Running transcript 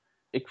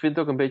Ik vind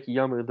het ook een beetje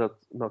jammer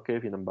dat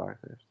Malkavian een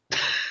baard heeft.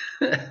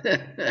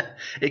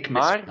 Ik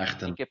mis Maar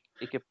Maarten.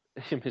 ik heb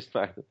je mist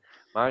Maarten.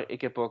 Maar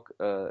ik heb ook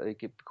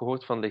ik heb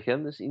gehoord van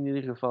legendes in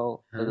ieder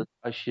geval dat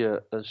als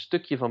je een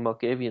stukje van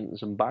Malkavian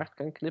zijn baard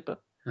kan knippen,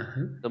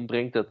 dan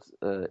brengt dat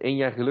 1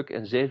 jaar geluk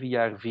en 7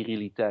 jaar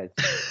viriliteit.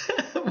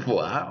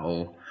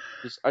 Wauw.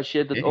 Dus als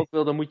je dat Oké. ook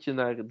wil, dan moet je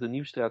naar de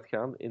Nieuwstraat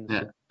gaan in Ja.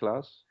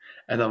 Sint-Klaas.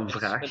 En dan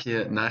vraag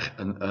je naar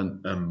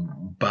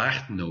een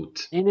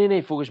baardnoot.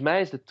 Nee. Volgens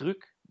mij is de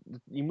truc.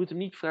 Je moet hem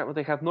niet vragen, want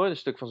hij gaat nooit een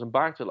stuk van zijn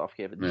baard willen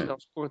afgeven. Die is Nee. dan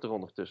korter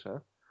ondertussen. Hè?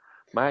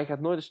 Maar hij gaat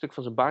nooit een stuk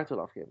van zijn baard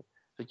willen afgeven.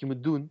 Wat je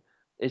moet doen,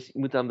 is je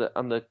moet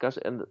aan de kas.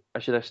 En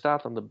als je daar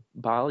staat aan de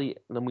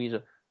balie, dan moet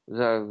je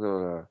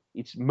zo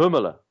iets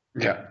mummelen.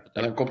 Ja,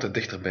 en dan komt het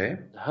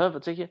dichterbij.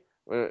 Wat zeg je?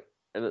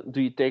 En dan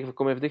doe je tegen van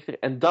kom even dichter.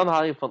 En dan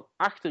haal je van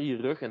achter je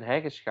rug een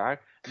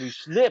heggenschaar. Nu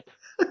snip!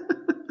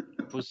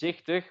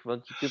 Voorzichtig,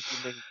 want je kunt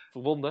je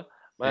verwonden.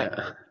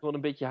 Maar gewoon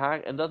een beetje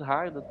haar. En dat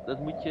haar, dat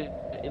moet je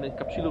in een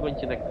capsule rond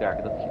je nek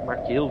dragen. Dat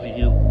maakt je heel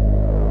viriel.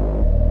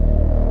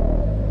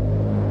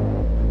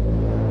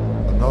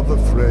 Another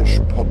fresh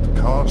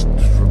podcast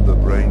from the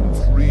Brain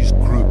Freeze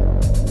Group.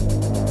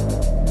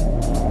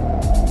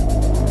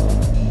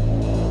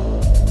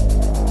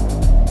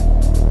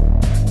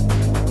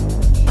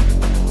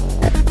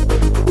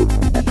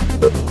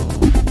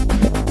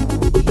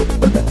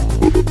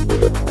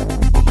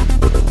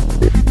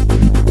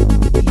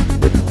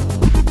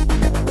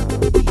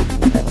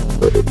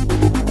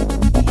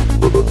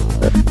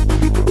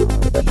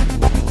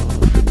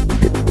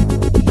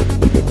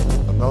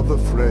 Another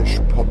fresh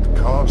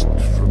podcast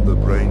from the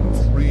Brain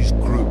Freeze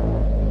Group.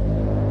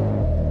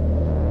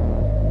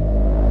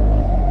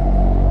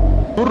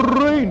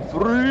 Brain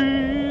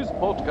Freeze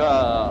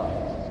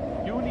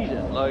Podcast. You need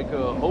it like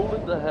a hole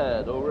in the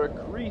head or a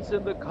crease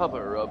in the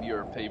cover of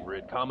your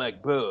favorite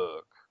comic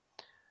book.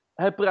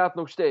 Hij praat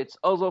nog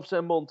steeds alsof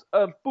zijn mond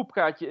een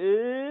poepgaatje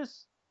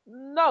is.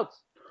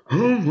 Nout.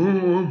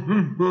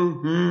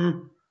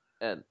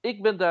 En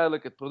ik ben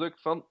duidelijk het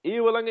product van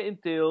eeuwenlange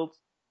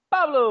inteelt.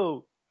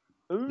 Pablo.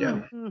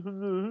 Ja.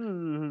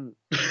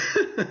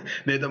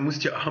 Nee, dan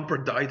moest je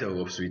Humperdido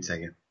of zoiets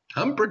zeggen.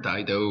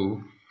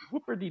 Humperdido.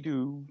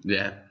 Whooperdee-doo.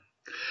 Ja.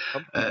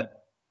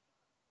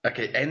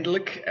 Oké,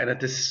 eindelijk, en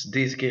het is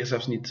deze keer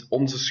zelfs niet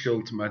onze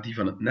schuld, maar die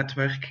van het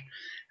netwerk,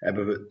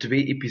 hebben we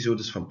 2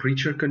 episodes van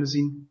Preacher kunnen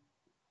zien.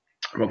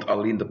 Want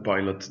alleen de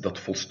pilot, dat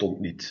volstond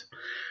niet.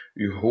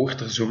 U hoort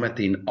er zo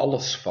meteen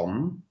alles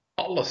van.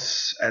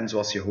 Alles. En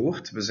zoals je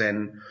hoort, we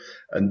zijn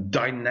een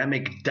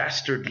dynamic,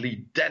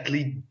 dastardly,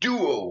 deadly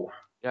duo.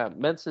 Ja,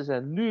 mensen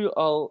zijn nu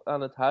al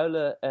aan het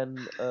huilen en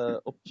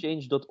op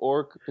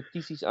change.org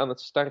petities aan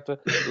het starten.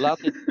 Laat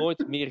dit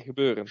nooit meer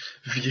gebeuren.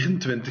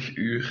 24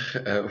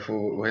 uur,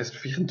 hoe is het?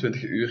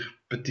 24 uur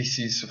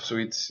petities of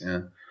zoiets.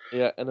 Ja.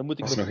 Ja, en dan moet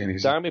ik Was er nog me één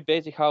gezien? daarmee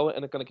bezighouden en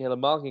dan kan ik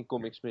helemaal geen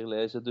comics meer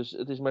lezen. Dus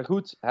het is maar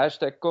goed,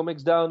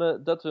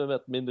 #comicsdownen, dat we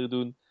wat minder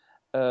doen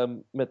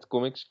met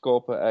comics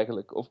kopen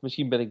eigenlijk. Of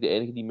misschien ben ik de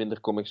enige die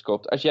minder comics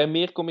koopt. Als jij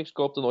meer comics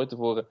koopt dan ooit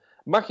tevoren,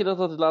 mag je dat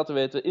altijd laten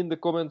weten in de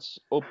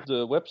comments op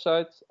de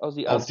website. Als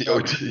die Als die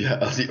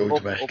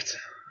ooit werkt.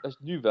 Dat is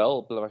nu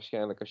wel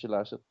waarschijnlijk als je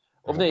luistert. Of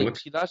nee, Hopelijk.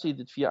 misschien luister je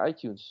dit via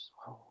iTunes.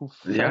 Wow, hoe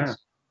fancy. Ja.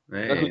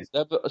 Nee. Maar goed, we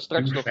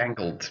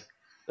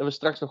hebben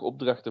straks nog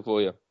opdrachten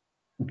voor je.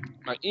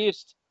 Maar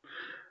eerst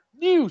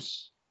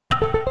nieuws!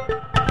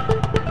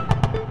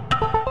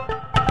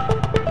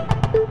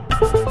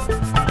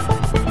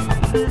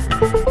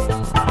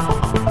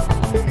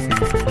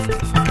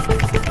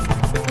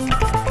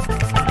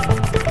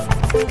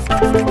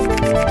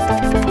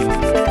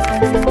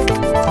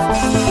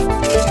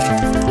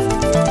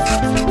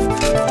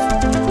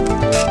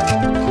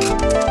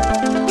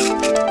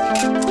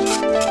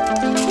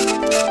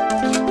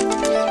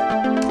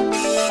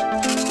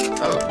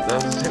 Oh,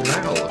 dat zijn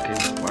daar al. Oké.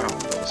 Wauw,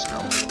 dat was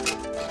snel.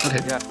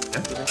 Oké. Ja,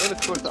 het is een hele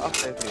korte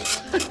aflevering.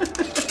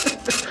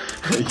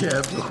 Jij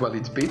hebt nog wel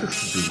iets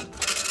beters te doen.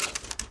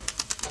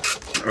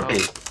 Oké.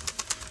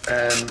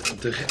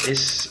 Er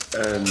is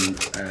een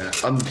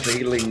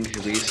unveiling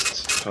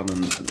geweest van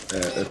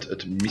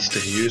het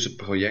mysterieuze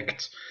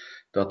project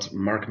dat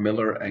Mark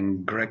Miller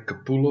en Greg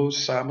Capullo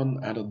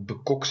samen aan het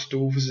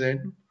bekokstoven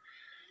zijn.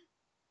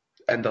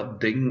 En dat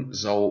ding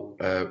zal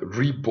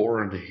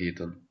Reborn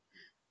heten.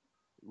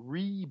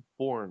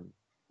 Reborn.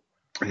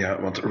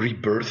 Ja, want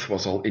Rebirth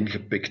was al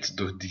ingepikt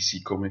door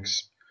DC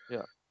Comics.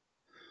 Ja.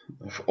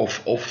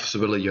 Of ze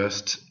willen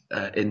juist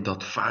in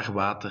dat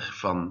vaarwater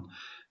van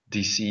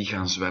DC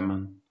gaan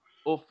zwemmen.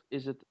 Of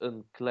is het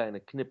een kleine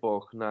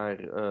knipoog naar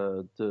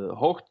de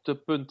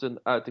hoogtepunten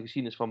uit de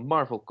geschiedenis van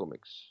Marvel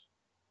Comics?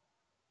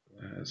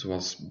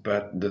 Zoals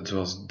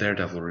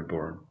Daredevil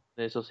Reborn.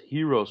 Nee, zoals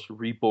Heroes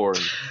Reborn.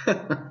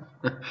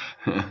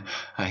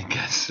 I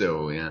guess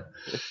so, ja.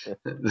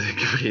 Ik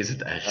vrees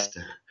het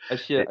ergste.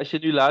 Als je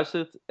nu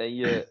luistert en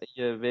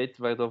je weet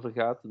waar het over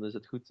gaat, dan is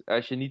het goed.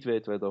 Als je niet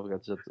weet waar het over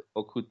gaat, is het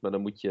ook goed, maar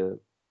dan moet je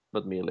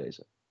wat meer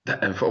lezen.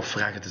 Of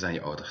vraag het eens aan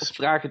je ouders. Of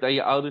vraag het aan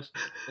je ouders,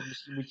 want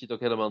misschien moet je het ook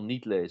helemaal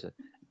niet lezen.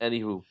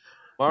 Anywho,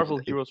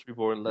 Marvel Heroes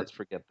Reborn, let's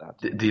forget that.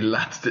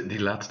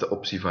 Die laatste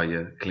optie van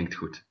je klinkt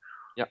goed.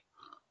 Ja.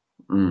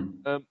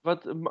 Mm.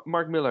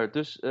 Mark Millar,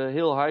 dus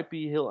heel hypey,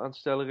 heel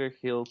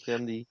aanstellerig, heel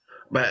trendy.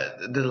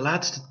 Maar de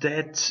laatste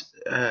tijd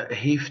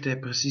heeft hij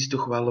precies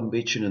toch wel een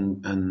beetje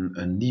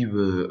een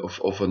nieuwe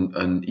of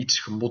een iets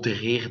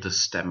gemodereerde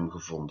stem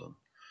gevonden.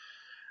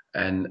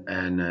 En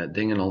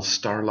dingen als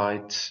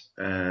Starlight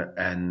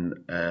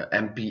en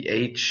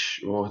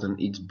MPH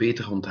worden iets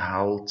beter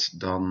onthaald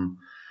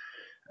dan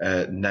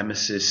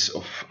Nemesis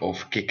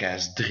of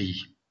Kick-Ass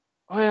 3.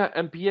 Oh ja,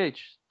 MPH,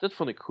 dat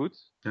vond ik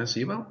goed. Ja,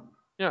 zie je wel?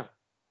 Ja,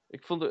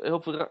 ik vond het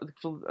heel veel.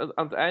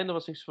 Aan het einde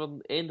was ik zo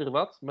van eender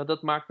wat, maar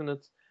dat maakte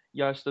het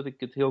juist dat ik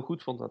het heel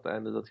goed vond aan het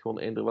einde, dat het gewoon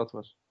eender wat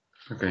was.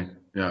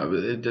 Oké. Ja,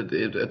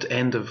 het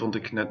einde vond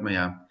ik net, maar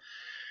ja.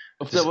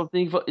 Of in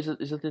ieder geval,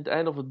 is het in het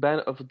einde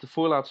of het de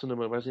voorlaatste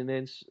nummer, waar ze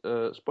ineens,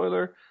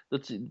 spoiler,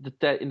 dat die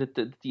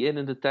ene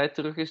in de tijd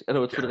terug is en er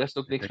wordt voor de rest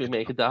ook niks meer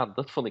mee gedaan.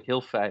 Dat vond ik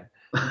heel fijn.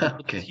 Dus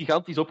het is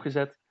gigantisch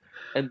opgezet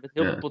en met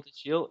heel veel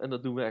potentieel en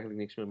daar doen we eigenlijk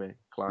niks meer mee.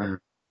 Klaar. Ja.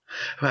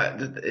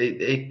 Maar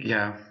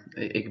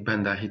ik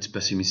ben daar iets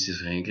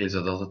pessimistischer in. Ik lees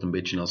dat altijd een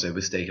beetje als hij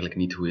wist eigenlijk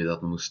niet hoe je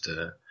dat moest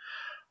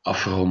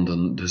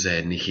afronden, dus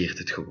hij negeert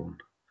het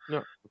gewoon.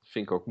 Ja, dat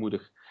vind ik ook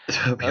moedig.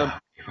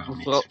 Ja,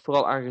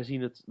 vooral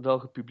aangezien het wel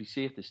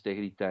gepubliceerd is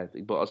tegen die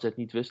tijd. Als hij het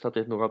niet wist, had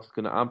hij het nog altijd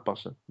kunnen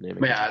aanpassen.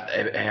 Maar ja,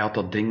 hij had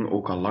dat ding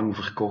ook al lang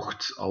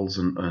verkocht als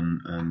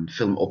een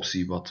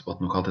filmoptie, wat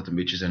nog altijd een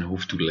beetje zijn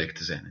hoofddoel lijkt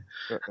te zijn.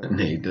 Ja.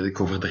 Nee, dat ik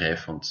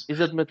overdrijf. Want... Is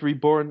dat met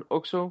Reborn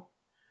ook zo?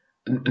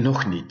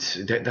 Nog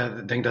niet.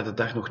 Ik denk dat het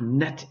daar nog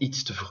net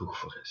iets te vroeg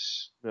voor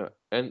is. Ja.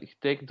 En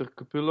getekend door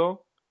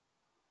Capullo?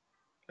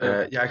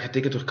 Ja,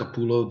 getekend door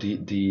Capullo,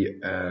 die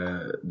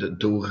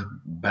door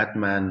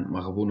Batman,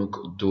 maar gewoon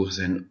ook door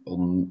zijn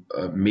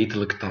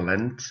onmetelijk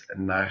talent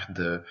naar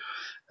de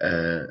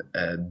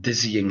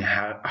dizzying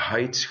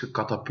heights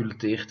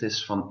gecatapulteerd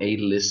is van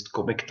A-list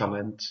comic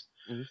talent.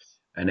 Mm-hmm.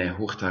 En hij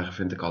hoort daar,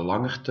 vind ik, al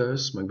langer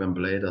thuis, maar ik ben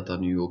blij dat dat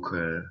nu ook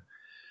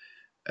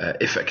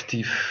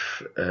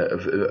effectief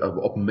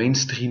op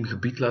mainstream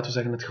gebied, laten we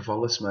zeggen, het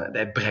geval is. Maar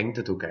hij brengt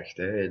het ook echt.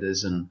 Hè. Het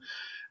is een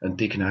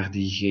tekenaar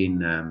die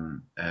geen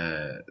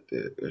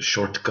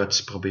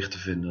shortcuts probeert te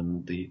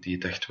vinden, die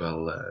het echt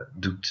wel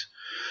doet.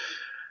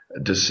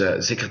 Dus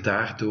zeker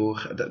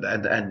daardoor.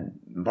 En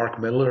Mark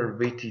Millar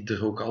weet hij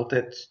er ook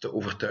altijd te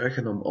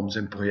overtuigen om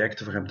zijn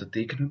projecten voor hem te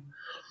tekenen.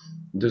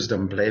 Dus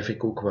dan blijf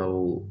ik ook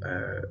wel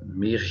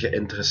meer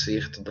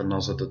geïnteresseerd dan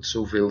als het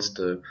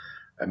zoveelste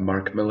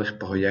Mark Millar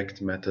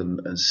project met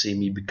een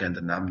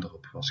semi-bekende naam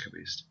erop was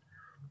geweest.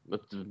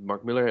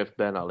 Mark Millar heeft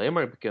bijna alleen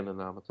maar bekende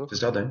namen, toch? Het is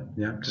dat, hè?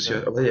 Ja, het is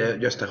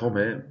juist daarom,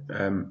 hè.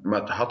 Maar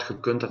het had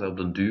gekund dat hij op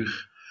den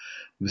duur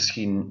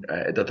misschien,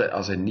 dat hij,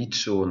 als hij niet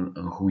zo'n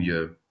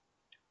goede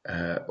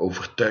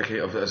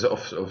overtuiging,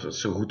 of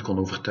zo goed kon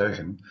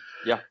overtuigen,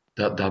 ja.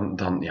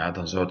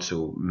 Dan zou het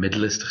zo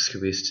midlisters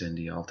geweest zijn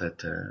die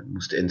altijd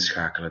moesten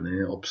inschakelen,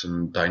 hè, op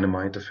zijn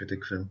Dynamite of weet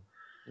ik veel.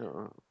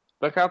 Ja.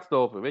 Waar gaat het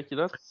over, weet je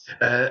dat?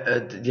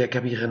 Ik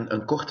heb hier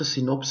een korte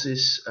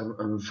synopsis.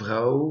 Een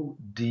vrouw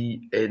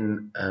die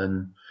in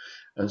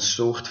een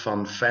soort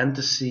van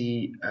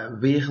fantasy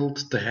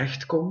wereld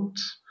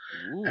terechtkomt.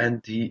 En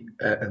die...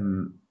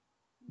 en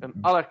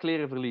al haar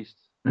kleren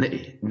verliest.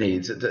 Nee,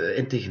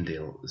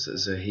 integendeel.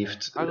 Ze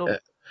heeft... Waarom?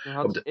 Dan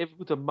had ze even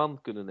goed een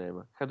man kunnen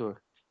nemen. Ga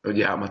door.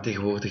 Ja, maar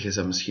tegenwoordig is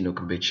dat misschien ook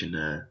een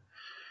beetje...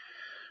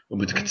 hoe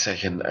moet ik het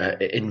zeggen,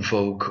 in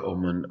vogue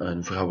om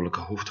een vrouwelijke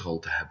hoofdrol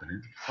te hebben. Hè?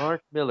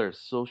 Mark Millar,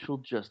 Social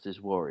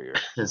Justice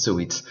Warrior.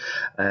 Zoiets.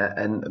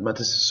 Maar het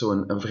is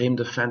zo'n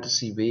vreemde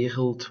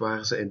fantasywereld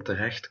waar ze in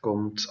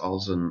terechtkomt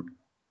als een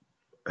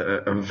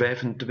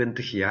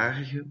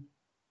 25-jarige.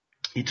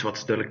 Iets wat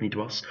ze duidelijk niet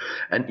was.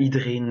 En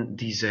iedereen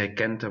die zij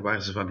kent en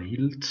waar ze van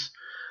hield,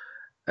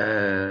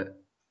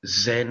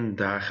 zijn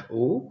daar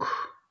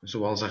ook.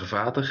 Zoals haar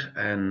vader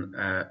en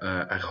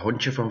haar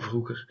hondje van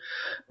vroeger.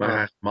 Maar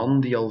haar man,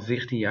 die al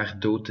 14 jaar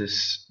dood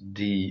is,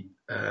 die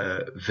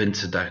vindt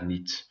ze daar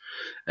niet.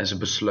 En ze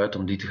besluit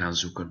om die te gaan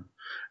zoeken.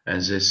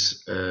 En ze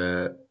is...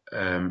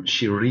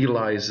 she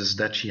realizes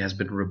that she has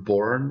been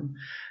reborn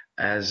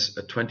as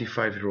a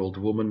 25-year-old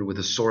woman with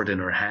a sword in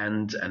her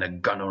hand and a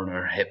gun on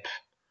her hip.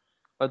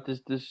 Het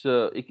is dus...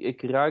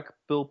 ik ruik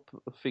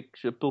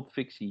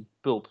pulpfictie.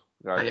 Pulp.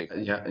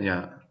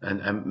 Ja.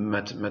 En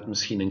met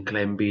misschien een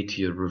klein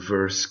beetje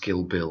reverse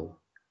Kill Bill.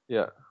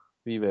 Ja,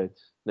 wie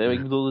weet. Nee, maar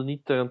ik bedoelde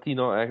niet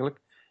Tarantino eigenlijk.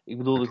 Ik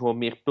bedoelde gewoon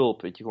meer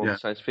pulp, weet je. Gewoon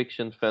science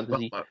fiction,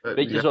 fantasy.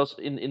 Weet je, zoals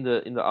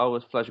in de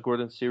oude Flash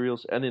Gordon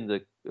serials en in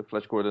de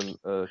Flash Gordon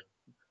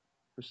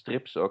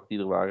strips ook die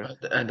er waren.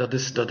 En dat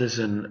is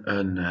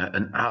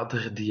een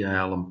ader die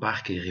hij al een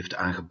paar keer heeft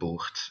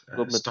aangeboord.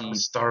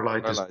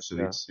 Starlight is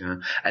zoiets. Ja.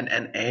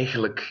 En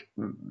eigenlijk,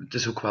 het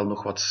is ook wel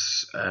nog wat...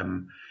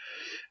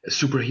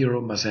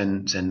 superhero, maar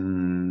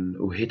zijn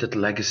hoe heet het,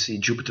 legacy,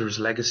 Jupiter's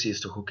Legacy is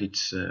toch ook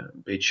iets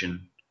een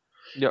beetje...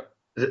 Ja.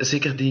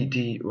 Zeker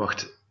die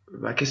wacht,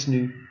 wat is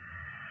nu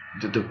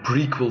de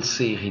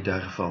prequel-serie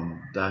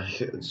daarvan?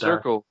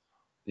 Circle.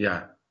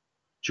 Ja.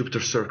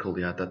 Jupiter Circle,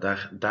 ja,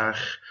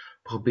 daar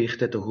probeert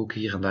hij toch ook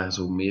hier en daar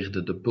zo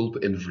meer de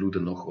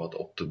pulp-invloeden nog wat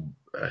op te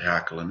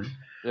rakelen. Hè.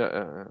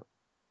 Ja.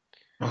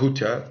 Maar goed,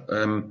 ja.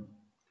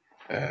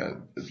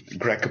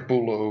 Greg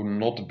Capullo,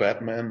 not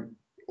Batman.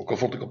 Ook al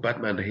vond ik op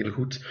Batman heel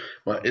goed,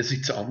 maar is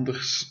iets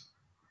anders.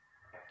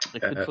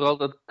 Ik vind vooral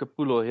dat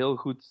Capullo heel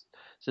goed...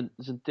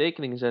 Zijn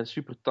tekeningen zijn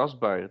super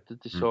tastbaar.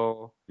 Het is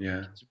zo... Ja.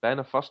 Het is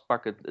bijna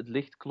vastpakken. Het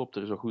licht klopt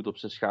er zo goed op.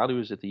 Zijn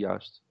schaduwen zitten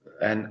juist.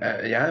 En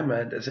ja,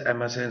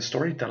 maar zijn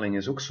storytelling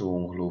is ook zo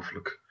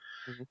ongelooflijk.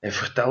 Mhm. Hij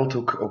vertelt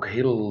ook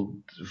heel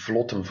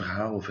vlot een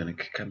verhaal, vind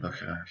ik. Ik heb dat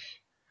graag.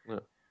 Ja.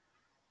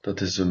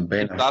 Dat is een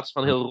bijna... In plaats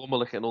van heel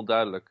rommelig en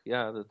onduidelijk.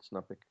 Ja, dat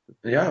snap ik.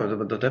 Ja,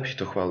 dat heb je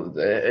toch wel.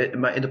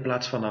 Maar in de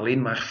plaats van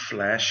alleen maar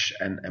flash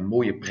en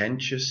mooie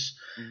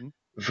prentjes, Mhm.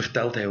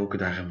 vertelt hij ook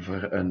daar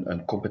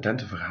een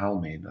competente verhaal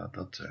mee.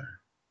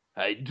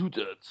 Hij doet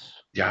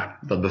het. Ja,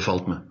 dat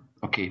bevalt me.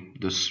 Oké,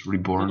 dus Is er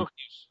Reborn. nog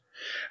nieuws?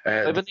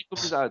 Eh, Wanneer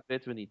komt het uit?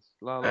 Weten we niet.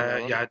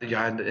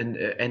 ja, in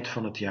eind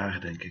van het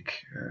jaar, denk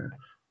ik.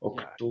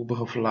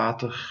 Oktober of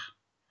later.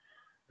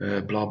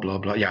 Bla bla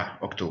bla. Ja,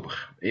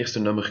 oktober. Eerste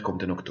nummer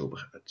komt in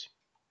oktober uit.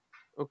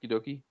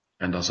 Okidoki.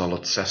 En dan zal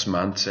het 6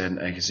 maanden zijn.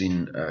 En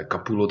gezien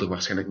Capullo er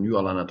waarschijnlijk nu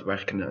al aan het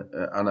werken,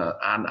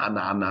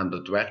 aan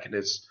het werken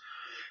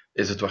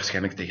is het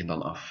waarschijnlijk tegen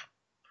dan af.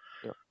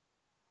 Ja.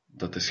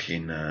 Dat is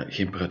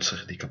geen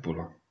prutser, die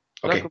Capullo.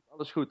 Oké. Dan komt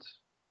alles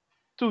goed.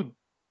 Toen.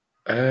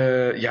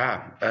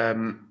 Ja,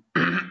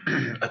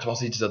 het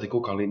was iets dat ik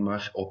ook alleen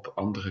maar op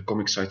andere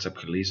comic sites heb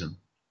gelezen.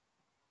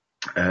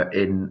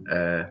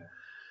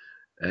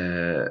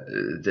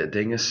 De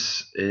ding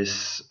is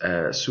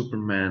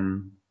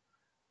Superman,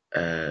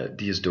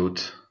 die is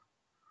dood.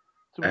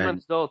 Superman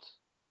is dood.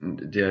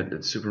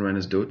 Superman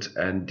is dood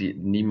en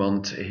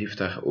niemand heeft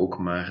daar ook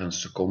maar een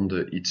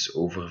seconde iets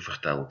over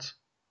verteld.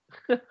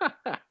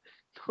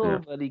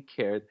 Nobody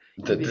cared.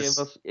 Dat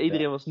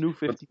Iedereen was New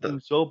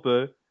 52 zo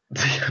beu.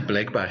 Ja,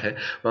 blijkbaar, hè.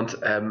 Want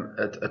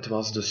het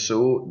was dus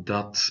zo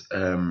dat...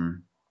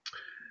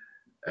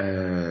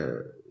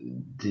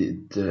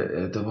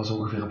 dat was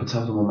ongeveer op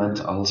hetzelfde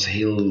moment als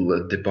heel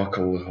het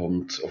debacle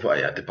rond... Of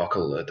ja,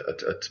 debacle,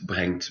 het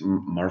brengt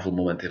Marvel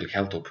momenteel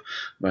geld op.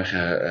 Maar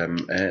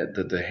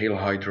de hele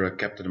Hydra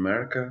Captain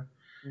America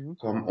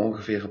kwam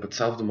ongeveer op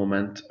hetzelfde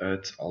moment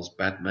uit als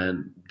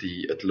Batman,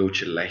 die het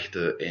loodje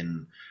legde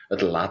in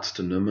het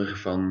laatste nummer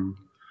van...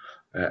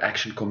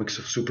 Action Comics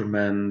of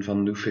Superman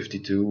van New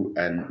 52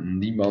 en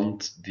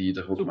niemand die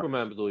er ook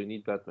Superman bedoel je,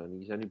 niet Batman.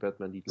 Je zei nu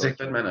Batman die het Zeg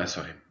Batman,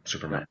 sorry.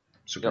 Superman. Ja.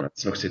 Superman.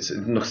 Het is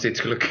nog steeds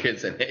gelukkig in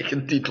zijn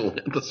eigen titel.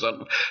 Dat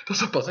zou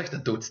pas echt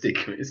een doodsteek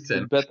geweest zijn.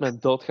 Dat Batman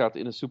doodgaat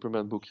in een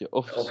Superman boekje.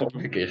 Of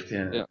omgekeerd,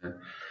 ja.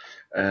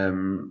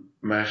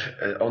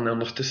 Maar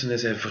ondertussen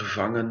is hij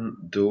vervangen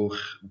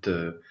door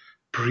de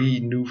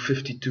pre-New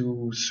 52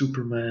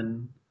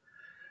 Superman.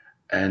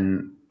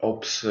 En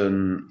op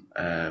zijn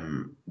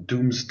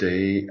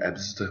Doomsday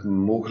hebben ze er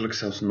mogelijk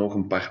zelfs nog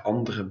een paar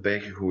andere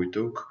bijgegooid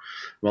ook.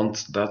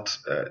 Want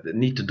dat,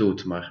 niet de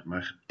dood,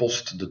 maar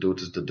post de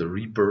dood, is de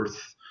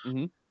rebirth,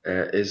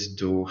 is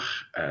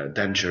door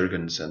Dan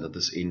Jurgens. En dat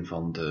is een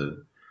van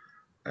de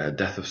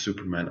Death of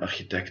Superman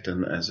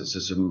architecten. En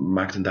ze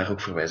maakten daar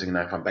ook verwijzingen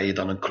naar van, ben je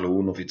dan een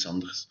clone of iets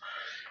anders?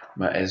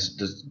 Maar hij is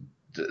dus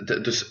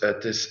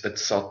het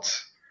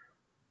zat...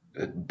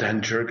 Dan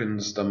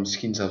Jurgens dan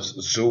misschien zelfs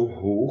zo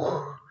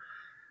hoog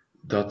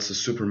dat ze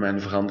Superman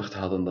veranderd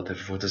hadden, dat hij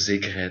voor de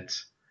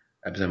zekerheid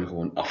hebben ze hem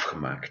gewoon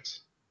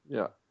afgemaakt.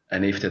 Ja.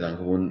 En heeft hij dan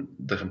gewoon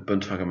er een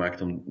punt van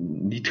gemaakt om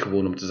niet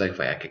gewoon om te zeggen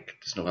van ja kijk,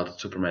 het is nog altijd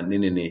Superman.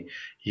 Nee,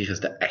 hier is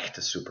de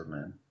echte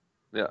Superman.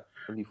 Ja,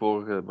 en die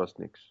vorige was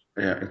niks.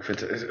 Ja, ik vind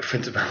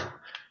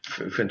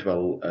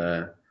wel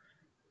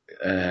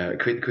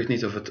ik weet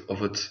niet of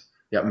het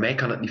ja, mij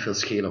kan het niet veel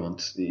schelen,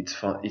 want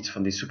iets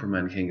van die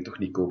Superman ging ik toch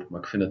niet kopen.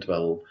 Maar ik vind het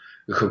wel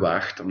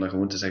gewaagd om dan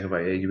gewoon te zeggen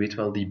van, je weet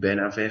wel, die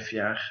bijna 5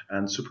 jaar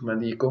aan Superman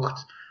die je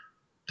kocht,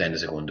 zijn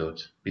ze gewoon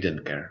dood. We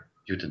didn't care.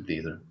 You didn't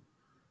either.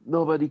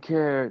 Nobody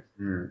cared.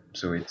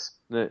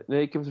 Zoiets. Nee,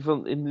 ik heb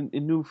van in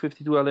New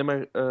 52 alleen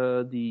maar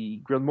die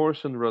Grant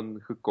Morrison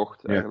run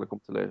gekocht eigenlijk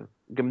om te lezen.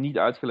 Ik heb hem niet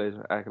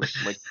uitgelezen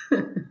eigenlijk, maar ik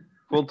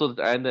vond tot het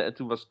einde en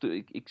toen was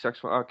ik zag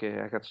van oké,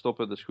 hij gaat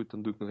stoppen, dat is goed,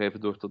 dan doe ik nog even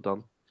door tot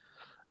dan.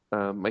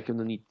 Maar ik heb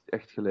hem niet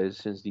echt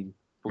gelezen sindsdien.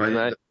 Volgens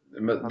mij...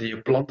 Maar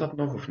je plant dat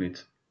nog of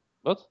niet?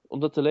 Wat? Om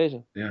dat te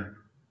lezen? Ja.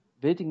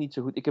 Weet ik niet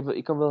zo goed.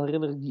 Ik kan wel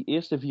herinneren, die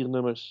eerste 4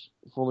 nummers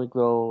vond ik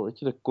wel, weet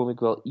je, daar kon ik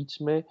wel iets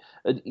mee.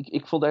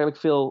 Ik vond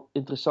eigenlijk veel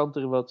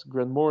interessanter wat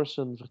Grant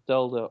Morrison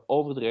vertelde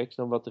over de reeks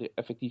dan wat er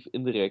effectief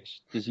in de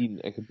reeks te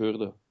zien en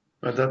gebeurde.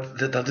 Maar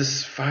dat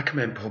is vaak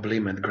mijn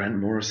probleem met Grant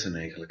Morrison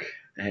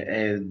eigenlijk.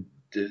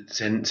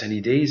 Zijn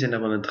ideeën zijn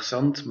dan wel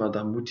interessant, maar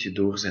dan moet je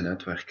door zijn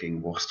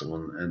uitwerking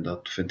worstelen. En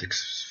dat vind ik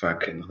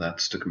vaak inderdaad een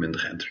stuk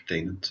minder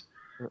entertainend.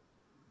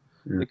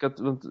 Ja. Ik had,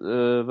 want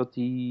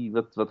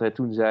wat hij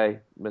toen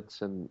zei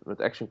met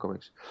Action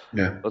Comics,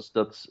 was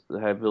dat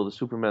hij wilde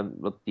Superman,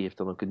 want die heeft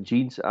dan ook een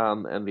jeans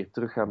aan en weer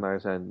teruggaan naar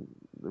zijn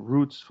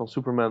roots van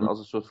Superman als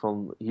een soort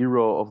van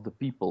hero of the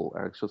people.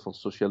 Eigenlijk een soort van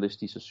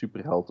socialistische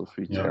superheld of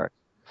zoiets raar.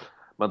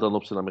 Maar dan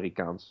op zijn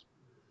Amerikaans.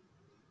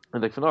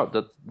 En ik van,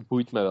 dat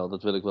boeit mij wel.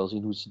 Dat wil ik wel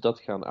zien hoe ze dat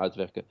gaan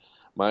uitwerken.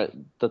 Maar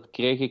dat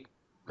kreeg ik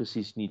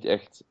precies niet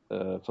echt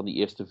van die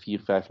eerste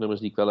 4-5 nummers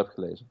die ik wel heb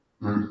gelezen.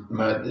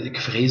 Maar ik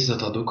vrees dat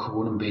dat ook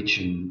gewoon een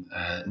beetje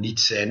niet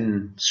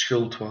zijn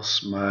schuld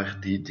was, maar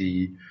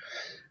die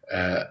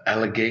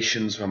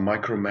allegations van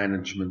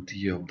micromanagement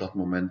die je op dat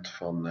moment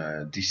van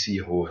DC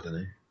hoorde.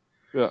 Hè.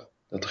 Ja.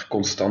 Dat er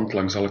constant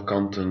langs alle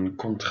kanten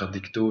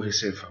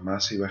contradictorische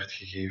informatie werd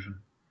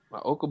gegeven.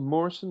 Maar ook op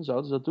Morrison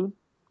zouden ze dat doen?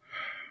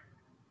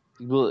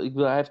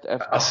 Hij heeft...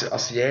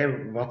 Als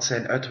jij wat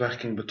zijn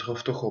uitwerking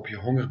betrof toch op je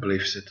honger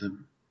bleef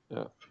zitten,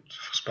 ja.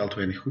 Voorspelt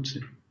weinig goeds. Hè?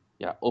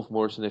 Ja, of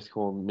Morrison heeft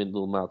gewoon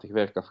middelmatig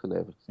werk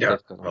afgeleverd. Ja,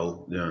 dat kan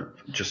wel. Ja,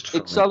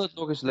 ik zal het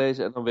nog eens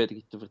lezen en dan weet ik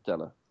het te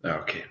vertellen. Ja,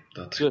 oké.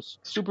 Dus,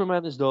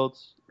 Superman is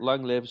dood.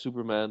 Lang leven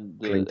Superman.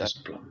 Klinkt als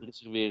een plan. Er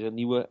is er weer een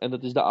nieuwe en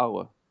dat is de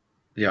oude.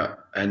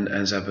 Ja,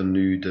 en ze hebben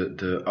nu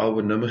de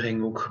oude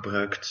nummering ook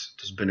gebruikt.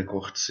 Dus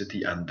binnenkort zit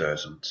die aan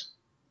 1000.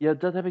 Ja,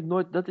 dat heb ik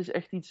nooit... Dat is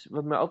echt iets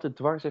wat mij altijd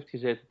dwars heeft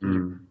gezeten toen ik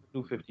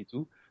New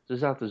 52. Ze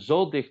zaten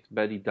zo dicht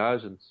bij die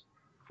 1000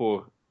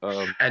 voor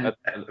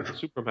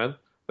Superman.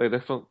 Dat ik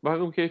dacht van,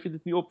 waarom geef je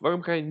dit niet op?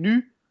 Waarom ga je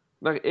nu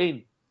naar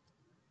 1?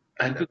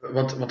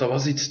 Want dat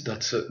was iets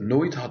dat ze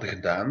nooit hadden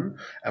gedaan.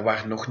 En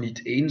waar nog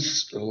niet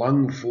eens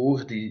lang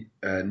voor die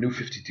New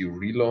 52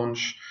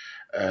 relaunch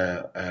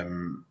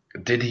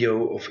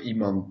Didio of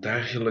iemand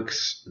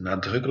dergelijks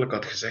nadrukkelijk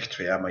had gezegd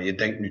van ja, maar je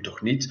denkt nu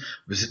toch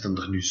niet, we zitten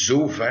er nu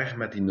zo ver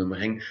met die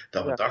nummering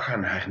dat we dat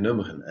gaan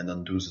hernummeren. En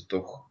dan doen ze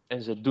toch.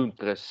 En ze doen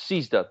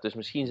precies dat. Dus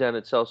misschien zijn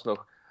het zelfs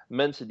nog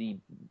mensen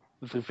die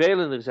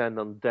vervelender zijn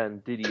dan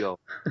Dan Didio.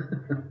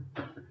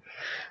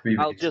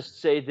 I'll just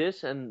say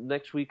this and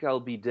next week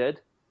I'll be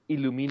dead.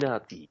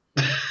 Illuminati.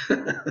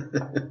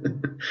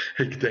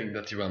 Ik denk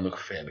dat hij wel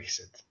nog veilig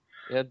zit.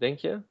 Ja, denk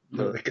je?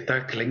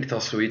 Dat klinkt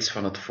als zoiets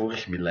van het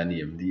vorig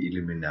millennium, die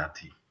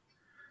Illuminati.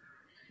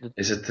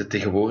 Is het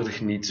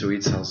tegenwoordig niet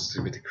zoiets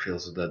als, weet ik veel,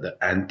 zo de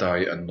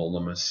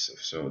anti-anonymous of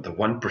zo?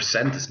 De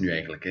 1% is nu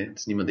eigenlijk, hè? Het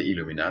is niet meer de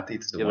Illuminati,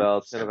 het is de 1%. Jawel,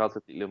 het zijn nog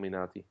altijd de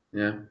Illuminati.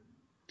 Ja.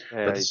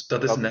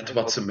 Dat is net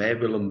wat ze mij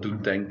willen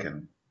doen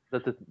denken.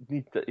 Dat het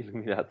niet de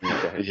Illuminati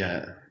zijn.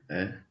 Ja,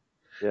 hè?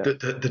 Ja.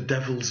 The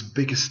devil's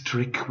biggest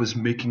trick was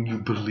making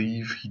you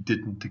believe he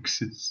didn't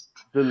exist.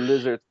 De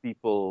lizard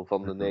people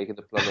van de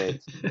 9e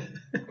planeet.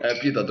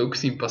 Heb je dat ook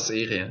zien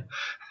passeren, hè?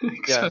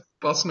 Ik zag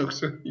pas nog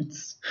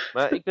zoiets.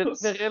 Maar ik ben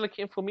redelijk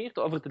geïnformeerd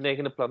over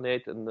de 9e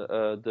planeet en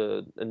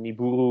de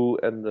Nibiru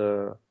en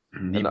de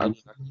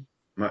Anunnaki.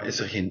 Maar is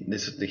er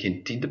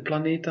geen 10e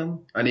planeet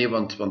dan? Ah nee,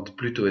 want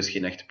Pluto is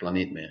geen echte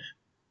planeet meer.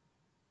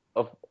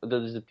 Of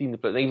dat is de 10e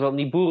planeet. In ieder geval,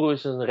 Nibiru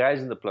is een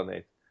reizende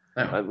planeet.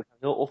 Ja. Maar we gaan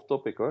heel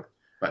off-topic hoor.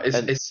 Maar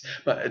een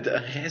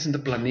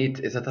reizende planeet,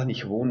 is dat dan niet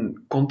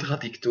gewoon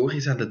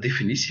contradictorisch aan de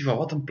definitie van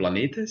wat een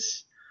planeet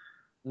is?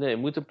 Nee,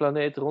 moet een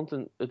planeet rond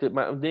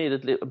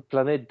een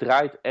planeet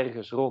draait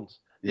ergens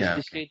rond. Dus Ja.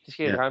 het is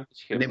geen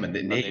ruimteschip.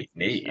 Nee.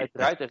 Dus het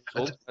draait ergens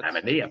rond.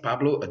 Maar nee,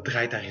 Pablo, het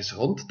draait ergens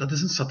rond, dat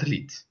is een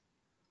satelliet.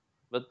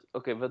 Maar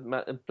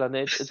een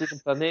planeet, het is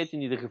een planeet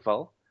in ieder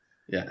geval.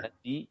 Ja. En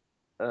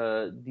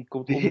die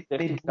komt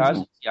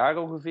 130.000 jaar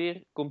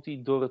ongeveer, komt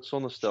die door het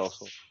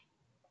zonnestelsel.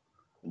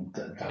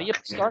 Maar je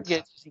hebt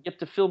Stargate gezien, je hebt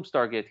de film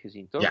Stargate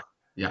gezien, toch?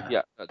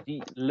 Ja.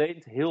 Die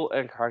leent heel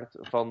erg hard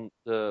van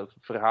de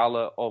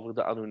verhalen over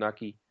de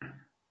Anunnaki.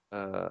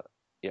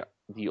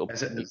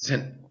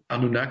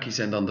 Anunnaki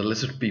zijn dan de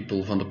lizard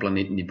people van de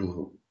planeet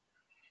Nibiru?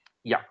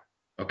 Ja.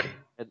 Oké.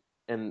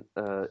 En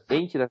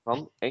eentje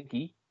daarvan,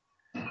 Enki,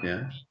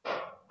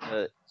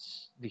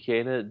 is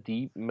degene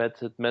die met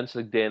het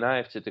menselijk DNA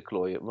heeft zitten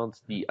klooien.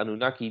 Want die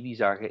Anunnaki, die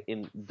zagen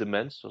in de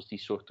mens, zoals die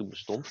soort toen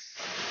bestond.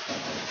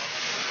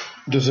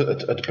 Dus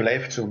het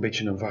blijft zo'n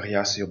beetje een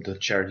variatie op de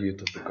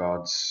Chariot of the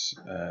Gods.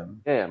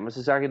 Ja, maar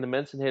ze zagen in de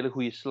mens een hele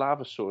goede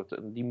slavensoort.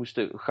 En die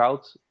moesten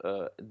goud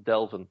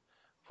delven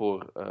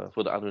voor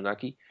de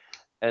Anunnaki.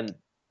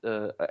 En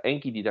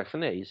Enki die dacht van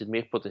nee, er zit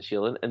meer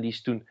potentieel in. En die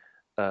is toen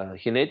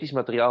genetisch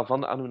materiaal van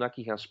de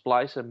Anunnaki gaan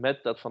splicen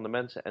met dat van de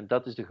mensen. En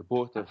dat is de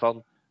geboorte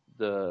van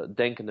de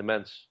denkende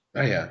mens.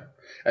 Ah ja.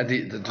 En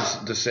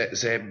dus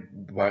zij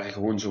waren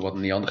gewoon zo wat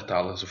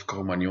Neandertalers of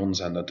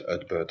Cro-Magnons aan het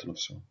uitbuiten of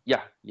zo?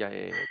 Ja.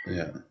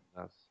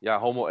 Ja,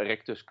 Homo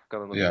erectus kan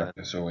het nog zijn.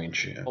 Ja, zo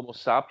eentje. Ja. Homo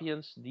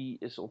sapiens, die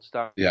is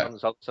ontstaan.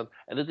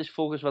 En dat is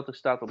volgens wat er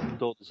staat op de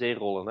Dode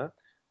Zeerollen. Hè?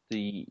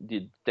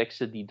 Die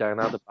teksten die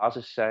daarna de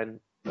basis zijn,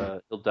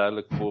 heel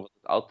duidelijk voor wat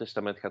het Oud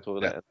Testament gaat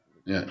worden.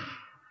 Ja.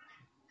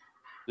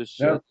 Dus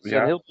er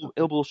zijn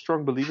heel veel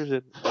strong believers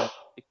in.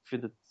 Ik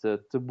vind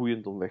het te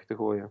boeiend om weg te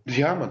gooien.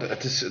 Ja, maar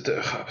het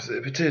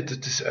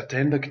is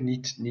uiteindelijk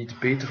niet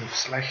beter of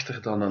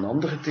slechter dan een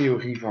andere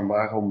theorie van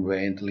waarom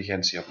wij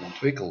intelligentie hebben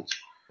ontwikkeld.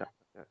 Ja.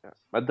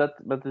 Maar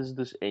dat is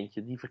dus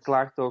eentje. Die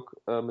verklaart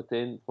ook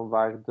meteen van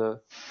waar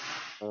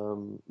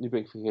nu ben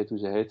ik vergeten hoe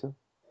ze heten.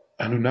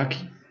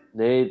 Anunnaki?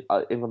 Nee,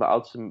 een van de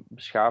oudste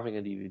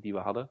beschavingen die we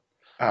hadden.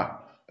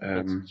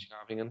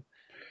 beschavingen.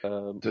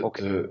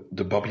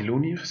 De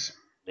Babyloniërs?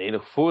 Nee,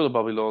 nog voor de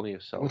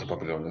Babyloniërs zelfs. De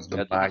Babyloniërs, de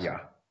Ja,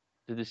 Maya.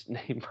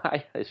 Nee,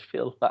 Maya is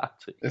veel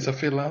later. Is dat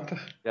veel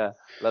later? Ja,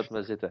 laat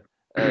maar zitten.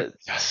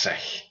 Ja,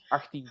 zeg.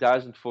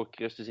 18.000 voor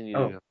Christus in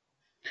ieder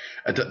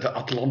geval. De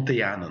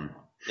Atlanteanen.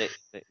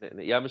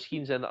 Nee. Ja,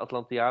 misschien zijn de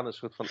Atlanteanen een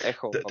soort van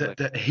echo.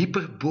 De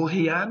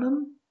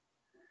Hyperboreanen?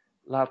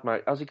 Laat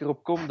maar. Als ik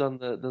erop kom,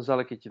 dan zal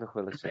ik het je nog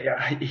wel eens zeggen.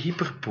 Ja,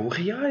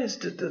 Hyperborea,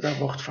 daar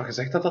wordt van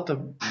gezegd dat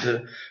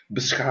de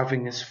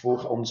beschaving is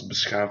voor onze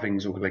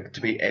beschaving zo gelijk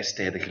 2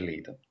 ijstijden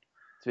geleden.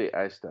 2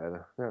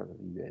 ijstijden. Ja,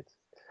 wie weet.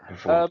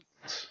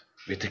 Bijvoorbeeld,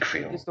 weet ik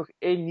veel. Er is nog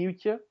 1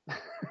 nieuwtje.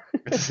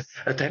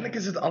 Uiteindelijk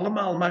is het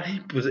allemaal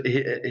maar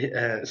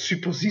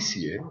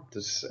suppositie. Hè?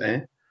 Dus,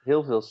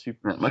 Heel veel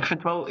super. Ja, maar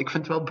ik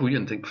vind het wel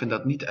boeiend. Ik vind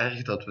dat niet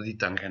erg dat we die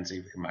tangents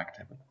even gemaakt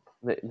hebben.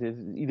 Nee,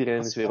 iedereen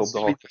is weer op de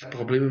hoogte. Als jullie er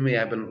problemen mee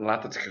hebben,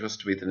 laat het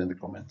gerust weten in de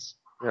comments.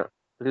 Ja,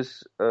 er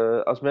is,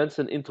 als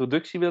mensen een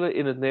introductie willen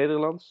in het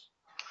Nederlands.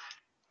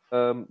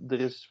 Er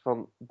is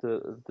van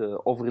de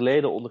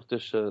overleden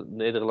ondertussen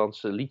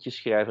Nederlandse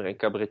liedjeschrijver en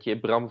cabaretier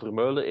Bram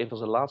Vermeulen. Een van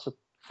zijn laatste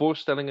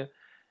voorstellingen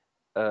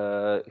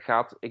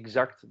gaat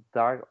exact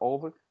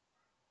daarover.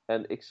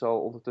 En ik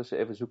zal ondertussen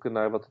even zoeken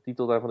naar wat de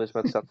titel daarvan is,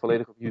 maar het staat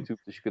volledig op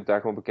YouTube, dus je kunt daar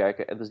gewoon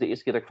bekijken. En het is de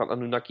eerste keer dat ik van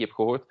Anunnaki heb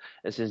gehoord,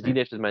 en sindsdien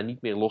heeft het mij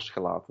niet meer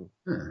losgelaten.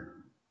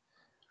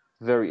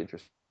 Very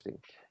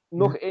interesting.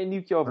 Nog 1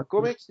 nieuwtje over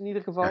comics in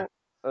ieder geval.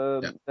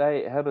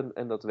 Wij hebben,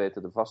 en dat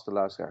weten de vaste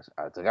luisteraars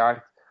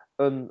uiteraard,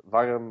 een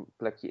warm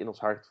plekje in ons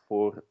hart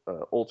voor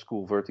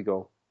oldschool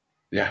Vertigo.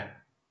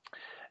 Ja.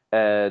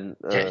 En,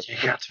 je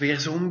gaat weer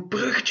zo'n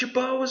bruggetje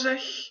bouwen,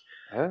 zeg.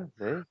 Hè?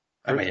 Nee?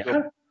 Maar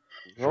ja.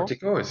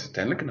 Vertigo is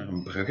uiteindelijk naar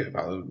een brug,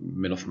 wel,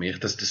 min of meer.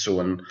 Het is zo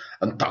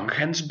een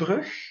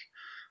tangensbrug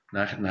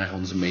naar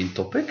onze main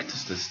topic.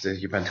 Dus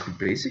je bent goed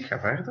bezig, ga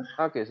verder.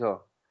 Oké,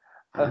 zo.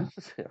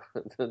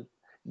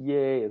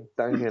 Jee, een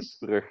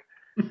tangensbrug.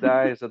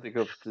 Daar zat ik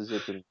op te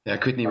zitten. Ja,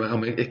 ik weet niet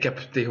waarom. Ik heb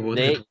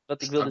tegenwoordig... Nee,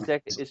 wat ik wilde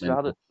zeggen is, we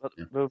hebben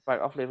een paar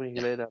afleveringen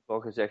geleden al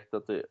gezegd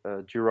dat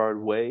de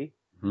Gerard Way,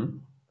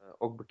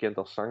 ook bekend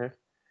als zanger,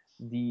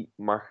 die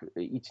mag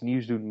iets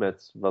nieuws doen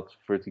met wat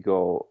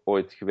Vertigo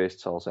ooit geweest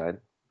zal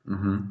zijn.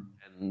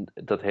 En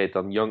dat heet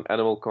dan Young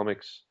Animal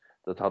Comics.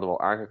 Dat hadden we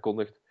al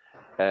aangekondigd.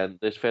 En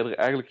er is verder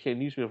eigenlijk geen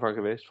nieuws meer van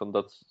geweest. Van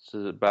dat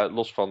ze,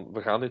 los van,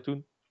 we gaan dit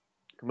doen.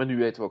 Maar nu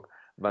weten we ook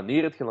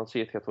wanneer het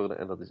gelanceerd gaat worden.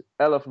 En dat is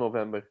 11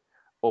 november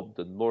op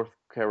de North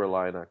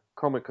Carolina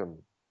Comic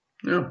Con.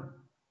 Ja.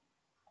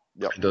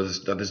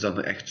 Dat is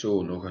dan echt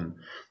zo nog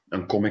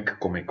een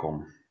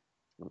Comic-Con.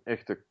 Een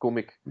echte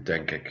comic.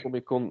 Denk ik.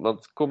 Comic-Con,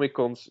 want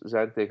Comic-Cons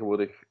zijn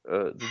tegenwoordig...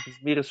 het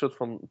is meer een soort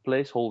van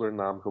placeholder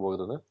naam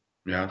geworden, hè?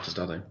 Ja, het is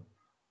dat, hè.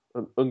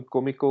 Een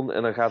Comic-Con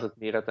en dan gaat het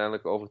meer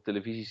uiteindelijk over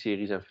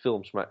televisieseries en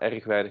films, maar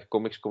erg weinig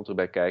comics komt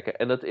erbij kijken.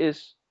 En dat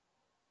is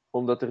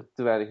omdat er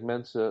te weinig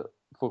mensen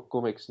voor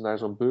comics naar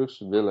zo'n beurs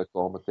willen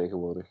komen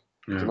tegenwoordig.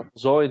 Ze zijn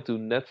zo into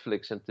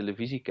Netflix en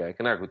televisie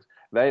kijken. Nou goed,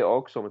 wij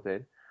ook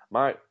zometeen.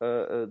 Maar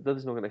dat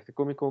is nog een echte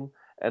Comic-Con.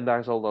 En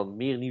daar zal dan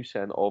meer nieuws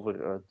zijn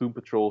over Doom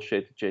Patrol,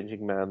 Shade the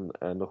Changing Man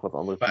en nog wat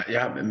andere. Maar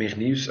ja, meer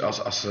nieuws.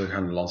 Als ze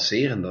gaan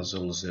lanceren, dan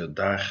zullen ze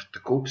daar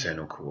te koop zijn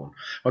ook gewoon.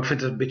 Maar ik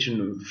vind het een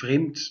beetje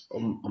vreemd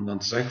om dan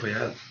te zeggen van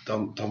ja,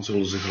 dan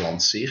zullen ze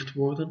gelanceerd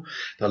worden.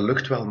 Dat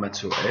lukt wel met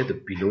zo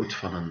de piloot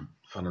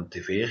van een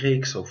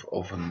tv-reeks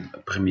of een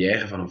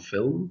première van een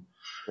film.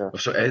 Ja. Of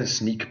zo, een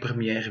sneak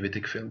première, weet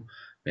ik veel.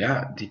 Maar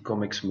ja, die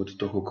comics moeten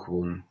toch ook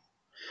gewoon...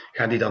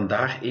 Gaan die dan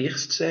daar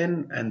eerst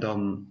zijn en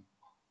dan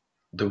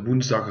de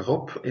woensdag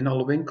erop in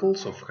alle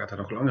winkels? Of gaat dat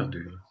nog langer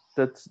duren?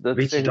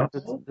 Weet je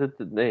dat?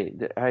 Nee,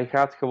 hij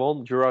gaat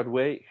gewoon, Gerard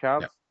Way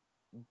gaat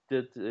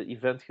dit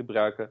event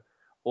gebruiken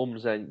om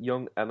zijn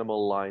Young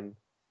Animal line,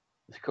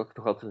 dus ik ook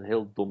nog altijd een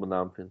heel domme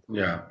naam vind.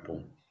 Ja,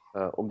 bon.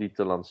 Om die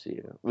te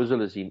lanceren. We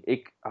zullen zien.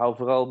 Ik hou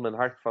vooral mijn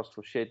hart vast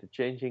voor Shade the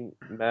Changing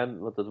Man,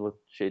 want dat wordt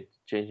Shade the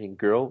Changing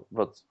Girl,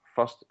 wat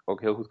vast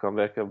ook heel goed kan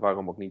werken.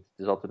 Waarom ook niet? Het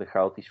is altijd een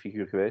chaotisch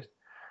figuur geweest.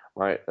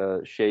 Maar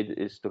Shade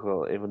is toch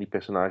wel een van die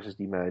personages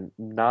die mij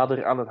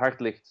nader aan het hart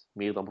ligt.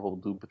 Meer dan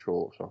bijvoorbeeld Doom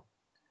Patrol of zo.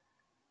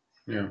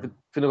 Ja. Ik vind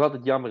het nog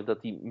altijd jammer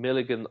dat die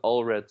Milligan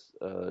Allred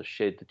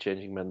Shade the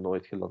Changing Man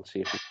nooit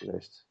gelanceerd is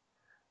geweest.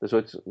 Er is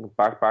ooit een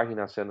paar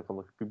pagina's zijn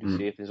ervan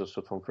gepubliceerd in zo'n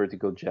soort van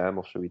Vertigo Jam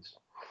of zoiets.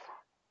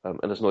 En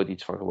er is nooit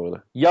iets van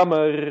geworden.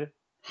 Jammer!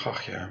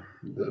 Ach ja,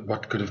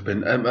 what could have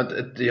been. Maar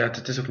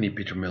het is ook niet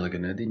Peter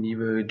Milligan, hè? Die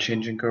nieuwe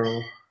Changing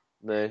Girl.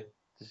 Nee,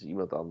 het is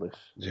iemand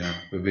anders. Ja,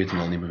 we weten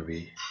al niet meer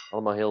wie.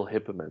 Allemaal heel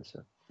hippe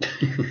mensen.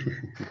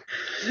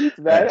 Niet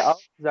wij,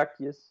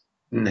 zakjes.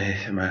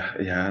 Nee, maar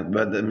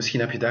misschien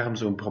heb je daarom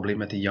zo'n probleem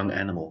met die Young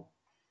Animal.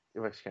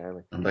 Ja,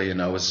 waarschijnlijk. Omdat je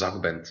nou een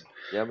zak bent.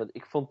 Ja, maar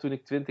ik vond toen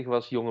ik 20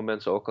 was jonge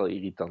mensen ook al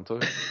irritant,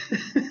 hoor.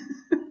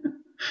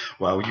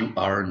 Wow, you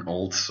are an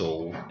old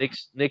soul.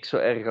 Niks zo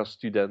erg als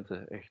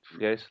studenten. Echt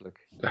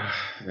vreselijk. Ja.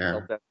 Dat is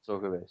altijd zo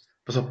geweest.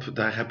 Pas op,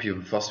 daar heb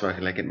je vast wel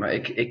gelijk in. Maar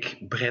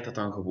ik breid dat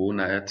dan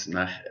gewoon uit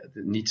naar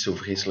niet zo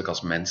vreselijk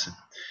als mensen.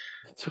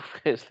 Zo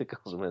vreselijk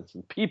als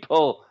mensen.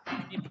 People!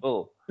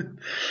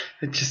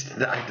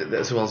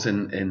 Zoals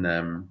in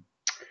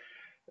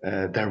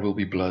There Will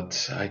Be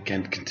Blood. I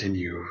can't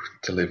continue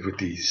to live with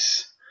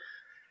these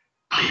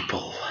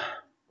people.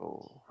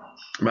 Oh.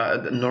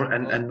 Maar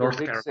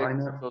North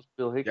Carolina... Zoals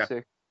Bill Hicks Ja.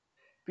 zegt.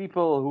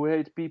 People who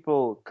hate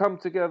people, come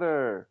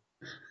together.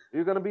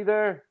 You gonna be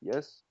there?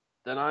 Yes.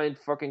 Then I ain't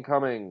fucking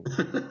coming.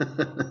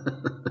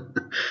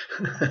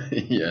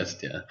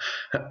 Juist, ja.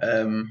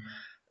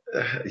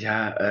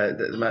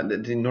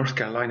 Maar die North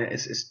Carolina,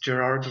 is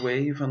Gerard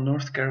Way van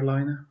North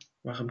Carolina?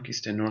 Waarom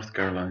kiest hij North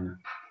Carolina?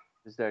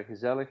 Het is daar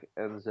gezellig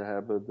en ze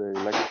hebben de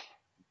lekker...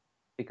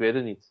 Ik weet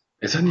het niet.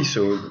 Is dat niet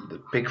zo?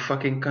 The big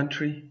fucking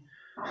country?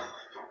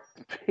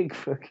 Big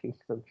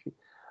fucking country.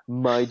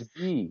 Might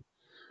be.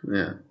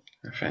 Ja,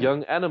 fijn.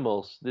 Young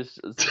animals. Dus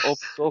it's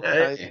all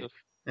kinds of...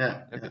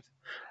 Ja.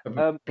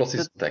 Ehm, Plots is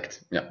dat-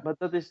 ontdekt. Ja. Maar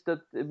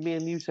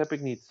meer nieuws heb ik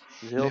niet.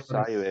 Het is heel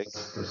saai week.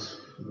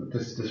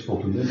 Het is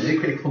voldoende.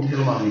 Ik vond het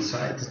helemaal niet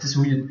saai. Het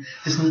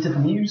is niet het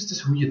nieuws, het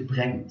is hoe je het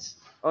brengt.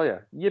 Oh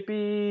ja,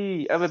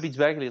 yippie! En we hebben iets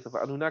bijgeleerd over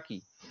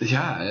Anunnaki.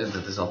 Ja, hè,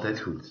 dat is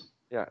altijd goed.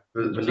 Ja.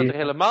 We Dus wat leren- er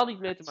helemaal niet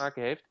mee te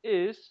maken heeft,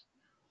 is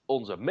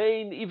onze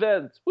main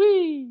event.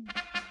 Wee!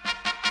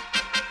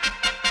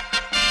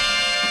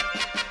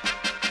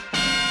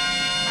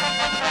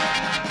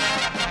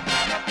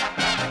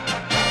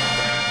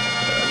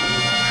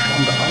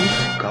 Van de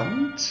andere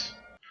kant,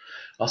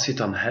 als je het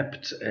dan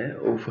hebt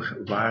over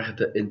waar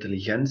de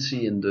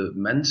intelligentie in de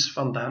mens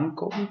vandaan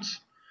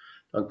komt,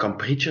 dan kan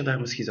Preacher daar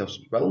misschien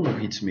zelfs wel nog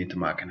iets mee te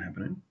maken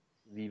hebben. Hè?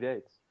 Wie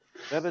weet. We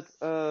hebben het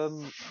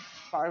een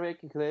paar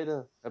weken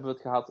geleden hebben we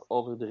het gehad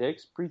over de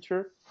reeks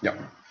Preacher. Ja.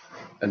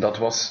 En dat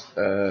was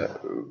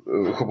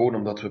gewoon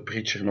omdat we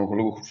Preacher een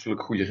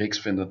ongelooflijk goede reeks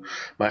vinden,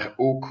 maar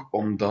ook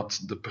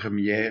omdat de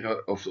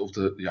première,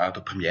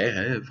 de première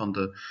hè,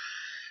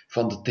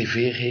 van de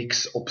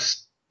tv-reeks op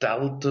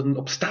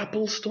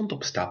stapel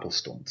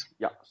stond.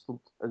 Ja,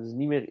 stond. Het is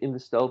niet meer in de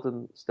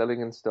stellingen.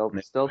 Nee,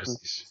 Stelten.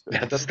 precies.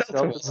 Ja, de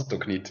stelten was het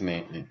ook niet,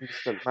 nee.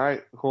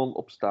 Maar gewoon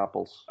op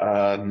stapels.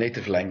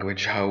 Native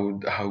language,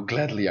 how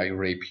gladly I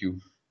rape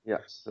you.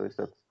 Ja, zo is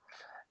dat.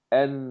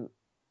 En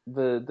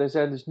er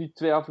zijn dus nu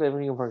 2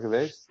 afleveringen van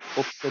geweest,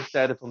 ten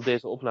tijde van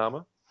deze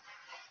opname.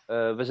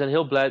 We zijn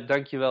heel blij,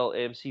 dankjewel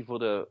AMC voor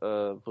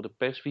de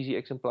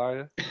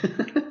persvisie-exemplaren.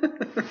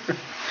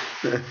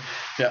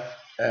 Ja,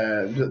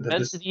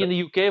 Mensen die in de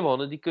UK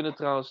wonen, die kunnen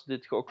trouwens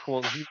dit ook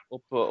gewoon zien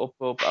op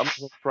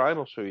Amazon Prime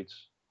of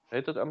zoiets.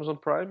 Heet dat Amazon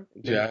Prime?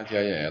 Ik denk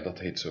Ja, dat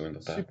heet zo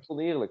inderdaad. super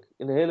oneerlijk.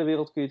 In de hele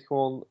wereld kun je het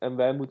gewoon, en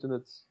wij moeten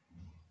het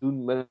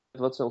doen met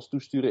wat ze ons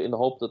toesturen in de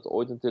hoop dat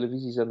ooit een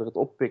televisiezender het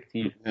oppikt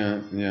hier.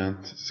 Ja,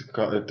 het is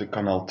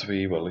kanaal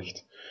 2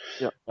 wellicht.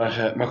 Ja.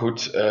 Maar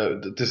goed,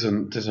 het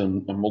is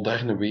een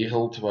moderne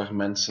wereld waar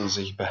mensen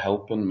zich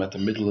behelpen met de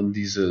middelen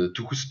die ze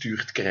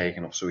toegestuurd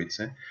krijgen of zoiets.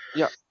 Hè.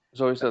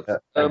 Zo is dat.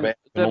 En wij we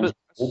hebben ons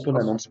hebben- open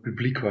en ons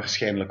publiek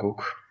waarschijnlijk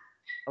ook.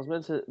 Als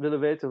mensen willen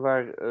weten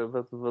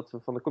wat we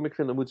van de comic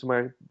vinden, moeten ze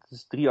maar... Het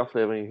is 3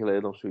 afleveringen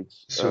geleden of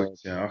zoiets.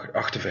 Zoiets, ja,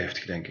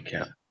 58 denk ik,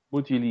 ja.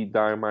 Moeten jullie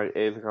daar maar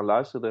even gaan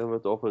luisteren. Daar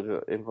hebben we het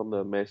over een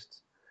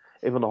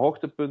van de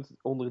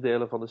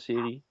hoogtepuntonderdelen van de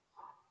serie.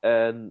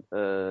 En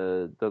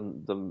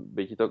dan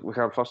weet je het ook. We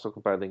gaan vast ook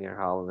een paar dingen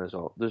herhalen en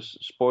zo. Dus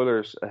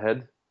spoilers ahead.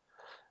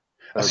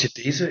 Als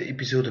je deze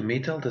episode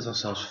meetelt, is dat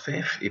zelfs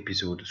 5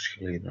 episodes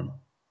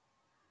geleden.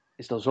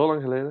 Is dat zo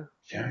lang geleden?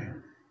 Ja.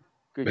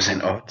 Kun je We zijn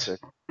het oud.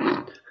 zeggen?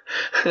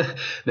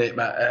 Nee,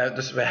 maar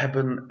dus we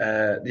hebben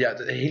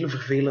heel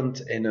vervelend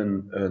in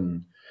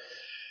een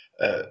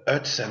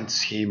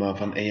uitzendschema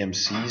van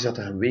AMC zat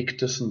er een week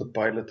tussen de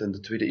pilot en de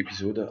tweede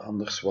episode.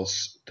 Anders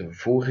was de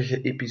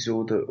vorige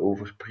episode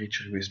over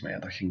Preacher geweest, maar ja,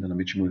 dat ging dan een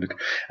beetje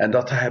moeilijk. En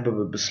dat hebben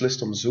we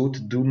beslist om zo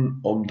te doen,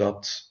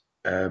 omdat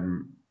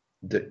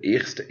de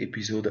eerste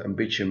episode een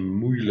beetje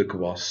moeilijk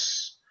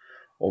was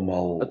om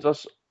al... Het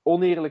was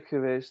oneerlijk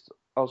geweest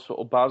als we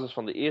op basis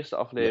van de eerste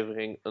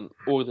aflevering een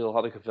oordeel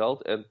hadden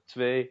geveld. En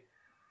 2,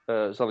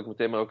 zal ik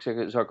meteen maar ook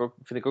zeggen,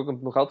 vind ik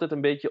ook nog altijd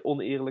een beetje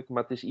oneerlijk.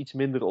 Maar het is iets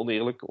minder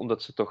oneerlijk,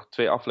 omdat ze toch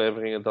 2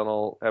 afleveringen dan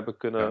al hebben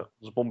kunnen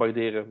ons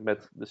bombarderen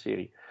met de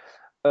serie.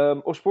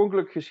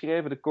 Oorspronkelijk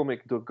geschreven de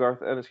comic door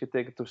Garth Ennis,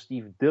 getekend door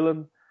Steve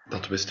Dillon.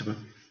 Dat wisten we.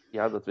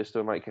 Ja, dat wisten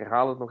we, maar ik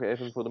herhaal het nog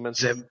even voor de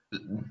mensen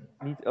die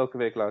niet elke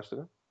week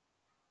luisteren.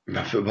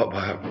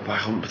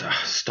 Waarom?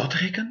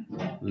 Stotteren?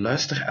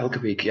 Luister elke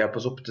week. Ja,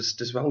 pas op, het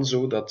is wel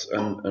zo dat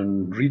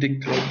een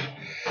reading club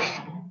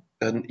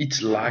een iets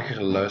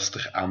lager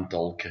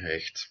luisteraantal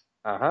krijgt.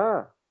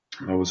 Aha.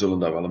 Maar we zullen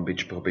dat wel een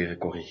beetje proberen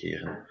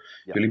corrigeren.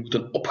 Ja. Jullie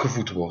moeten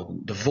opgevoed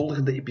worden. De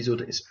volgende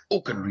episode is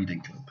ook een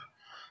reading club.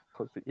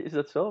 Is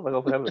dat zo?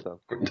 Waarover hebben we het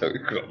dan?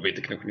 Dat weet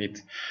ik nog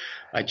niet.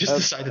 I just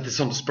decided it's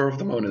on the spur of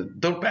the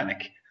moment. Don't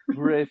panic.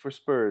 Hooray for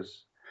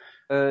Spurs.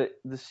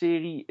 De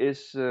serie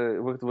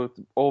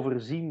wordt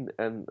overzien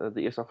en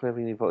de eerste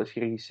aflevering in ieder geval is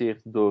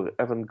geregisseerd door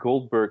Evan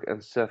Goldberg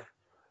en Seth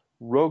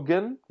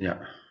Rogen.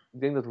 Ja, Ik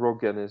denk dat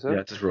Rogen is, hè? ja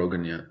het is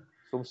Rogan, ja.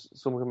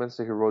 Sommige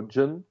mensen zeggen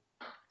Rogen.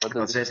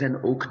 Maar zij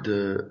zijn ook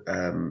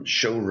de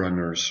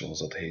showrunners, zoals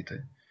dat heet. Hè?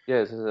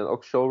 Ja, ze zijn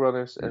ook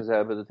showrunners en ze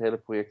hebben het hele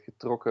project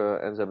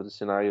getrokken en ze hebben de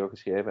scenario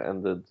geschreven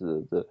en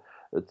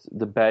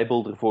de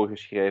Bijbel ervoor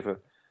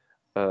geschreven,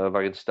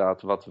 waarin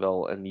staat wat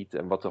wel en niet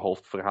en wat de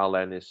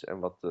hoofdverhaallijn is en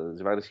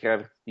waar de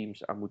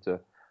schrijverteams aan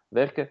moeten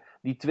werken.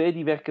 Die twee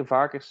die werken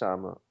vaker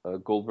samen,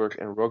 Goldberg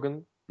en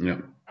Rogan. Ja.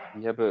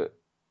 Die hebben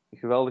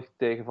geweldig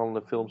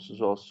tegenvallende films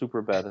zoals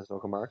Superbad en zo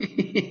gemaakt.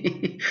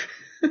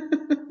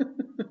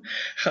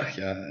 Ach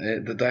ja,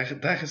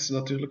 daar is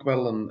natuurlijk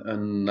wel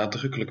een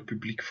nadrukkelijk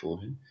publiek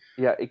voor. Hè?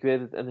 Ja, ik weet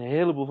het. Een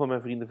heleboel van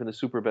mijn vrienden vinden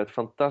Superbad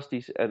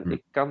fantastisch en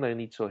ik kan daar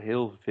niet zo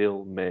heel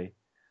veel mee.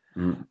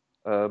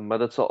 Maar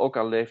dat zal ook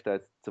aan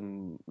leeftijd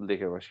te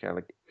liggen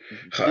waarschijnlijk.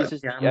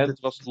 Het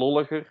was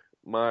lolliger,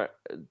 maar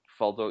het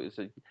valt ook.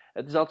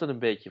 Het is altijd een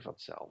beetje van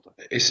hetzelfde.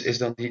 Is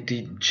dan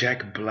die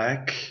Jack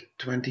Black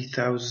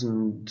 20.000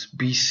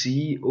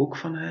 BC ook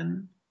van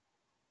hen?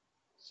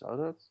 Zou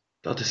dat?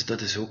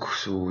 Dat is ook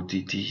zo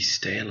die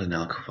stijl in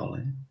elk geval.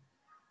 Hè?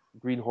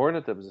 Green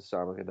Hornet hebben ze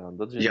samen gedaan.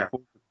 Dat is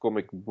een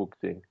comic book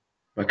ding.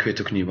 Maar ik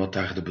weet ook niet wat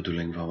daar de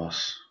bedoeling van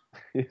was.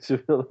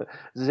 Ze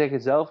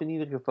zeggen zelf in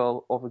ieder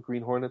geval over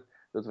Green Hornet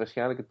dat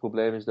waarschijnlijk het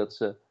probleem is dat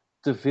ze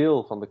te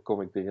veel van de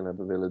comic dingen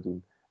hebben willen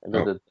doen. En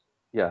dat het,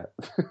 ja.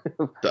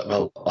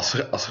 Wel,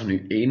 als er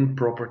nu één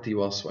property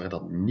was waar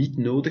dat niet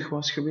nodig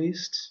was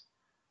geweest,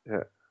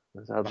 ja,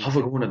 laten we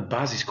gewoon het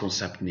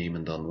basisconcept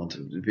nemen dan. Want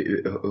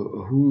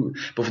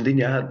bovendien,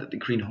 ja,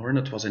 Green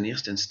Hornet was in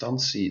eerste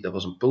instantie, dat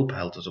was een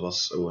pulpheld, dus dat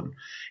was zo'n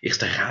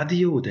eerste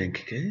radio, denk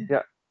ik. Hè?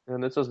 Ja,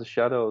 net zoals The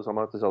Shadows,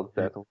 allemaal het is al de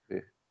tijd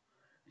ongeveer.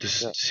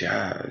 Dus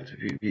ja,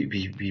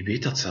 wie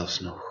weet dat zelfs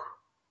nog?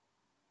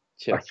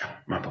 Tja.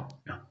 Ja, maar bon,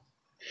 ja.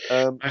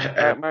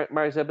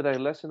 Maar ze hebben daar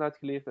lessen uit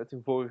geleerd uit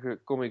hun vorige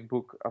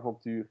comicbook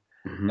avontuur.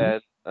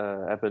 En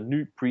hebben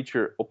nu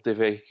Preacher op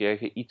tv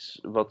gekregen. Iets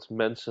wat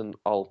mensen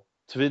al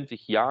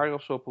 20 jaar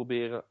of zo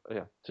proberen.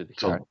 Ja, 20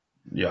 jaar.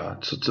 Ja,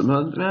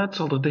 het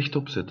zal er dicht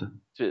op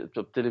zitten.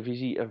 Op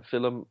televisie en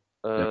film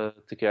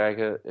te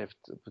krijgen.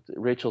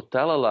 Rachel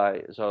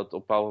Talalay zou het op een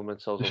bepaald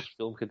moment zelfs als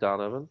film gedaan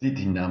hebben.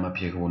 Die naam heb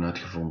je gewoon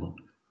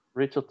uitgevonden.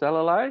 Rachel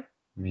Talalay?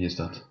 Wie is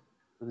dat?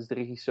 Dat is de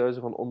regisseuse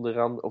van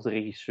of de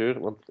regisseur,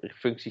 want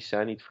functies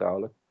zijn niet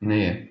vrouwelijk.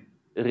 Nee.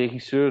 De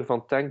regisseur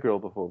van Tank Girl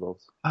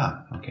bijvoorbeeld.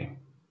 Ah, oké.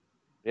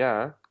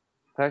 Ja,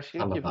 daar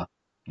schrik je van.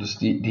 Dus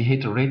die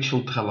heet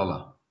Rachel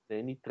Tralala.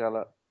 Nee, niet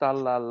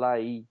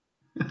Talalay.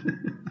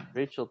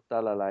 Rachel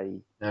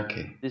Talalay.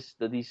 Oké.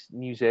 Dat is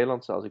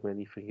Nieuw-Zeelandse, als ik me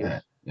niet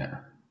vergis.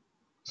 Ja.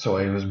 So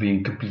I was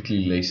being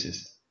completely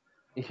racist.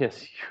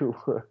 Yes, you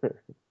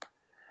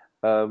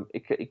were.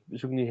 Ik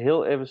zoek nu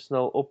heel even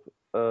snel op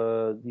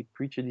die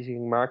Preacher die ze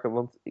ging maken,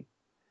 want ik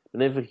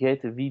ben even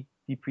vergeten wie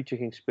die Preacher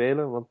ging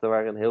spelen, want er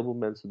waren een heleboel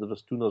mensen, dat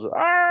was toen al zo...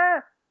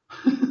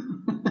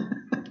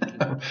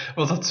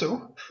 Was dat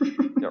zo?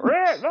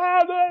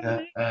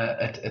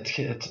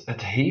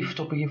 Het heeft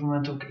op een gegeven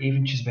moment ook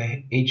eventjes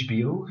bij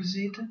HBO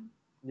gezeten.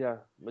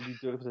 Ja, maar die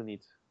durfde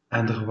niet.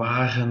 En er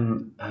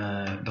waren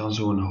dan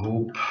zo'n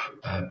hoop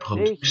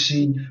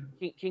productie...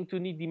 Nee, ging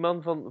toen niet die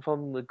man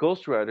van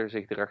Ghost Rider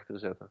zich erachter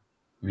zetten?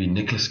 Wie?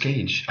 Nicolas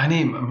Cage? Ah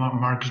nee,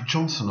 Mark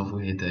Johnson, of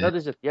hoe heet hij? Dat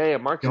is het. Ja,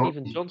 Mark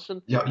Steven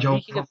Johnson. Die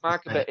ging het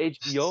maken bij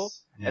HBO.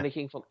 Ja. En hij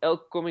ging van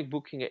elk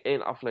comicboek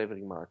 1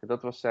 aflevering maken.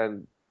 Dat was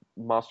zijn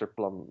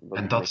masterplan.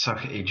 En dat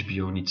zag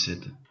HBO niet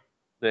zitten.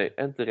 Nee,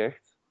 en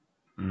terecht.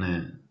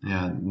 Nee,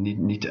 ja,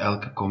 niet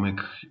elke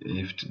comic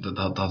heeft...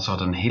 Dat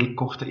zouden heel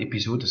korte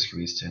episodes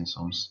geweest zijn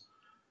soms.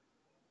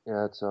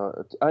 Ja,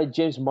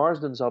 James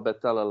Marsden zou bij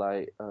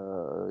Talalay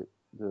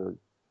de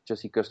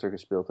Jesse Custer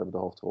gespeeld hebben,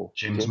 de hoofdrol.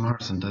 James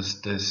Marsden,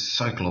 dat is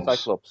Cyclops.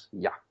 Cyclops,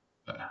 ja.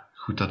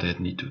 Goed dat hij het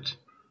niet doet.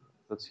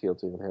 Dat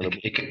scheelt weer een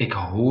heleboel. Ik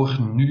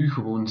hoor nu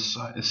gewoon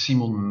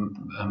Simon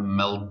een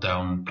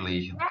meltdown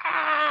plegen.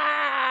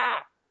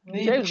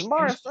 Nee, James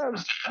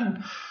Marsden!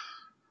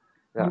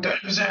 Hoe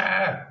durven ze?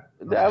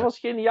 Hij was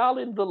geniaal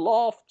in The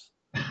Loft.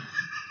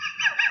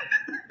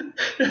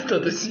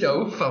 Dat is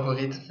jouw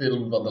favoriete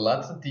film van de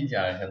laatste 10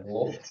 jaar, The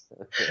Loft.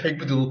 Ik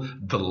bedoel,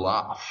 The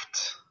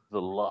Loft. The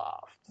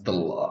Loft. The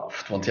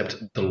Loft. Want je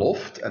hebt The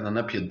Loft en dan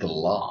heb je The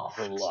Loft.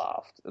 The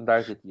Loft. En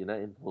daar zit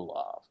hij, in The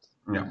Loft.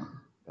 Ja.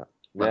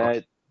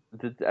 Nee,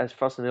 hij is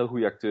vast een heel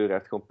goede acteur. Hij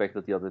heeft gewoon pech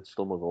dat hij altijd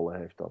stomme rollen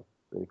heeft dan.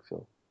 Weet ik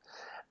veel.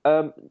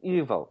 In ieder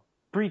geval.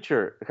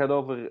 Preacher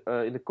gaat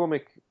in de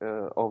comic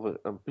over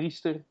een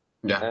priester.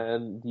 Ja.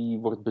 En die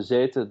wordt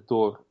bezeten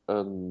door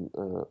een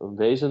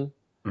wezen.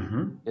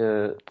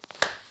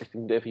 Ik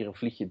moet even hier een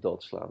vliegje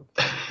doodslaan.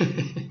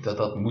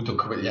 dat moet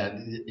ook... Ja,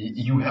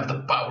 you have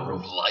the power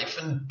of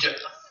life and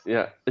death.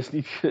 Ja, is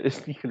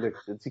niet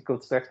gelukt. Die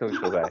komt straks nog eens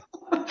voorbij.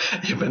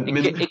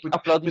 Ik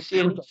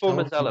applaudisseer niet voor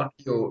mezelf.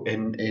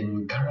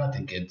 In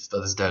Karate Kid,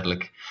 dat is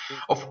duidelijk.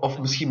 Of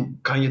misschien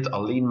kan je het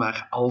alleen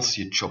maar als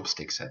je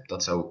chopsticks hebt.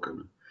 Dat zou ook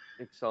kunnen.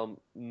 Ik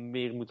zal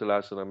meer moeten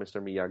luisteren naar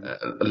Mr.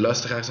 Miyagi.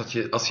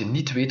 Luisteraars, als je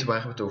niet weet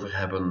waar we het over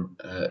hebben,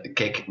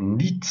 kijk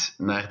niet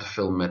naar de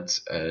film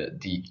met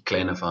die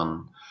kleine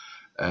van...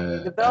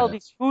 Jawel, die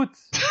is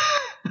goed.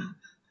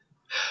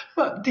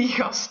 Maar die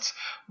gast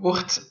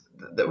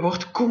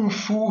wordt kung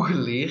fu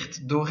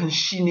geleerd door een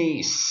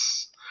Chinees.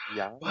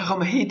 Ja,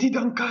 Waarom heet hij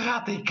dan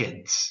Karate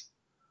Kid?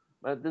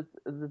 maar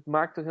dit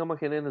maakt toch helemaal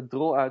geen ene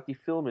drol uit. Die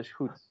film is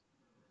goed.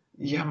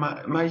 Ja,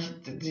 maar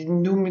die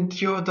noemt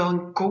jou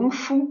dan Kung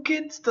Fu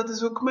Kid? Dat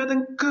is ook met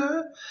een K.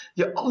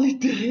 Je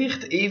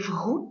allitereert even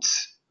goed.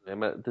 Nee,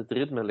 maar het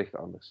ritme ligt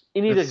anders.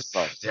 In ieder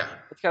geval.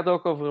 Ja. Het gaat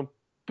ook over een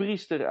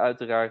priester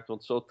uiteraard,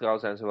 want zo trouw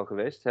zijn ze wel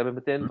geweest. Ze hebben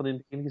meteen van in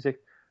het begin gezegd,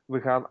 we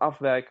gaan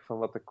afwijken van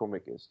wat de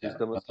comic is. Dus Ja,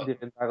 dan was dat-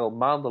 iedereen daar al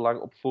maandenlang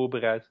op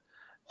voorbereid.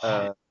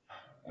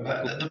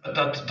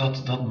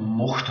 Dat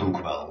mocht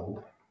ook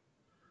wel.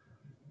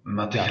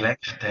 Maar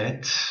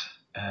tegelijkertijd...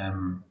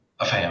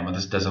 enfin ja, maar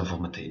dat is dan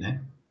voor meteen, hè.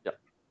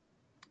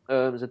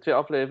 Er zijn 2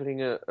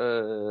 afleveringen,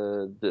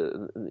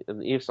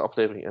 een eerste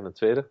aflevering en een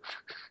tweede.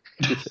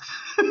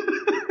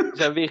 We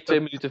zijn weer 2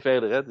 minuten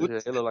verder, hè? Dus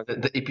een hele lange...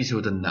 De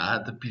episode na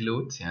de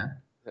piloot,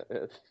 ja.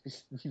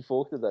 Die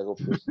volgde daarop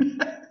dus.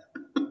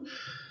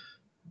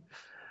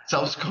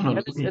 Zelfs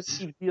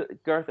chronologisch.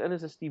 Garth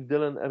Ennis en Steve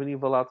Dillon hebben in ieder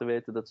geval laten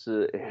weten dat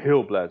ze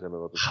heel blij zijn met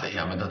wat er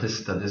Ja, maar dat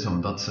is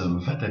omdat ze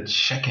een vette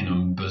check in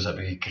hun bus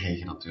hebben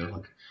gekregen,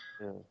 natuurlijk.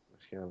 Ja,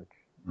 waarschijnlijk.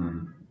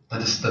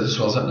 Dat is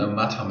zoals een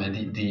maat van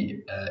mij,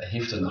 die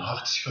heeft een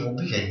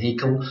hartsgrondige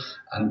hekel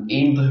aan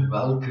eender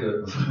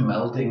welke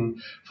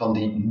vermelding van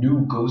die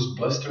New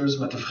Ghostbusters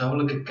met de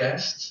vrouwelijke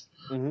cast.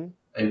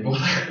 Hij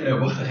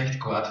wordt er echt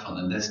kwaad van.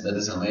 En dat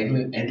is dan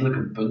eigenlijk eindelijk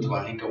een punt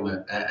waar ik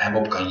hem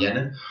op kan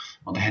jennen.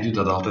 Want hij doet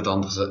dat altijd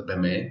anders bij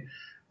mij.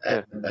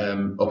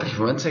 Op een gegeven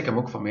moment zei ik hem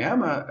ook van, ja,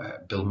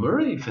 maar Bill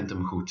Murray vindt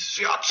hem goed.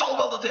 Ja, het zal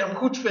wel dat hij hem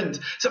goed vindt.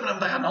 Ze hebben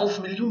hem daar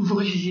 500.000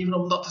 voor gegeven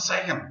om dat te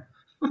zeggen.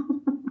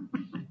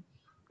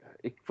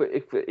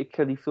 Ik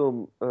ga die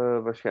film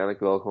waarschijnlijk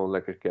wel gewoon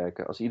lekker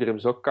kijken. Als iedereen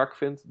hem zo kak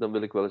vindt, dan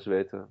wil ik wel eens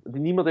weten.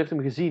 Niemand heeft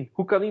hem gezien.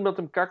 Hoe kan iemand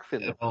hem kak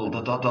vinden?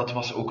 Dat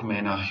was ook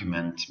mijn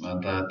argument,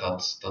 maar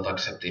dat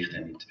accepteert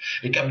hij niet.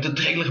 Ik heb de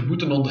trailer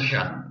moeten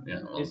ondergaan.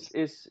 Ja, want...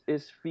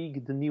 Is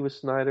Feig de nieuwe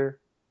Snyder?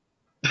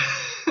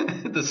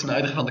 De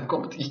Snyder van de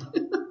comedy.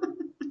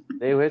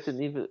 Nee, hoe heet het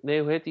niet?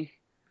 Nee, hoe heet die?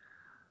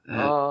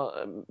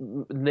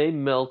 Nee,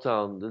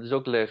 Meltdown. Dat is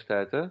ook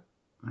leeftijd, hè?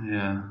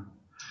 Ja.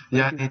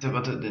 Ja,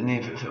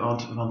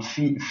 want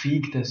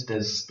Feig, dat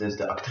is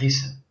de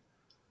actrice.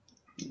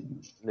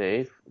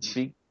 Nee,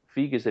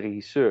 Feig is de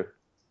regisseur.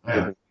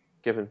 Ja.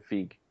 Kevin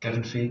Feig.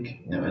 Kevin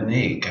Feig?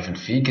 Nee, Kevin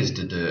Feig is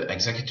de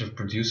executive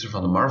producer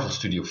van de Marvel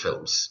Studio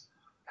films.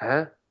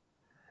 Hè?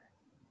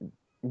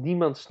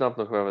 Niemand snapt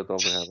nog waar we het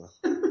over hebben.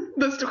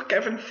 Dat is toch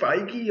Kevin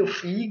Feige of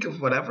Feig of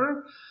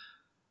whatever?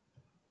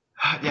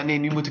 Ja, nee,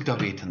 nu moet ik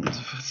dat weten.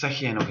 Zeg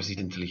jij nog eens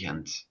iets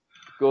intelligent.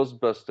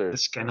 Ghostbusters.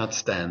 This cannot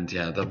stand,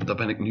 ja, daar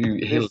ben ik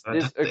nu heel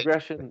This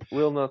aggression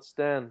will not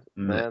stand,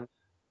 man.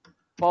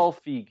 Paul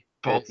Feig.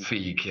 Paul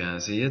Feig, ja,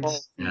 zie je het?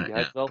 Paul Feig,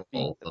 hij is wel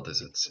Paul, Feig. dat is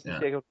het. Ik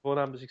zeg het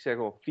voornaam, dus ik zeg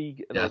gewoon Feig.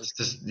 En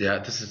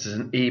het is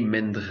een E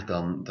minder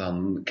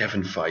dan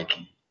Kevin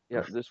Feige.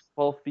 Ja, dus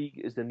Paul Feig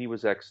is de nieuwe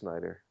Zack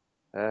Snyder.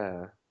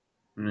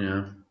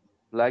 Ja.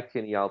 Lijkt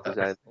geniaal te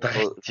zijn. Daar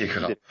heeft je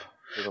grap.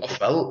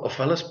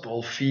 Ofwel is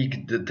Paul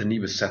Feig de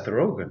nieuwe Seth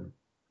Rogen.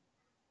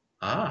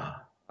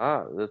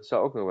 Dat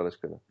zou ook nog wel eens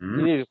kunnen. In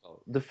ieder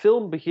geval, de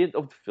film begint,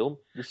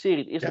 de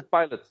serie, de eerste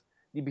pilot,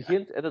 die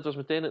begint, en dat was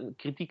meteen een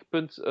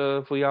kritiekpunt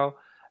voor jou,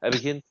 hij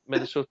begint met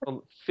een soort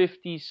van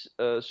 50s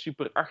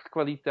Super 8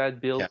 kwaliteit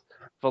beeld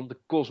van de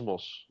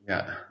kosmos.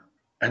 Ja,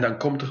 en dan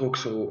komt er ook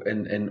zo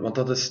in want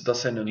dat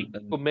zijn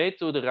een komeet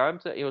door de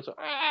ruimte en je hoort zo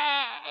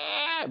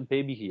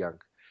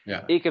babygejank.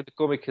 Ja. Ik heb de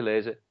comic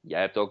gelezen,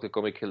 jij hebt ook de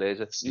comic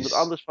gelezen, iemand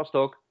anders vast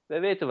ook, wij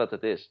weten wat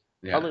het is.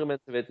 Ja. Andere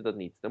mensen weten dat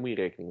niet, daar moet je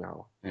rekening mee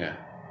houden.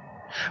 Ja.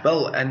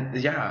 Wel,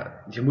 en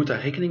ja, je moet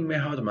daar rekening mee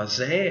houden, maar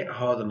zij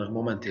houden er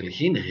momenteel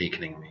geen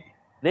rekening mee.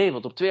 Nee,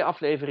 want op 2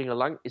 afleveringen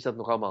lang is dat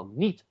nog allemaal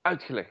niet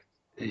uitgelegd.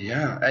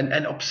 Ja,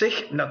 en op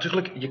zich,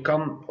 natuurlijk, je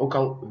kan, ook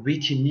al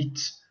weet je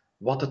niet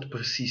wat het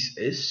precies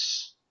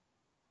is,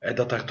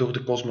 dat daar door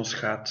de kosmos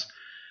gaat,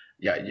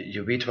 ja,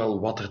 je weet wel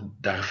wat er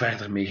daar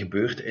verder mee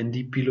gebeurt in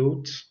die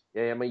piloot.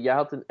 Ja, maar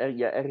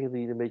jij ergerde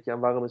je een beetje aan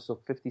waarom is het nog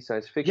 50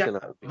 science fiction?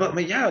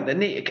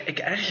 Ik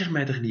erger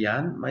mij er niet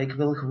aan, maar ik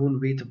wil gewoon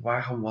weten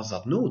waarom was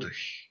dat nodig?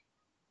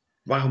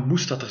 Waarom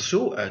moest dat er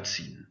zo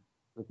uitzien?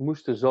 Het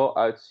moest er zo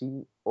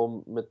uitzien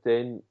om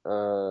meteen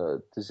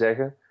te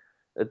zeggen.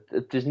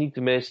 Het is niet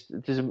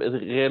het is een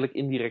redelijk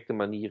indirecte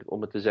manier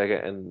om het te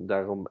zeggen en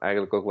daarom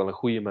eigenlijk ook wel een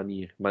goede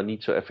manier, maar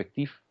niet zo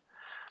effectief.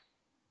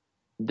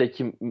 Dat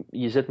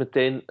je zet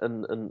meteen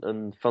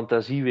een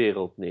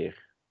fantasiewereld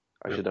neer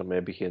als je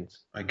daarmee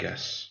begint. I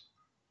guess.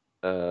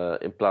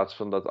 In plaats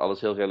van dat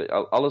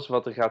alles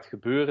wat er gaat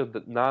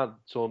gebeuren na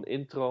zo'n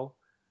intro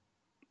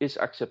is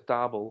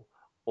acceptabel,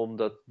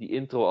 omdat die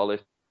intro al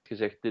heeft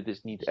gezegd, dit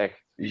is niet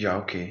echt. Ja,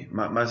 oké.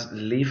 Maar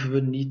leven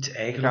we niet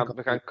eigenlijk...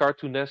 We gaan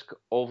cartoonesk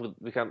over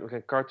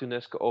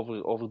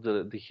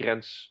de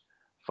grens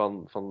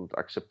van het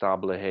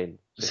acceptabele heen.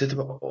 Zitten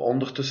we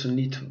ondertussen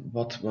niet,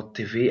 wat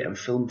tv- en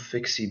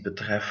filmfictie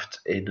betreft,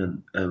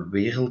 in een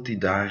wereld die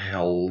daar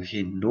al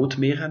geen nood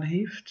meer aan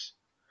heeft?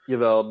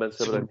 Jawel,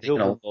 mensen hebben er heel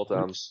veel Gewoon nood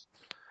aan.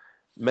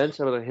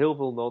 Mensen hebben er heel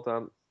veel nood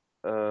aan.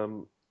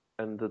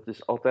 En dat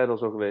is altijd al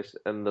zo geweest.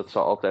 En dat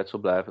zal altijd zo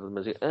blijven. Dat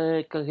mensen zeggen,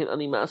 ik kan geen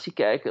animatie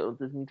kijken, want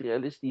het is niet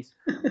realistisch.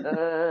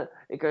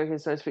 Ik kan geen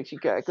science fiction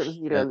kijken, dat is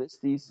niet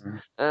realistisch.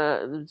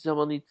 Het is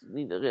allemaal niet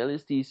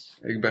realistisch.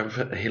 Ik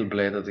ben heel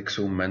blij dat ik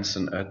zo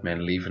mensen uit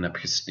mijn leven heb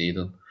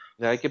gesneden.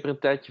 Ja, ik heb er een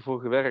tijdje voor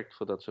gewerkt,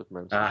 voor dat soort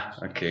mensen. Ah,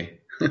 oké.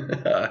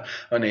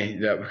 Oh nee,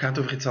 ja, we gaan het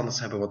over iets anders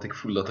hebben, want ik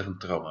voel dat er een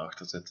trauma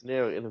achter zit. Nee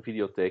hoor, in een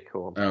videotheek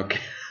gewoon. Ah, oké.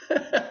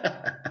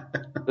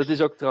 Dat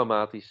is ook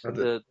traumatisch.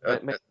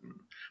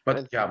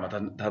 Maar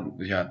dan,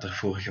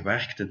 ervoor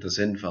gewerkt in de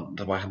zin van,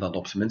 dat waren dan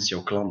op zijn minst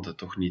jouw klanten,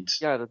 toch niet?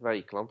 Ja, dat waren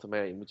je klanten, maar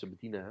ja, je moet ze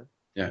bedienen, hè.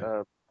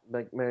 Ja.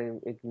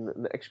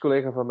 Een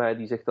ex-collega van mij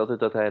die zegt altijd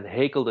dat hij een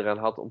hekel eraan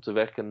had om te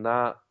werken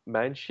na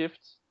mijn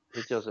shift.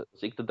 Weet je,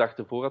 als ik de dag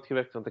ervoor had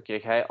gewerkt, want dan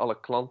kreeg hij alle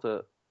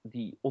klanten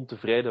die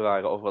ontevreden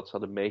waren over wat ze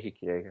hadden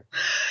meegekregen.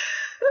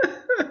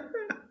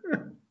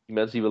 Die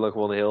mensen die willen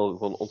gewoon een heel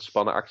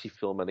ontspannen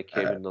actiefilm en ik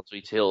geef hem dan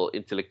zoiets heel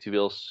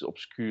intellectueels,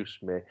 obscuurs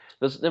mee.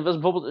 Dat was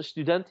bijvoorbeeld een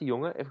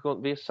studentenjongen, even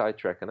gewoon weer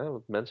sidetracken, hè,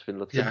 want mensen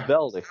vinden dat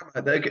geweldig.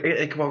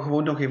 Ik wou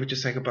gewoon nog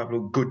eventjes zeggen,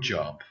 Pablo, good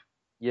job.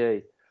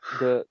 Jee.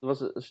 Er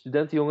was een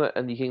studentenjongen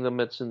en die ging dan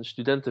met zijn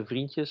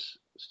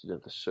studentenvriendjes,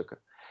 studentensukken,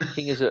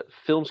 gingen ze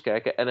films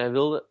kijken en hij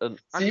wilde een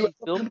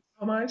actiefilm.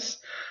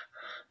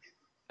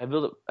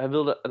 Hij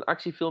wilde een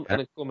actiefilm en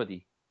een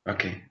comedy.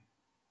 Oké.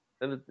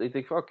 En ik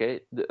denk van oké,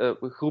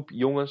 een groep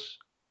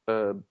jongens,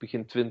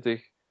 begin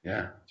 20.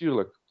 Ja.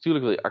 Tuurlijk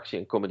wil je actie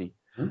en comedy.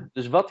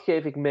 Dus wat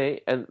geef ik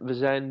mee? En we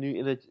zijn nu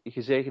in het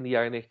gezegende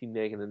jaar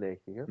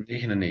 1999. Hè?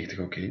 99,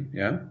 oké,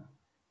 ja.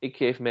 Ik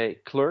geef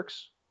mee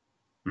Clerks.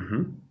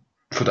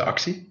 Voor de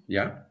actie,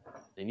 ja.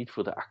 Nee, niet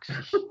voor de actie.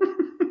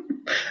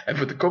 En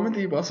voor de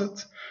comedy was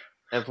het?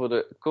 En voor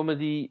de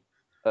comedy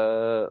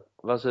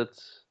was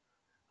het...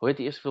 Hoe heet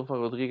die eerste film van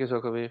Rodriguez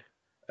ook alweer?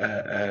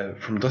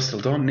 From Dusk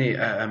Till Dawn? Nee,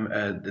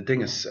 de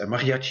ding is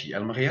Mariachi.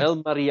 El Mariachi?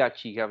 El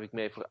Mariachi gaf ik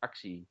mee voor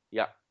actie,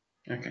 ja.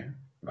 Oké.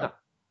 Nou,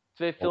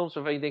 2 films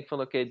waarvan je denkt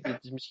van oké, dit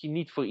is misschien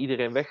niet voor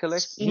iedereen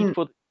weggelegd.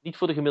 Misschien... Niet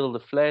voor de gemiddelde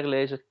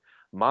flairlezer.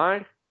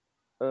 Maar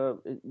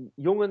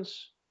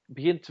jongens,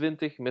 begin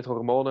 20 met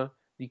hormonen,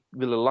 die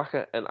willen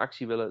lachen en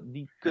actie willen,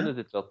 die kunnen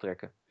dit wel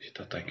trekken.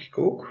 Dat denk ik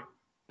ook.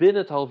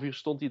 Binnen het half uur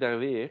stond hij daar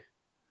weer.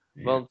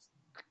 Ja.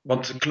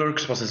 Want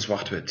Clerks was in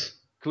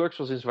zwart-wit. Clerks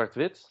was in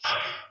zwart-wit.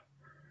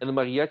 En de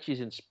Mariachi is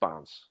in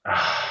Spaans.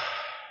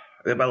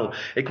 Wel,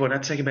 ik wou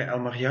net zeggen bij El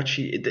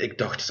Mariachi, ik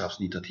dacht zelfs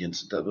niet dat hij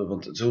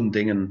want zo'n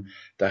dingen,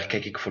 daar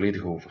kijk ik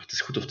volledig over. Het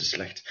is goed of het is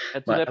slecht.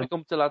 En toen heb ik,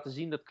 om te laten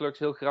zien dat Clerks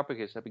heel grappig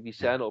is, heb ik die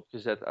scène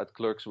opgezet uit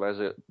Clerks waar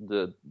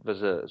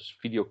ze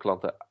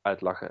videoklanten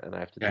uitlachen en hij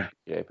heeft het niet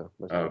begrepen.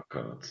 Oh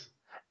god.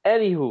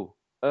 Anywho.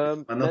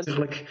 Maar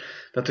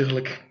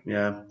natuurlijk,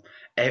 ja.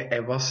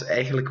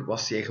 Eigenlijk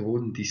was jij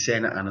gewoon die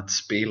scène aan het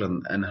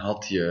spelen en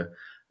had je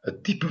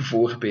het type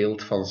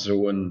voorbeeld van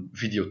zo'n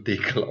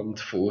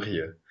videotheekland voor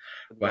je.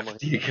 Waar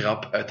die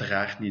grap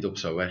uiteraard niet op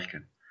zou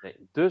werken.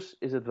 Nee, dus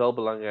is het wel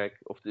belangrijk,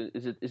 of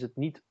is het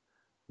niet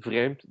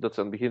vreemd dat ze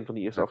aan het begin van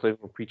die eerste aflevering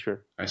van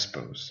Preacher... I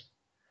suppose.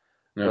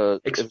 Ja.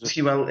 Ik zou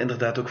misschien wel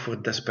inderdaad ook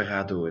voor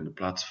Desperado in de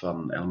plaats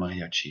van El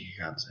Mariachi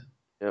gegaan zijn.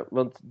 Ja,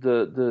 want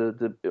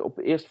op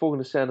de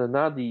eerstvolgende scène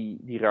na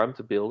die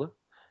ruimtebeelden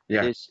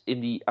is in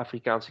die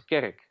Afrikaanse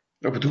kerk.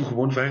 Oh, we doen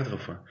gewoon verder,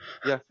 of wat?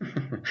 Ja.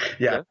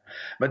 Ja,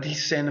 maar die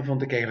scène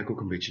vond ik eigenlijk ook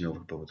een beetje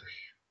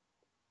overbodig.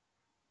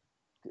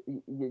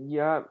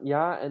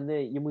 Ja en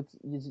nee. Je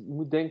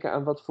moet denken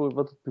aan wat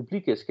het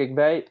publiek is. Kijk,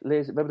 we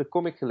hebben de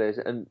comic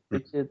gelezen en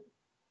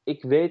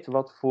ik weet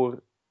wat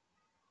voor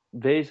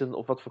wezen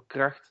of wat voor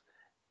kracht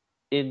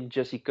in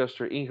Jesse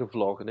Custer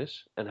ingevlogen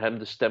is en hem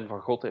de stem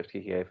van God heeft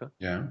gegeven.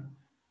 Ja.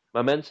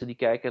 Maar mensen die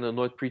kijken en er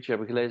nooit Preacher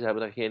hebben gelezen,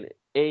 hebben daar geen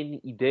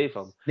één idee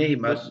van. Nee,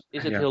 maar... Dus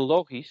is het heel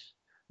logisch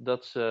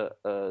dat ze...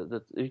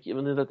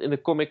 in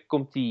de comic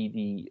komt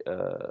die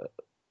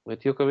hoe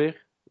heet die ook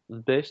alweer?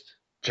 Het beest?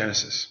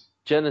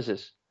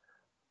 Genesis.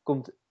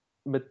 Komt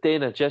meteen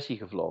naar Jesse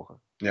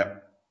gevlogen.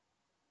 Ja.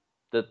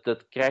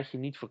 Dat krijg je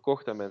niet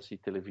verkocht aan mensen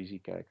die televisie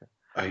kijken.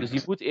 Dus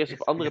die moet eerst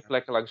op andere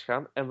plekken langs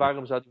gaan. En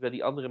waarom zou die bij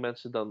die andere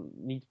mensen dan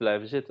niet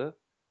blijven zitten?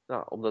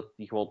 Nou, omdat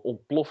die gewoon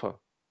ontploffen.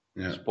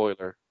 Ja.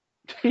 Spoiler.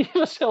 Er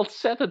was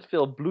ontzettend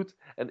veel bloed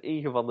en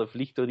ingewanden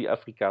vliegt door die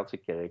Afrikaanse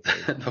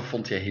kerk. Dat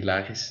vond jij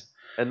hilarisch.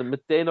 En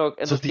meteen ook...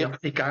 Alsof die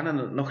Afrikanen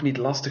het nog niet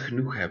lastig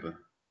genoeg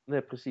hebben.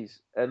 Nee,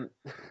 precies. En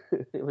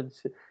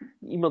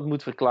iemand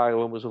moet verklaren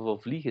waarom er zoveel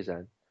vliegen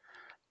zijn.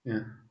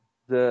 Ja.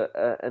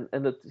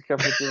 En dat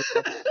gaf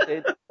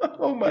natuurlijk...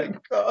 Oh my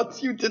god,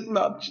 you did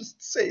not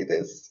just say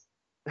this.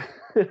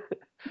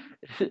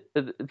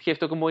 Het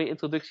geeft ook een mooie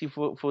introductie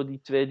voor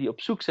die twee die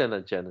op zoek zijn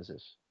naar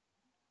Genesis.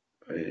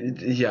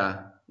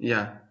 Ja.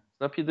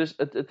 Snap je? Dus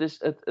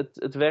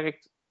het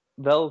werkt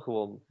wel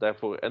gewoon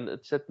daarvoor. En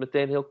het zet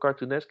meteen heel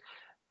cartoonesk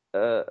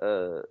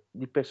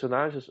die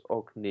personages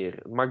ook neer.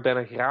 Het maakt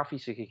bijna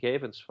grafische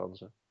gegevens van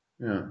ze.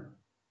 Ja.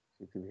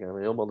 Dan gaan we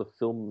helemaal de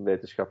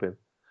filmwetenschap in.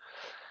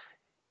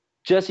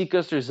 Jesse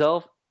Custer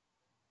zelf,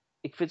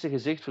 ik vind zijn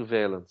gezicht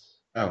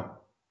vervelend. Oh.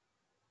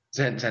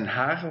 Zijn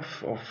haar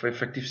of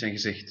effectief zijn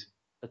gezicht?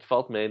 Het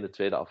valt mee in de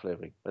tweede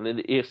aflevering. En in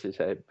de eerste is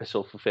hij best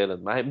wel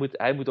vervelend. Maar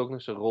hij moet ook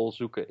nog zijn rol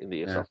zoeken in de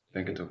eerste Ja,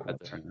 ik denk aflevering. het ook wel.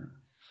 Uiteraard.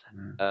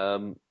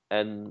 Ja.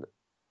 En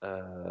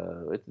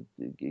weet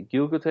het,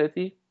 Gilgud heet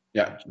hij?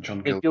 Ja,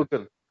 John Nee,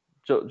 Gilbert.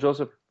 Gilgun.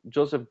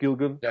 Joseph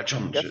Gilgun. Ja,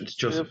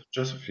 Joseph,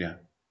 Joseph,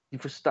 ja. die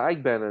versta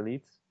ik bijna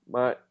niet.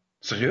 Maar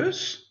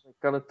Serieus? ik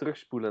kan het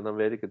terugspoelen en dan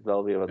weet ik het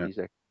wel weer wat Ja. hij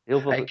zegt. Heel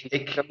veel, Ik,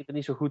 ik kan ik, het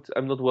niet zo goed.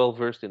 I'm not well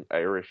versed in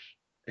Irish.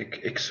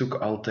 ik zoek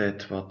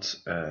altijd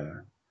wat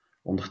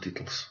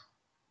ondertitels.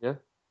 Ja? Oh,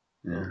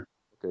 Ja,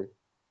 oké.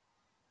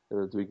 En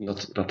dat doe ik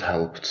niet. dat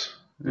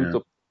helpt. Ik doe het Ja,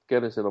 op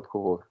kennis en op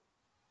gehoor.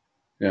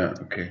 ja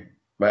oké. Dus,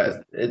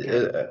 Maar,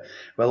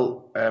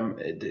 wel,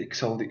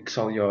 ik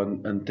zal jou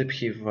een tip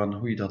geven van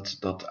hoe je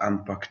dat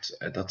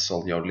aanpakt. Dat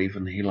zal jouw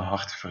leven heel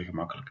hard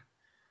vergemakkelijken.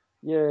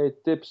 yay,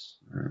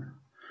 tips.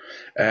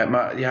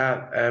 Maar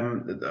ja,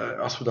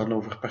 als we dan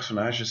over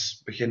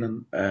personages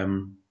beginnen.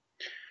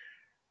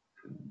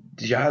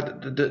 Ja,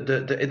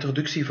 de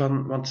introductie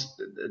van. Want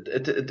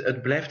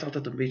het blijft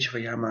altijd een beetje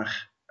van ja,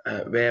 maar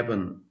wij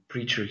hebben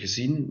Preacher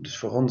gezien, dus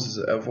voor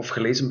ons of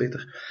gelezen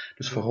beter.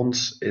 Dus voor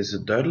ons is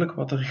het duidelijk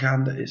wat er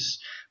gaande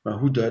is. Maar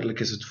hoe duidelijk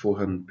is het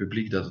voor een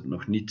publiek dat het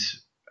nog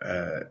niet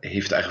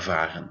heeft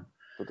ervaren?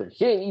 Dat er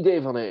geen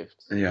idee van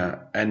heeft.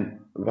 Ja,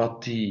 en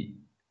wat die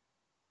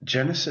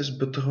Genesis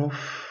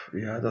betrof,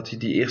 ja, dat je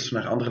die eerst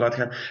naar anderen laat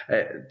gaan.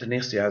 Ten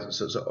eerste, ja,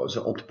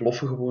 ze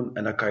ontploffen gewoon.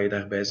 En dan kan je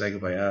daarbij zeggen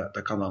van ja,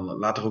 dat kan dan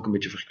later ook een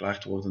beetje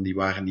verklaard worden. Die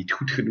waren niet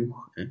goed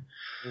genoeg. Hè.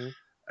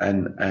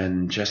 Mhm.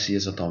 En Jesse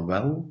is dat dan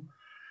wel.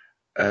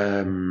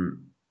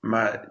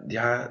 Maar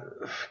ja,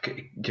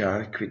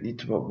 ik weet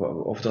niet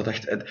of dat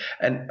echt.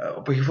 En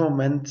op een gegeven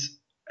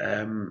moment.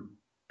 En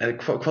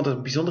ik vond het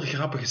een bijzonder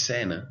grappige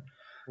scène.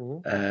 Mhm.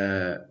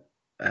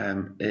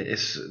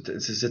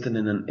 Ze zitten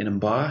in een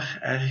bar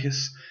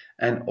ergens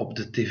en op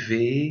de tv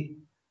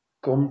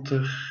komt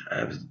er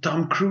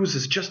Tom Cruise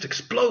is just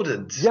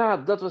exploded. Ja,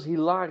 dat was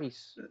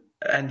hilarisch.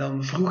 En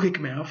dan vroeg ik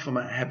mij af,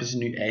 maar hebben ze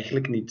nu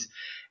eigenlijk niet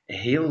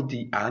heel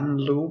die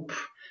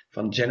aanloop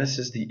van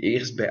Genesis die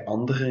eerst bij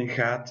anderen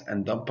gaat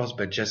en dan pas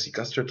bij Jesse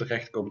Custer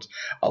terechtkomt,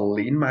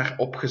 alleen maar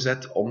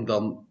opgezet om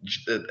dan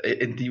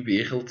in die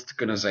wereld te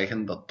kunnen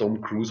zeggen dat Tom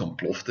Cruise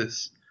ontploft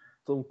is?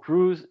 Tom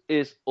Cruise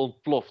is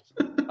ontploft.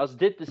 Als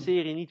dit de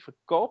serie niet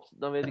verkoopt,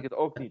 dan weet ik het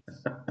ook niet.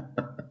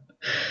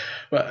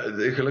 Maar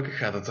gelukkig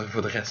gaat het er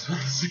voor de rest van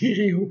de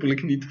serie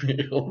hopelijk niet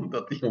meer om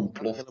dat hij Daar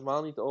ontploft.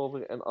 helemaal niet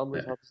over. En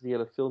anders Ja. hadden ze die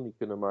hele film niet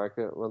kunnen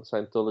maken. Want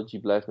Scientology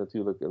blijft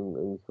natuurlijk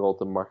een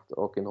grote macht,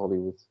 ook in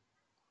Hollywood.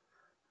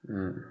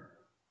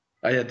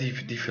 Ah ja,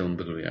 die film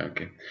bedoel je,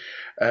 oké.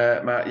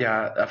 Maar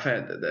ja,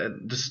 enfin,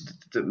 dus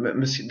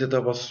misschien,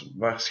 dat was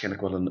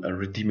waarschijnlijk wel een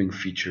redeeming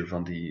feature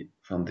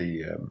van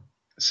die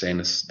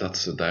scènes, dat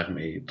ze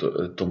daarmee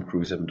Tom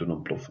Cruise hebben doen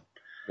ontploffen.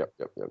 Ja.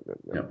 Ja.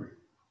 Ja.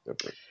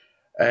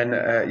 En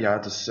ja,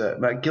 dus,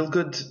 maar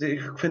Gilgud,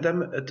 ik vind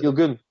hem...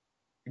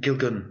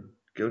 Gilgun.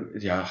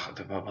 Ja,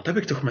 wat heb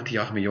ik toch met die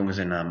arme jongen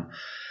zijn naam?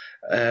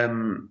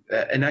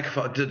 In elk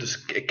geval,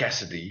 dus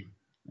Cassidy.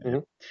 Mhm.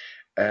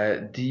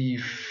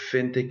 Die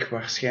vind ik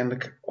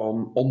waarschijnlijk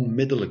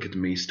onmiddellijk het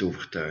meest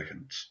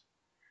overtuigend.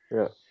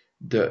 Ja.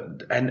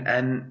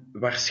 En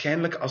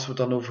waarschijnlijk als we het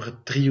dan over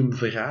het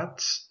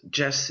triumviraat,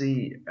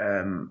 Jesse,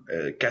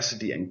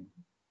 Cassidy en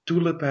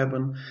Tulip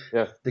hebben,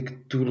 Ja. vind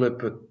ik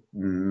Tulip het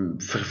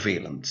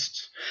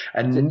vervelendst.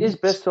 En Ze is niet,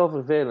 best wel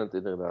vervelend,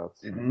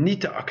 inderdaad.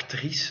 niet de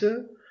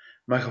actrice,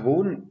 maar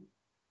gewoon,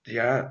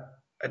 ja.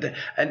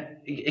 En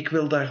ik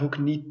wil daar ook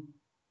niet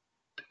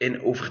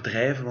in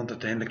overdrijven, want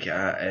uiteindelijk,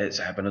 ja,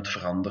 ze hebben het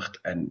veranderd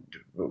en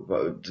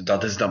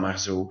dat is dan maar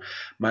zo.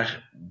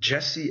 Maar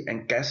Jesse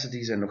en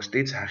Cassidy zijn nog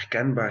steeds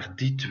herkenbaar,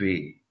 die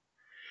twee.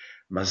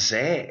 Maar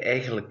zij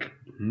eigenlijk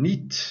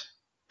niet.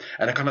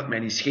 En dan kan het mij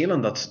niet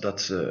schelen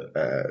dat ze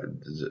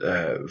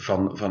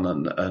van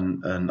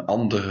een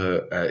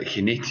andere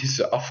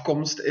genetische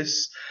afkomst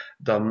is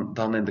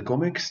dan in de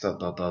comics.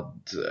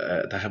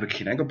 Daar heb ik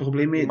geen enkel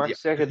probleem mee. Je mag Die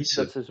zeggen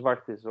actrice- dat ze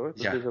zwart is, hoor.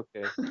 Dat Ja. is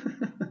oké.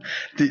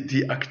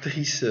 die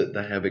actrice,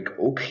 daar heb ik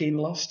ook geen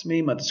last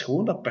mee, maar het is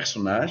gewoon dat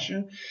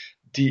personage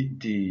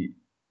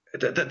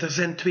er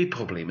zijn twee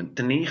problemen.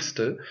 Ten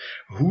eerste,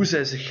 hoe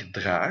zij zich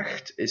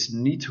gedraagt is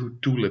niet hoe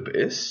Tulip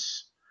is.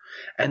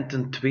 En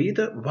ten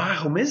tweede,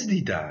 waarom is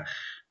die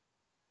daar?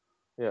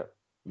 Ja.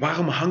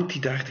 Waarom hangt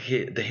die daar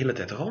de hele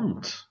tijd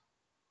rond?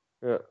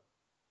 Ja.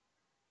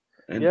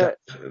 En Ja,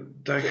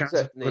 daar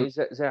gaat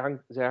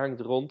zij hangt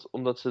rond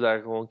omdat ze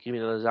daar gewoon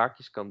criminele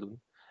zaakjes kan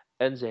doen.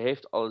 En ze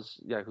heeft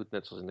alles, ja goed,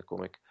 net zoals in de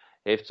comic,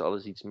 heeft ze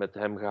alles iets met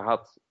hem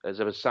gehad.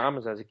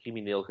 Samen zijn ze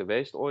crimineel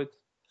geweest ooit.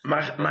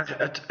 Maar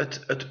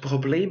het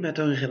probleem met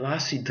hun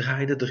relatie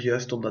draaide er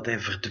juist om dat hij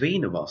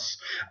verdwenen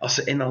was. Als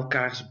ze in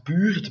elkaars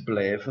buurt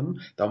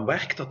blijven, dan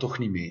werkt dat toch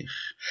niet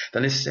meer.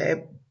 Dan is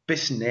zij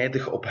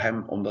pisnijdig op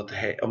hem,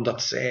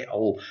 omdat zij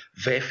al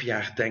 5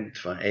 jaar denkt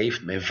van hij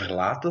heeft mij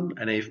verlaten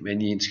en hij heeft mij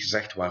niet eens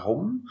gezegd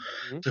waarom.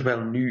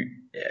 Terwijl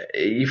nu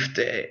heeft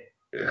hij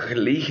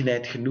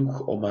gelegenheid genoeg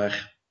om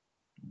haar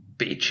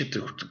beetje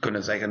te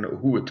kunnen zeggen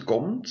hoe het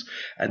komt.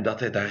 En dat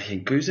hij daar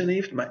geen keuze in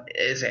heeft. Maar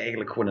hij is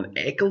eigenlijk gewoon een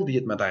eikel die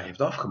het met haar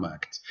heeft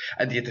afgemaakt.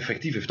 En die het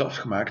effectief heeft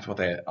afgemaakt wat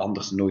hij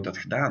anders nooit had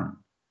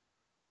gedaan.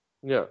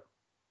 Ja.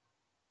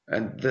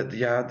 En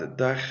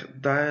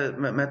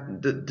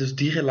dus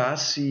die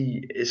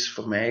relatie is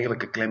voor mij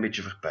eigenlijk een klein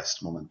beetje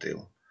verpest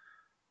momenteel.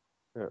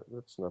 Ja,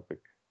 dat snap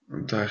ik.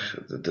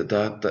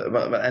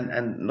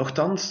 En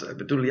nochtans, ik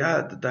bedoel,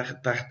 ja,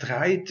 daar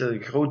draait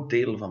een groot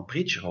deel van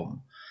Preacher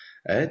om.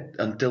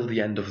 Until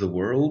the end of the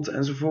world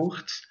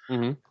enzovoort.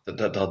 Mm-hmm.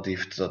 Dat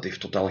heeft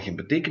totaal geen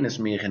betekenis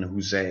meer in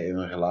hoe zij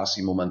hun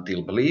relatie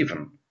momenteel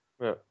beleven.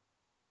 Ja.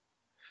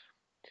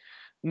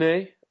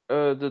 Nee,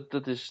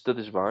 dat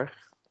is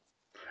waar.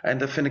 En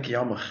dat vind ik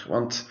jammer,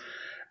 want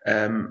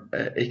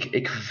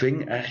ik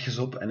ving ergens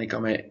op, en ik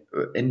kan mij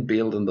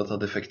inbeelden dat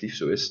dat effectief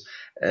zo is,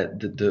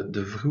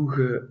 de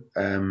vroege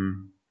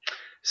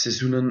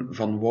seizoenen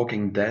van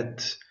Walking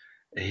Dead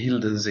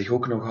hielden zich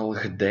ook nogal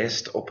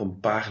gedijst op een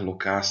paar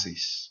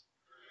locaties.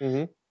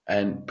 Mm-hmm.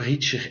 En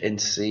Preacher in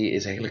C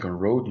is eigenlijk een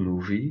road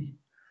movie,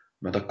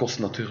 maar dat kost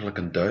natuurlijk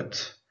een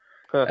duit.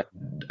 Huh.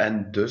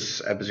 En dus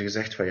hebben ze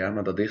gezegd van ja,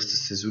 maar dat eerste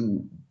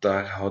seizoen,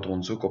 daar houden we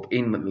ons ook op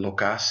één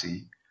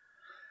locatie.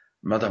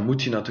 Maar dan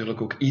moet je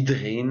natuurlijk ook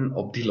iedereen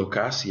op die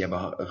locatie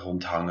hebben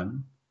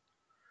rondhangen.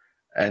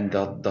 En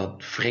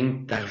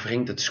daar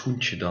wringt het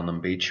schoentje dan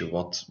een beetje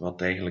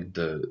wat eigenlijk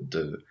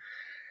de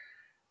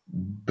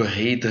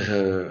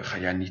bredere,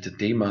 ja niet de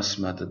thema's,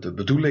 maar de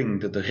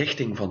bedoeling, de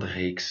richting van de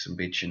reeks een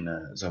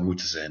beetje zou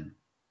moeten zijn.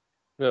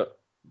 Ja.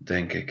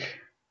 Denk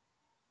ik.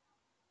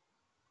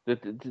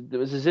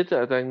 Ze zitten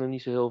uiteindelijk nog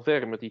niet zo heel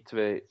ver met die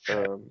 2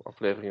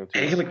 afleveringen natuurlijk.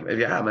 Eigenlijk,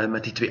 ja,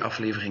 met die 2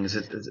 afleveringen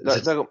zit...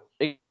 Daarom,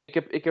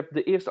 ik heb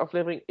de eerste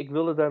aflevering, ik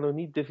wilde daar nog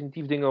niet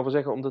definitief dingen over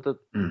zeggen, omdat het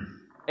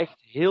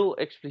echt heel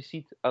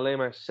expliciet alleen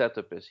maar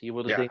setup is. Hier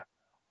worden dingen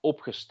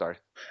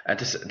opgestart.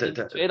 Het is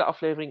de tweede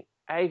aflevering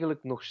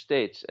eigenlijk nog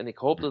steeds. En ik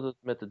hoop dat het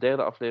met de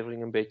derde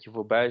aflevering een beetje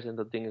voorbij is en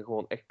dat dingen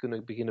gewoon echt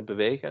kunnen beginnen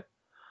bewegen.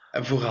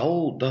 En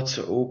vooral dat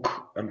ze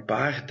ook een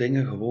paar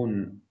dingen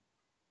gewoon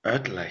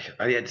uitleggen.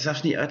 Het is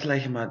zelfs niet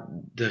uitleggen, maar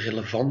de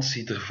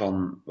relevantie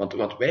ervan.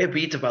 Want wij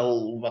weten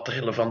wel wat de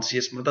relevantie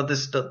is, maar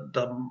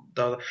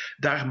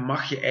daar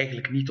mag je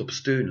eigenlijk niet op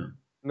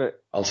steunen. Nee.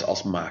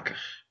 Als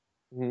maker.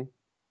 Mm-hmm.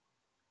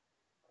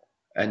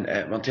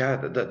 Want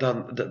ja,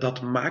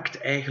 dat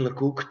maakt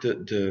eigenlijk ook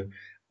de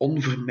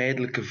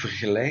onvermijdelijke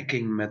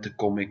vergelijking met de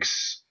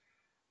comics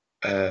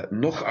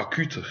nog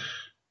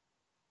acuter.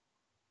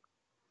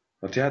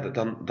 Want ja,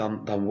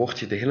 dan word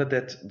je de hele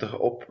tijd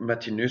erop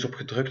met je neus op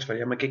gedrukt van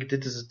ja, maar kijk,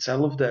 dit is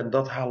hetzelfde en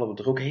dat halen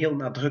we er ook heel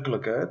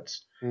nadrukkelijk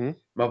uit.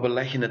 Mm-hmm. Maar we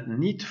leggen het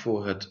niet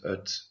voor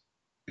het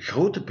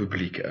grote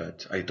publiek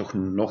uit. Toch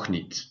nog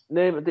niet.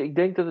 Nee, maar ik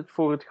denk dat het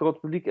voor het grote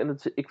publiek, en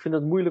ik vind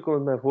het moeilijk om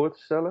het mij voor te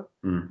stellen,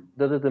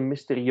 dat het een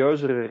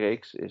mysterieuzere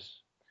reeks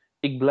is.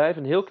 Ik blijf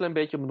een heel klein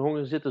beetje op mijn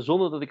honger zitten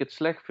zonder dat ik het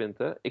slecht vind.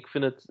 Hè. Ik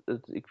vind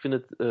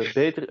het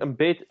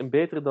een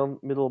beter dan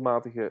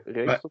middelmatige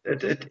reeks.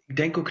 Ik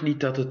denk ook niet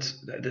dat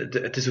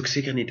het is ook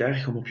zeker niet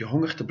erg om op je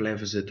honger te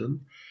blijven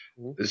zitten.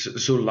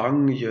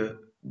 Zolang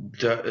je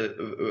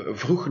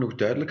vroeg genoeg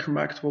duidelijk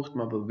gemaakt wordt,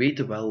 maar we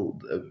weten wel,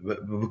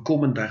 we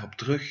komen daarop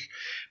terug.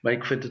 Maar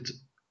ik vind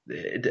het,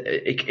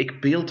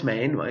 ik beeld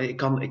mij in, ik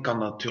kan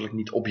natuurlijk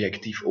niet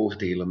objectief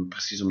oordelen,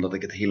 precies omdat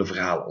ik het hele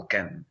verhaal al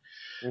ken.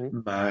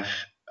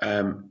 Maar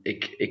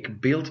ik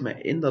beeld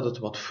mij in dat het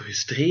wat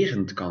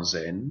frustrerend kan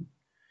zijn,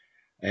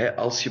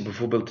 als je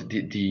bijvoorbeeld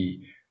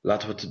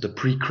laten we het de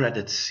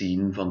pre-credits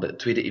scene van de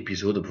tweede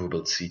episode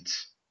bijvoorbeeld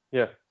ziet.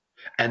 Ja.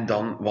 En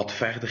dan wat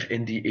verder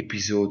in die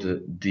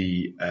episode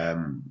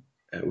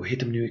hoe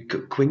heet hem nu?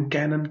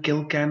 Quincannon?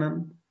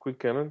 Kilcannon?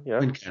 Quincannon, ja.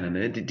 Quincannon,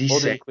 hè?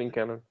 Odin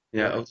Quincannon.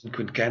 Ja, Odin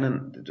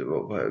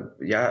Quincannon.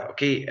 Ja,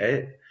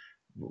 oké,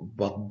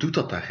 wat doet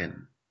dat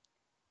daarin?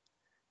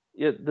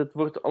 Ja, dat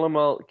wordt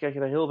allemaal, krijg je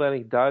daar heel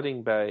weinig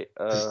duiding bij.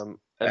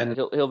 En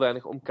heel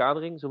weinig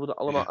omkadering. Ze worden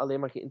allemaal alleen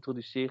maar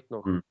geïntroduceerd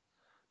nog.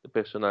 De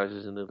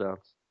personages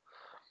inderdaad.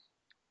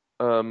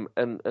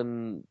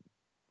 En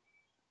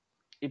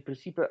in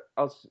principe,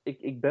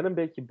 ik ben een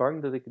beetje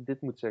bang dat ik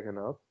dit moet zeggen,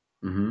 Nout.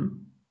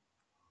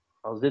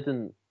 Als dit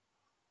een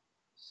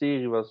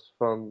serie was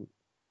van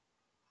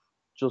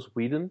Joss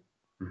Whedon,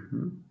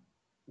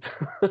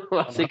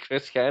 was ik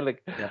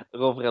waarschijnlijk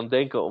erover aan het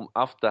denken om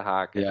af te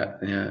haken.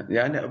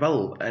 Ja, nee,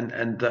 wel.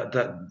 En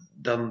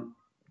dan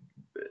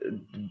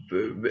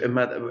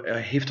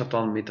heeft dat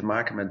dan mee te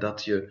maken met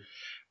dat je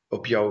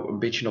een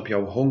beetje op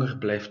jouw honger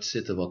blijft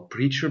zitten wat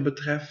Preacher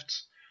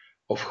betreft?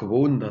 Of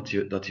gewoon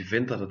dat je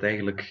vindt dat het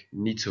eigenlijk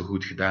niet zo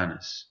goed gedaan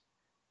is?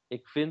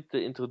 Ik vind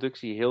de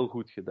introductie heel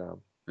goed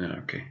gedaan. Ja,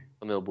 oké. Van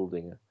een heleboel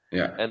dingen.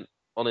 Ja. En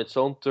on its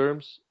own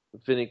terms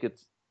vind ik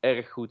het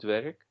erg goed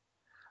werk.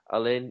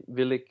 Alleen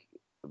wil ik,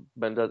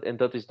 en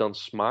dat is dan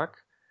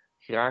smaak,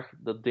 graag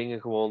dat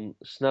dingen gewoon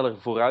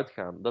sneller vooruit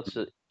gaan. Dat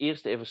ze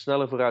eerst even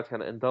sneller vooruit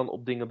gaan en dan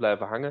op dingen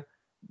blijven hangen.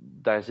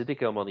 Daar zit ik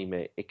helemaal niet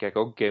mee. Ik kijk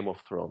ook Game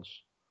of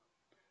Thrones.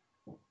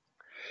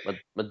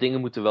 Maar dingen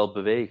moeten wel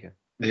bewegen.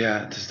 Ja,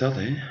 het is dat,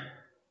 hè.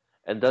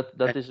 En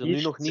dat is er nu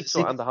hier nog niet zo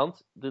zit- aan de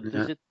hand. Ja.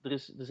 Er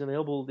zijn een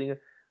heleboel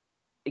dingen.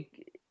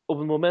 Op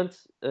het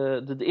moment,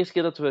 de eerste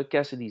keer dat we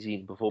Cassidy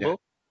zien,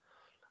 bijvoorbeeld,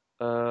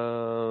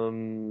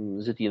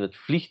 zit hij in het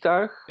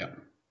vliegtuig. Ja,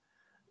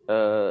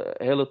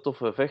 Hele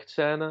toffe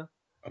vechtscène.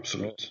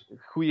 absoluut.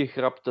 Goeie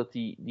grap dat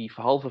die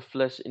halve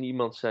fles in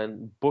iemand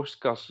zijn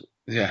borstkas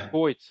Ja,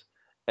 gooit.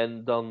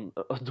 En dan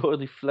door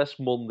die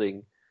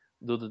flesmonding,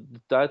 door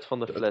de tuit van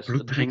de het fles,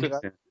 bloed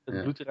drinkt.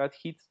 het bloed eruit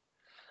giet.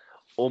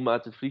 Om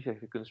uit het vliegtuig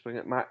te kunnen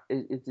springen. Maar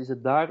is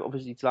het daar of is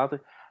het iets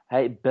later?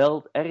 Hij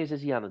belt, ergens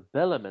is hij aan het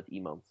bellen met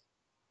iemand.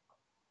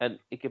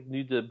 En ik heb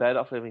nu de beide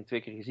afleveringen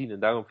 2 keer gezien en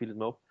daarom viel het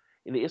me op.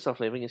 In de eerste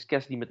aflevering is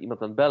Cassidy met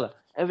iemand aan het bellen.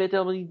 En weet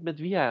helemaal niet met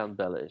wie hij aan het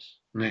bellen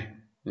is. Nee,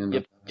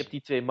 Je hebt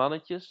die 2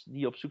 mannetjes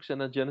die op zoek zijn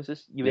naar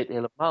Genesis. Je weet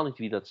helemaal niet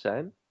wie dat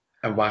zijn.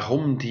 En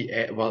waarom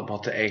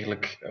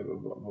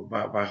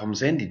waarom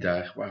zijn die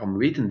daar? Waarom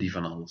weten die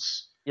van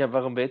alles? Ja,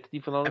 waarom weten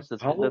die van alles?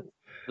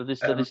 Dat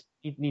is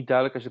niet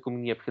duidelijk als je de comic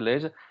niet hebt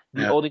gelezen.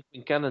 Die Odin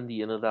Quincannon die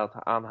je inderdaad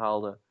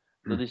aanhaalde.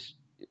 Dat is,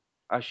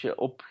 als je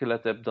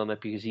opgelet hebt, dan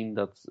heb je gezien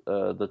dat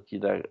je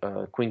daar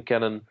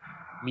Quincannon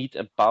Meat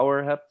en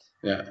Power hebt.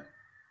 Ja.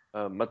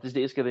 Maar het is de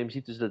eerste keer dat je hem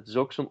ziet, dus dat is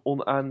ook zo'n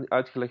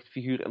onuitgelegd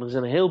figuur. En er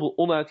zijn een heleboel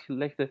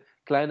onuitgelegde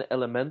kleine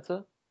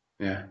elementen.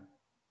 Ja.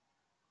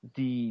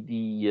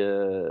 Die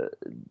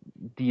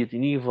het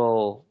in ieder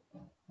geval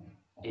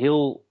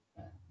heel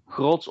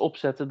groots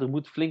opzetten. Er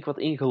moet flink wat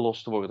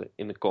ingelost worden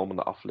in de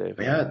komende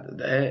aflevering. Ja,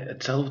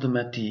 hetzelfde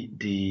met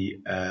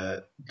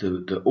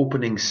de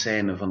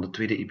openingsscène van de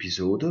tweede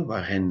episode,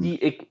 waarin...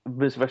 Die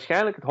is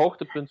waarschijnlijk het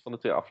hoogtepunt van de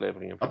 2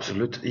 afleveringen.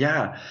 Absoluut,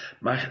 ja.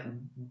 Maar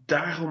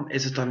daarom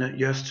is het dan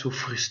juist zo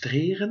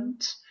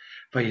frustrerend.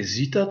 Want je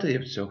ziet dat en je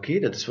hebt zo, oké,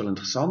 dat is wel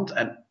interessant.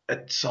 En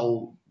het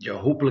zal je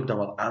hopelijk dan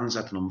wel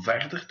aanzetten om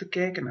verder te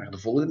kijken naar de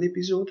volgende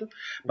episode.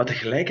 Maar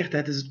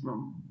tegelijkertijd is het,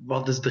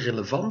 wat is de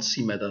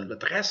relevantie met de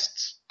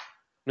rest?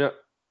 Ja.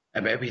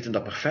 En wij weten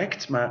dat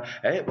perfect, maar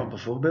want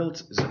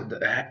bijvoorbeeld,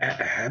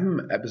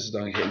 hem hebben ze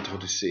dan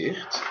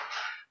geïntroduceerd,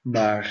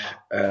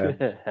 maar...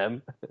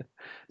 Hem.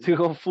 Ze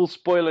gewoon full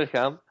spoiler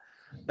gaan.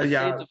 The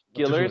Saint of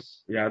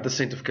Killers. Ja, The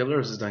Saint of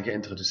Killers is dan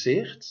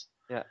geïntroduceerd.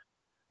 Ja.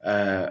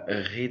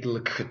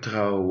 Redelijk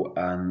getrouw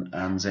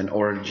aan zijn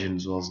origin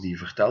zoals die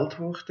verteld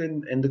wordt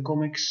in de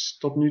comics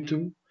tot nu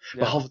toe. Ja.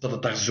 Behalve dat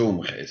het daar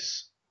zomer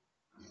is.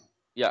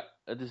 Ja,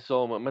 het is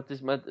zomer, maar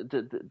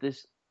het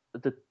is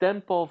de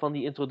tempo van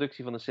die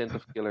introductie van de Saint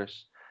of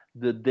Killers,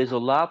 de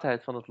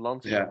desolaatheid van het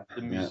landschap,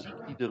 de muziek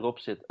die erop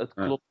zit, het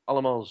klopt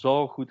allemaal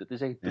zo goed. Het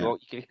is echt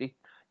droog. Je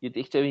hebt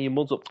echt in je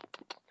mond zo...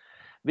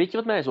 Weet je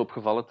wat mij is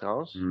opgevallen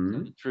trouwens?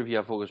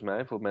 Trivia volgens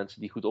mij, voor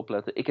mensen die goed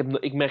opletten.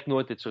 Ik merk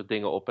nooit dit soort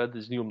dingen op. Hè. Het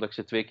is niet omdat ik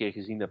ze 2 keer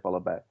gezien heb,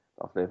 allebei,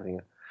 de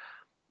afleveringen.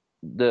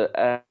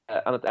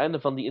 Aan het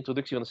einde van die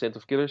introductie van de Saint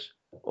of Killers,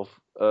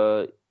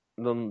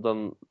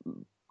 dan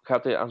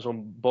gaat hij aan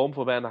zo'n boom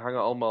voorbij en dan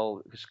hangen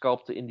allemaal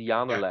gesculpte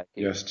indianenlijken.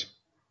 Ja,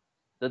 juist.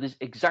 Dat is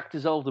exact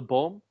dezelfde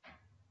boom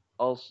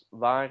als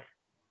waar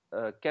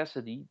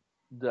Cassidy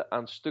de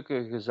aan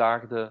stukken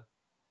gezaagde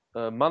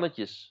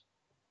mannetjes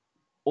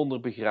onder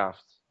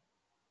begraaft.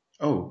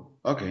 Oh,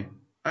 oké.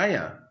 Ah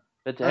ja.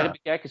 Met het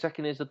herbekijken zag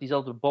je ineens dat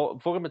diezelfde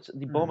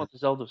boom had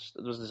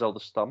dezelfde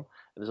stam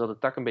en dezelfde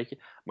tak een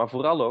beetje. Maar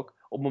vooral ook,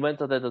 op het moment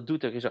dat hij dat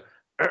doet, er is zo'n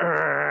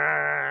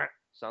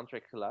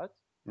soundtrack geluid.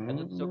 En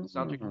dat is ook het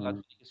soundtrack geluid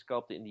van die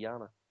gesculpte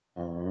indianen.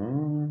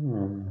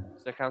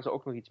 Dus daar gaan ze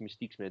ook nog iets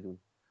mystieks mee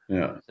doen.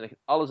 Ja. Ze zijn echt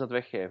alles aan het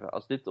weggeven.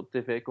 Als dit op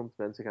tv komt,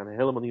 mensen gaan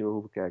helemaal niet meer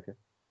hoeven kijken.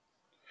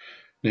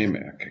 Nee,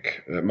 maar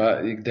kijk.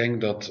 Maar ik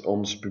denk dat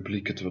ons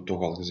publiek het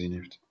toch al gezien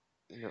heeft.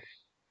 Ja.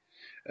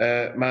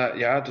 Maar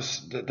ja,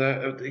 dus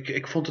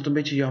ik vond het een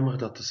beetje jammer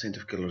dat de Saint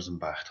of Killers een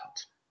baard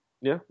had.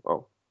 Ja?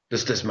 Oh. Dus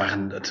het is maar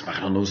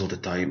een onnozel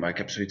detail, maar ik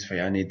heb zoiets van,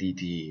 ja nee,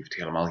 die heeft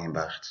helemaal geen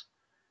baard.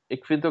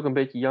 Ik vind het ook een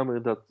beetje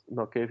jammer dat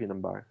Malkavian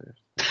een baard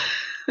heeft.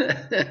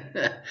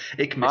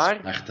 Ik mis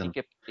Maarten.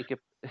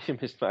 Je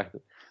mist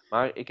Maarten.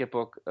 Maar ik heb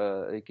ook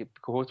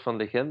gehoord van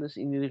legendes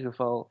in ieder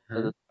geval,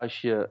 dat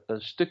als je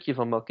een stukje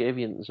van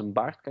Malkavian zijn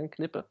baard kan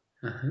knippen,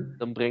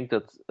 dan brengt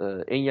dat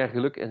 1 jaar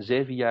geluk en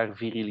 7 jaar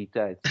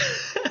viriliteit.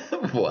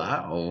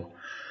 Wauw.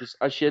 Dus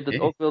als je dat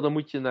ook wil, dan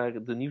moet je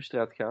naar de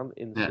Nieuwstraat gaan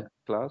in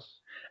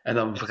Sint-Klaas. En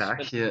dan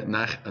vraag je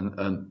naar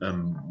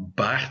een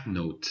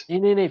baardnoot.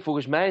 Nee.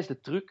 Volgens mij is de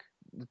truc,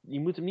 je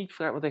moet hem niet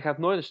vragen, want hij gaat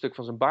nooit een stuk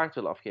van zijn baard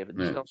willen afgeven. Die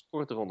is trouwens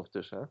korter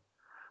ondertussen. Hè?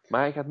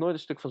 Maar hij gaat nooit een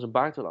stuk van zijn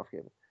baard willen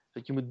afgeven.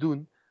 Wat je moet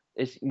doen,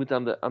 is je moet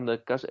aan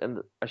de kas,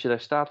 en als je daar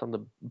staat,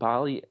 dan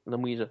baal je, dan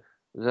moet je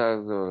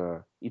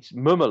zo iets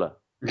mummelen.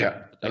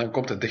 Ja, en dan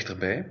komt het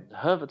dichterbij.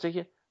 Wat zeg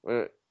je?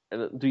 En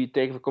dan doe je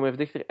tegen van kom even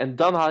dichter. En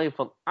dan haal je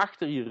van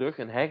achter je rug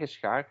een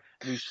heggenschaar.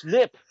 Nu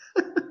snip!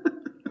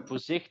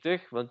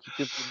 Voorzichtig, want je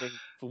kunt je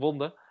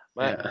verwonden.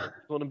 Maar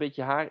gewoon een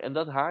beetje haar. En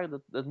dat haar,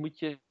 dat moet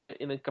je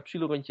in een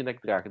capsule rond je nek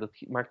dragen.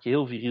 Dat maakt je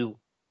heel viriel.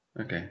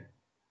 Oké.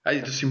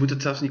 Dus je moet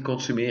het zelfs niet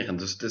consumeren.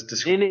 Dus het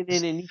is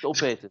nee, niet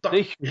opeten.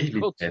 Nee,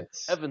 God,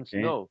 heavens,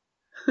 no.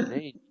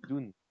 Nee, niet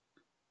doen.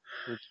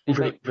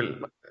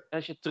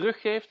 Als je het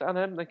teruggeeft aan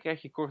hem, dan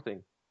krijg je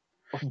korting.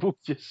 Of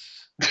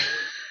boekjes.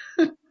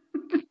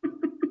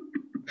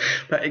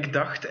 Maar ik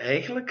dacht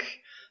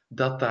eigenlijk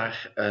dat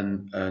daar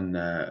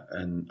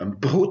een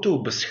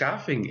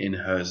proto-beschaving in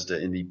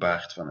huisde in die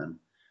baard van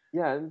hem.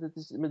 Ja,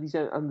 maar die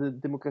zijn aan de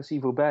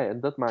democratie voorbij. En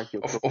dat maakt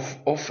je ook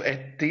Of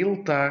hij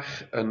teelt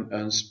daar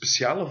een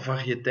speciale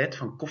variëteit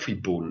van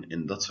koffieboon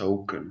in. Dat zou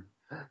ook kunnen.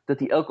 dat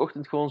hij elke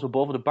ochtend gewoon zo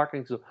boven de bak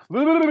hangt zo...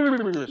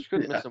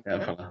 schudt met zijn...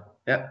 Ja,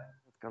 voilà. Ja.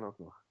 Dat kan ook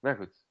nog. Nou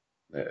goed.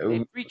 Hoe-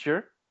 Hey,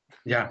 Preacher,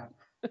 ja.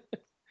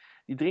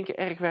 die drinken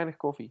erg weinig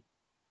koffie.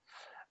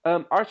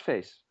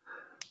 Artface.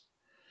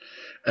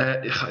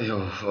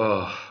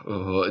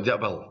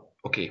 Jawel,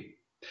 oké.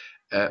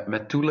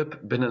 Met Tulip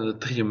binnen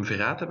het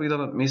triumviraat heb ik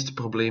dan het meeste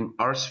probleem.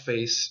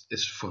 Arseface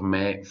is voor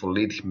mij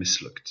volledig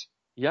mislukt.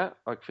 Ja,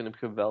 ik vind hem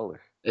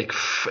geweldig. Ik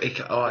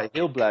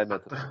Heel blij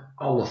met haat er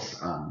alles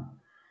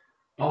aan.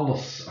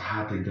 Alles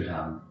haat ik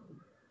eraan.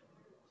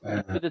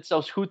 Ik vind het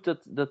zelfs goed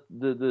dat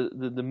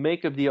de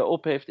make-up die hij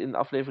op heeft in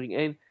aflevering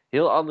 1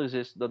 heel anders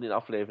is dan in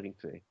aflevering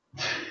 2.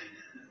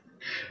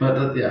 Maar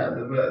dat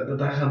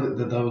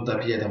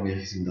heb jij dan weer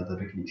gezien, dat heb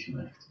ik niet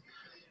gemerkt.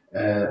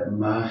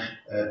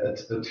 Maar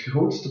het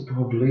grootste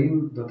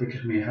probleem dat ik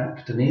ermee heb,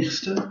 ten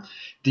eerste,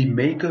 die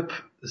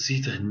make-up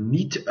ziet er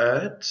niet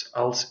uit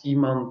als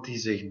iemand die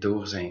zich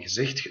door zijn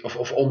gezicht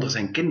of onder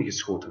zijn kin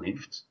geschoten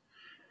heeft.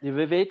 Ja,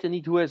 we weten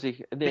niet hoe hij zich...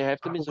 Nee, hij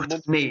heeft hem in zijn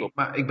mond gestopt.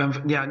 Maar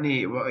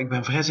ik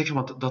ben vrij zeker,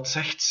 want dat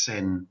zegt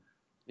zijn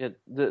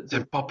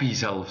papi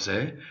zelfs,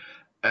 hè.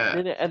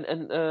 Nee,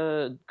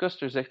 en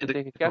Custer zegt het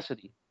tegen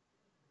Cassidy.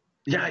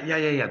 Ja,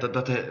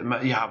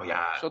 maar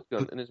ja.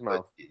 Shotgun in his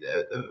mouth.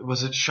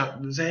 Was het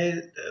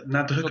zei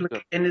nadrukkelijk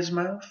Shotgun. in his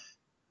mouth?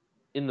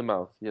 In the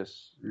mouth,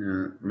 yes.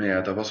 Ja, maar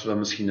ja, dat was wel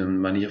misschien een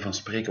manier van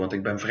spreken, want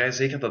ik ben vrij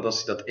zeker dat als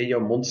je dat in jouw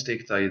mond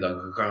steekt, dat je dan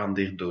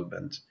gegarandeerd dood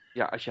bent.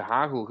 Ja, als je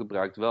hagel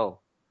gebruikt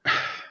wel.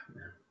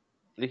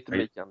 Ligt een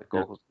beetje aan de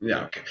kogels.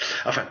 Ja, oké.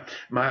 Enfin,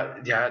 maar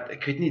ja,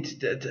 ik weet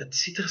niet, het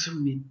ziet er zo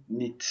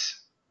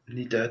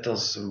niet uit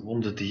als een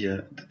wonde die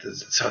je...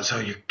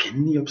 Zou je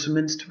kin niet op zijn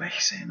minst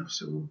weg zijn of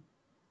zo?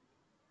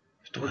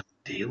 Of toch een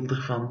deel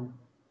ervan?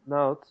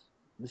 Nou,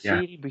 de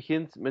serie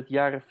begint met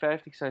jaren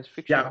 50 science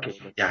fiction. Ja,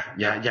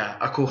 oké. Ja,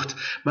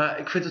 akkoord. Maar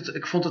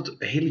ik vond het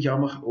heel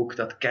jammer ook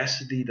dat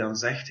Cassidy dan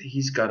zegt: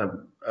 he's got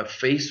a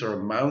face or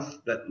a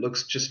mouth that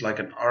looks just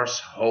like an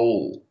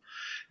arsehole.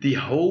 Die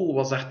hole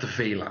was daar te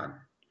veel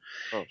aan.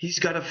 Oh. He's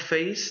got a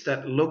face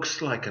that looks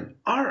like an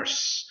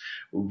arse.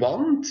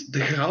 Want de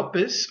grap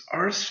is,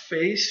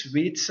 Arseface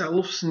weet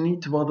zelfs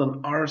niet wat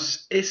een arse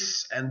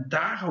is. En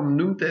daarom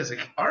noemt hij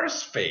zich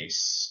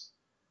Arseface.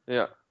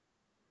 Ja.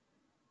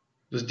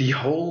 Dus die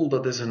hole,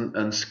 dat is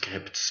een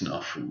script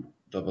snafu.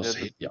 Dat was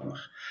heel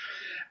jammer.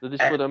 Dat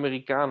is voor de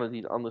Amerikanen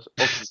die het anders ook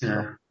niet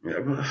snappen.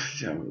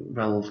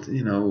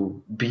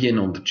 Wel, be in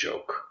on the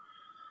joke.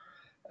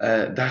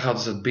 Daar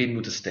hadden ze het been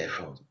moeten stijf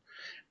houden.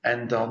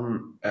 En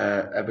dan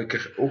heb ik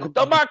er ook een...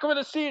 Dan maken we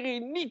de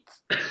serie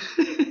niet!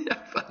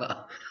 Ja,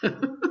 voilà.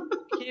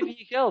 Geef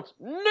je geld?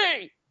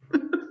 Nee!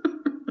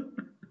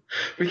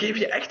 We geven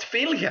je echt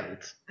veel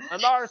geld.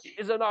 An arse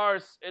is an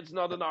arse, it's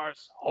not an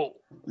arsehole.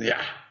 Ja.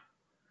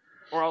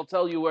 Or I'll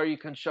tell you where you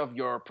can shove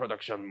your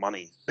production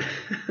monies.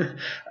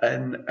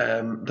 En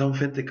dan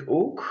vind ik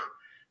ook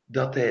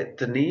dat hij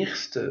ten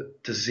eerste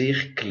te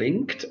zeer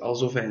klinkt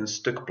alsof hij een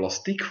stuk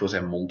plastiek voor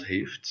zijn mond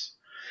heeft.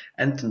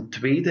 En ten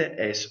tweede,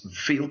 hij is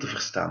veel te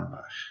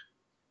verstaanbaar.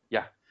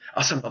 Ja.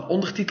 Als ze hem dan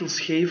ondertitels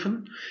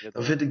geven,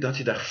 dan vind ik dat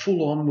je daar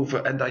full-on moet...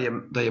 En dat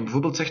je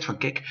bijvoorbeeld zegt van,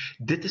 kijk,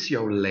 dit is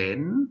jouw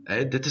lijn,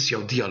 hè, dit is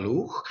jouw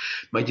dialoog,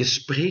 maar je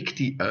spreekt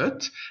die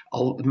uit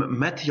al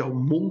met jouw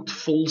mond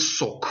vol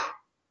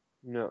sok.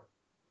 Ja.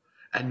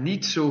 En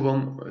niet zo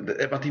van...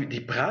 Want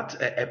die praat,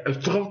 hij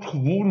praat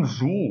gewoon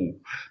zo.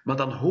 Maar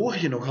dan hoor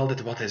je nog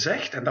altijd wat hij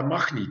zegt en dat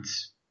mag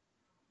niet.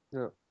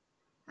 Ja.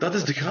 Dat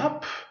is de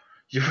grap.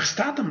 Je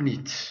verstaat hem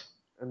niet.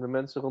 En de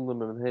mensen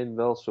rondom hem heen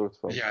wel soort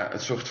van. Ja, een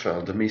soort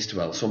wel. De meeste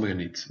wel, sommigen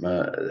niet.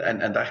 Maar,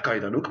 en daar kan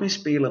je dan ook mee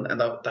spelen. En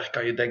daar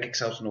kan je denk ik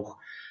zelfs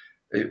nog...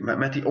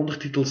 Met die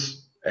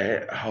ondertitels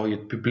hou je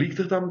het publiek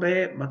er dan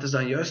bij. Maar het is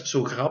dan juist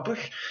zo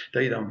grappig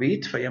dat je dan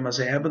weet van ja, maar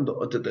zij hebben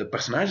de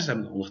personages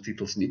hebben de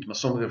ondertitels niet, maar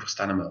sommigen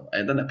verstaan hem wel.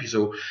 En dan heb je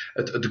zo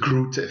het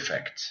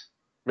Groot-effect.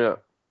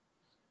 Ja.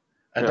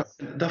 En Ja.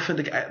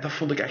 dat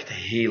vond ik echt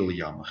heel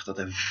jammer. Dat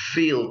hij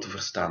veel te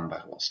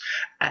verstaanbaar was.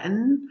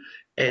 En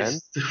hij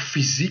ziet er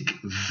fysiek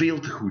veel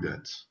te goed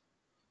uit.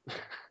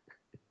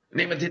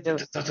 Nee, maar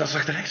dat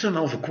zag er echt zo'n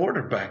halve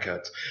quarterback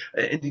uit.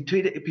 In die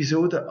tweede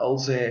episode,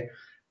 als hij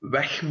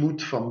weg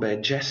moet van bij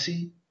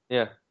Jesse...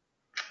 Ja.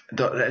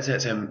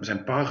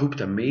 Zijn pa roept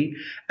hem mee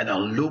en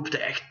dan loopt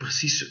hij echt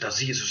precies... Dan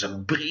zie je zo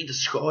zijn brede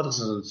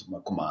schouders.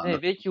 Maar kom aan. Nee,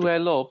 weet je hoe hij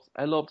loopt?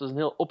 Hij loopt als een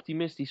heel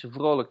optimistische,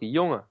 vrolijke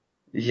jongen.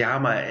 Ja,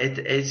 maar het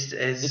is...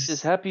 It's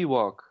his happy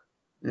walk.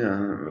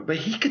 Yeah,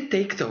 but he could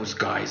take those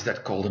guys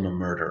that called him a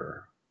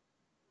murderer.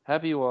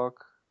 Happy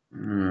walk.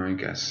 I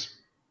guess.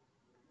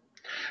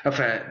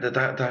 Enfin,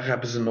 daar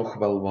hebben ze nog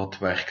wel wat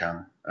werk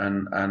aan.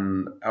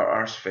 Aan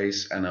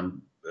Arseface en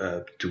aan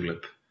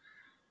Tulip.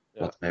 Ja.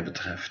 Wat mij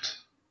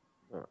betreft.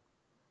 Ja.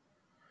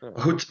 Maar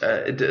goed,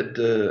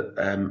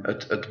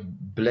 het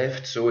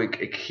blijft zo.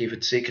 Ik geef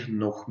het zeker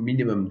nog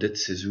minimum dit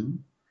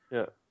seizoen.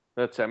 Ja.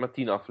 Het zijn maar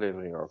 10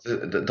 afleveringen ook.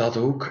 Dat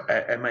ook.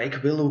 Maar ik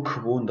wil ook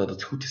gewoon dat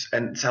het goed is.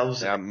 En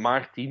zelfs... Ja,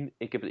 maar 10.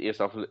 Ik heb het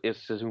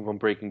eerste seizoen van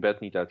Breaking Bad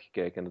niet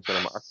uitgekeken. En dat zijn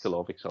er maar 8,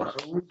 geloof ik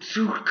zelfs. Hoe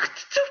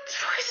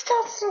is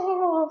dat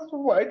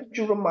zo? Why did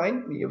you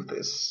remind me of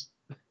this?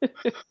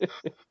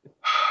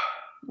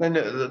 En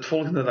het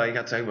volgende dat je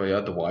gaat zeggen,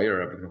 ja, The Wire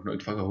heb ik nog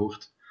nooit van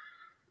gehoord.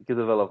 Ik heb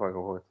er wel al van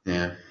gehoord.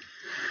 Ja.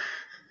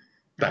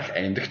 Daar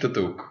eindigt het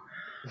ook.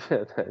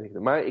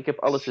 Maar ik heb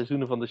alle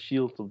seizoenen van The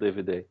Shield op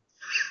DVD.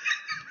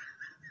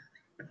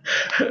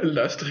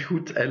 Luister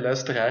goed,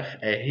 luisteraar,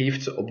 hij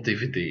heeft ze op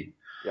DVD.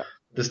 Ja.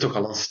 Dat is toch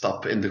al een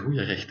stap in de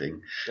goede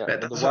richting. Ja, Maar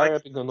The Wire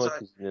heb ik nog nooit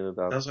gezien,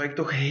 inderdaad. Dan zou ik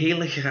toch heel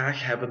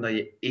graag hebben dat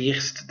je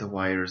eerst The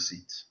Wire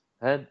ziet.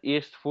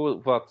 Eerst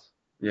voor wat?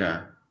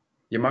 Ja.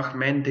 Je mag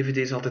mijn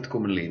dvd's altijd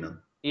komen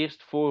lenen.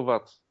 Eerst voor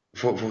wat?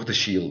 Voor The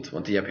Shield,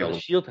 want die heb je al... The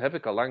Shield heb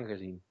ik al lang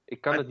gezien.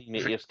 Ik kan het niet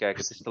meer eerst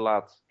kijken, het is te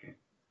laat.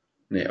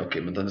 Nee,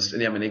 oké, maar dan is...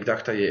 Ja, maar ik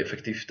dacht dat je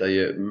effectief,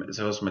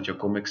 zoals met jouw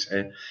comics,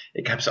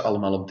 ik heb ze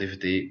allemaal op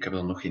dvd, ik heb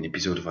er nog geen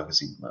episode van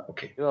gezien, maar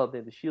oké. Jawel,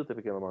 nee, The Shield heb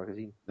ik helemaal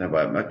gezien. Ja,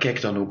 maar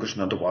kijk dan ook eens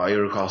naar The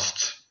Wire,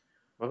 gast.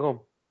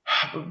 Waarom?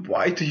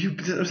 Why do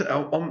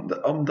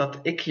you... Omdat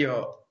ik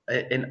jou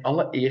in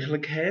alle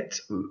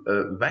eerlijkheid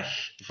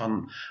weg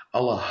van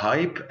alle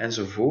hype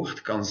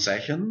enzovoort kan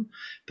zeggen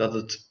dat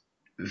het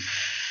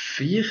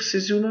 4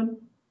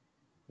 seizoenen,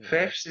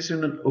 5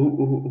 seizoenen,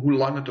 hoe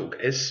lang het ook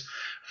is,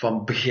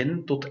 van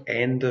begin tot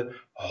einde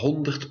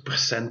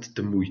 100%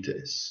 de moeite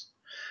is.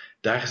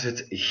 Daar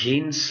zit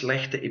geen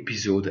slechte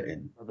episode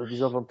in. Dat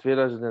is al van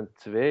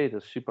 2002,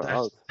 dat is super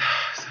oud.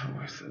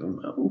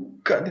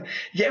 Hoe kan...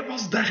 Jij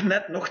was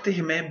daarnet nog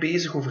tegen mij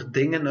bezig over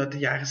dingen uit de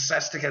jaren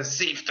 60 en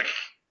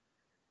 70.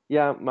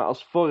 Ja, maar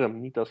als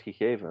vorm, niet als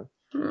gegeven.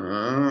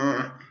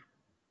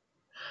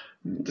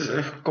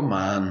 Kom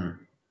aan.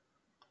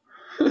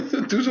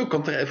 Doe zo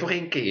contrair voor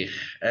 1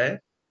 keer, hè,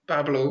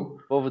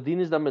 Pablo. Bovendien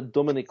is dat met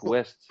Dominic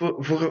West.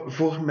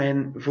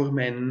 Voor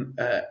mijn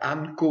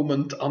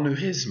aankomend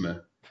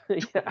aneurysme.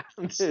 Ja,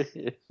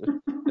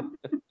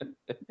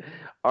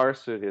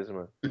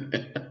 arserisme.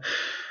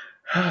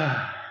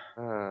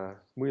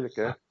 Moeilijk,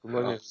 hè?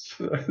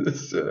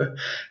 Dus,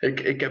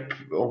 ik heb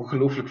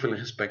ongelooflijk veel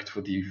respect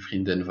voor die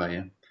vriendin van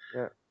je.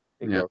 Ja,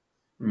 ik ook.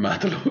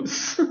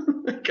 Mateloos.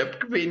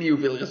 Ik weet niet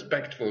hoeveel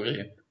respect voor je.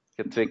 Ik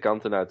heb 2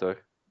 kanten uit,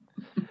 hoor.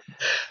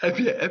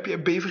 Heb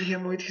je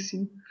Bevergem ooit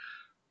gezien?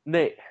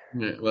 Nee.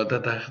 Nee, wel,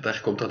 daar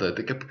komt dat uit.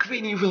 Ik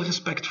weet niet hoeveel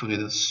respect voor je,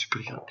 dat is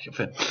super grappig.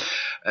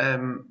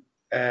 Enfin,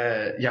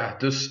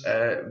 dus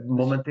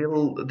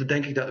momenteel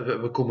denk ik dat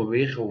we komen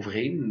weer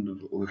overeen,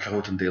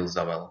 grotendeels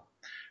dat wel,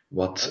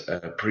 wat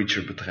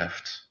Preacher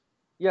betreft.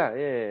 Ja.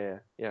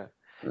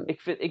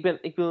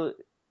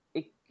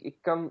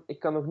 Ik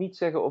kan nog niet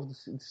zeggen of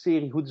de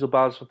serie goed is op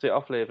basis van 2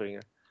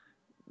 afleveringen.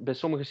 Bij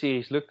sommige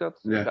series lukt dat,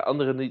 Ja. bij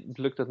andere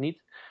lukt dat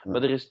niet. Ja.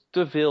 Maar er is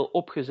te veel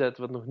opgezet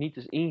wat nog niet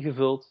is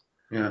ingevuld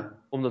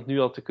om dat nu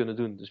al te kunnen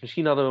doen. Dus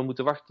misschien hadden we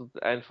moeten wachten tot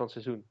het einde van het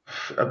seizoen.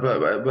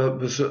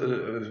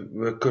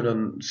 We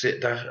kunnen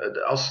daar,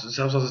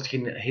 zelfs als het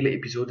geen hele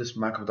episode is,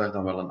 maken we daar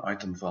dan wel een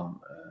item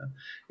van,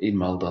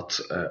 eenmaal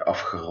dat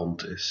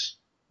afgerond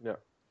is. Ja.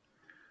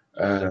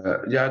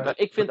 Maar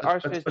ik vind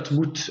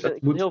Arseface...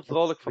 Ik ben heel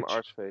vrolijk van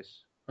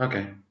Arseface.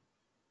 Oké.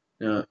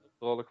 Ja.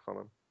 Vrolijk van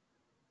hem.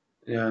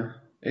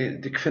 Ja.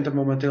 Ik vind hem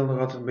momenteel nog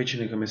altijd een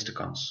beetje een gemiste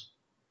kans.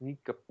 Niet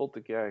kapot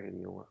te krijgen,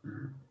 die jongen.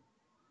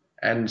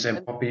 En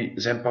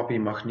zijn papi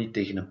mag niet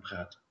tegen hem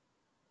praten.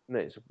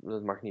 Nee,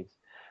 dat mag niet.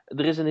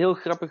 Er is een heel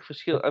grappig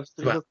verschil. Er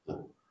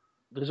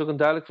is ook een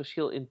duidelijk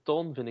verschil in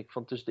toon, vind ik,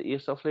 van tussen de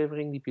eerste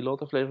aflevering, die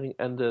pilootaflevering,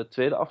 en de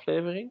tweede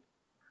aflevering.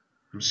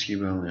 Misschien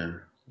wel,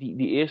 ja.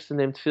 Die eerste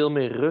neemt veel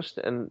meer rust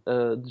en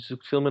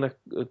zoekt veel meer naar,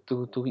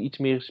 toch iets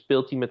meer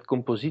speelt hij met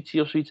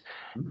compositie of zoiets.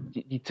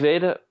 Die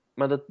tweede,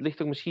 maar dat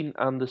ligt ook misschien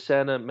aan de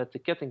scène met de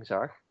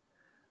kettingzaag,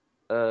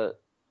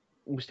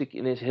 moest ik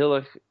ineens heel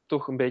erg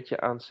toch een beetje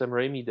aan Sam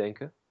Raimi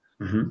denken.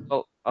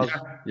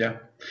 Als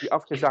die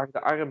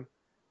afgezaagde arm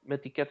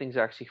met die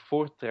kettingzaag zich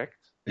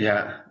voorttrekt.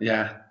 Ja,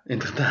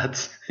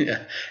 inderdaad.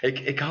 Ja.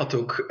 Ik had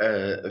ook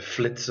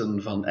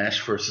flitsen van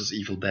Ash vs.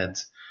 Evil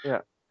Dead.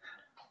 Ja.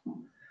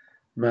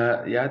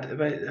 Maar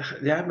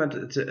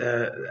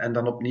en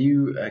dan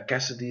opnieuw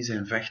Cassidy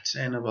zijn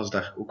vechtscène was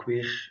daar ook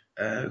weer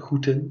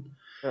goed in.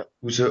 Ja.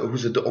 Hoe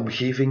ze de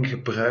omgeving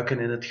gebruiken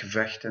in het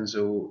gevecht en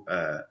zo.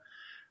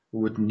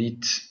 Hoe het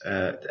niet...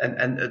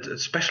 en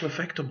het special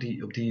effect op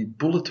die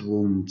bullet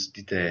wound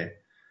die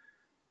hij...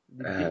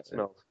 Die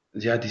dichtsmelt.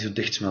 Ja, die zo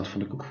dichtsmelt,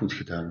 vond ik ook goed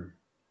gedaan.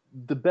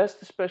 De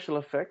beste special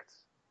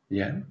effect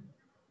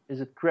is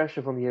het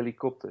crashen van die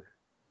helikopter.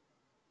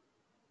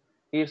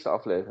 Eerste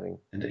aflevering.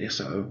 En de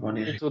eerste,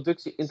 wanneer...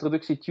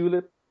 Introductie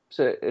Tulip.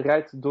 Ze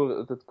rijdt door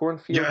het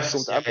cornfield,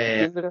 komt aan met de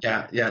kinderen.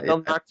 En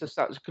dan maakt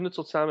ze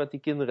knutselt samen met die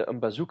kinderen een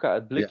bazooka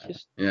uit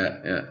blikjes.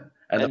 Ja.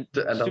 En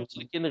stuurt ze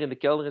de kinderen in de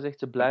kelder en zegt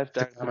ze blijft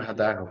daar. De camera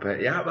daarop, hè.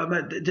 Ja,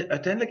 maar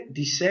uiteindelijk,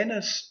 die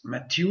scènes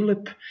met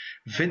Tulip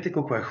vind ik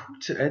ook wel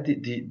goed. Hè.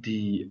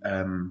 Die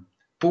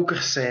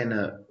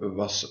pokerscène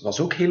was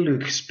ook heel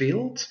leuk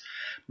gespeeld,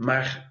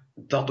 maar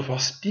dat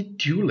was niet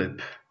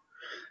Tulip.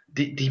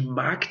 Die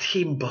maakt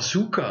geen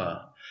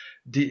bazooka.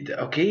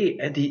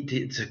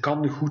 Ze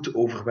kan goed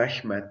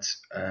overweg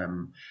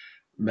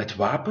met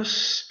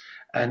wapens.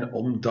 En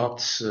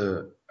omdat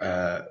ze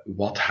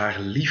wat haar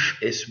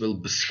lief is wil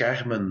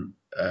beschermen,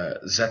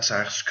 zet ze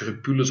haar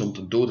scrupules om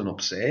te doden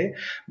opzij.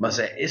 Maar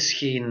zij is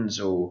geen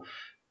zo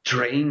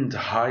trained,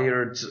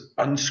 hired,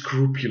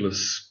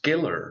 unscrupulous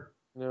killer.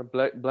 Ja,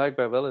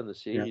 blijkbaar wel in de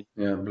serie.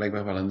 Ja,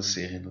 blijkbaar wel in de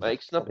serie. Maar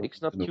ik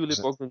snap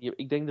Tulip ook nog niet.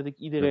 Ik denk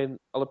dat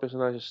alle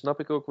personages snap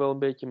ik ook wel een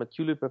beetje. Maar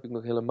Tulip heb ik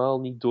nog helemaal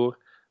niet door.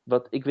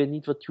 Ik weet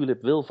niet wat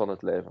Tulip wil van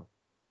het leven.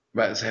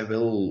 Maar zij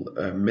wil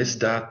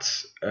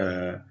misdaad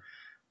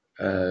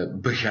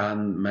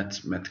begaan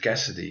met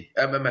Cassidy.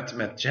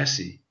 Met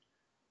Jesse.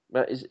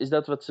 Maar is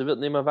dat wat ze wil?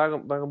 Nee, maar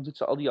waarom doet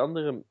ze al die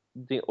andere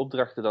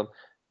opdrachten dan?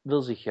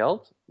 Wil ze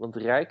geld? Want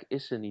rijk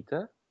is ze niet, hè?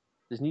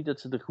 Het is niet dat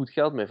ze er goed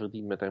geld mee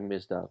verdient met haar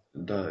misdaad.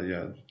 Dat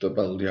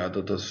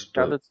is...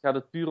 Gaat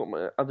het puur om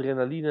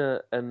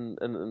adrenaline en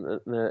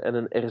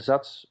een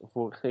erzats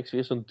voor... Ik zie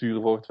weer zo'n duur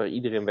woord waar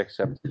iedereen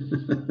wegzept.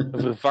 Een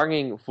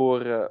vervanging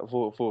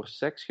voor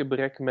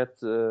seksgebrek met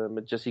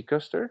Jesse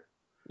Custer?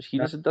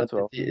 Misschien is het dat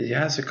wel.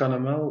 Ja, ze kan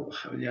hem wel...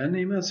 Ja,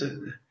 nee, maar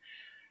ze...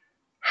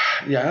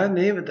 Ja,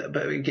 nee,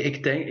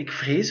 ik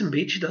vrees een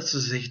beetje dat ze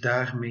zich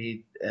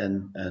daarmee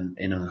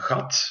in een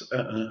gat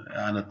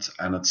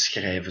aan het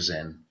schrijven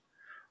zijn.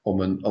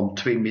 Om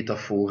twee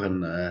metaforen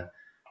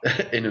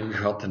in hun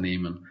gat te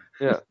nemen.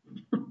 Ja.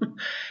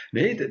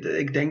 Nee,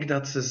 ik denk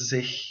dat ze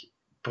zich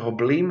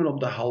problemen op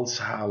de hals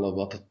halen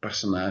wat het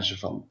personage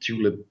van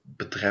Tulip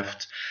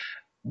betreft,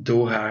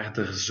 door haar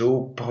er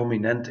zo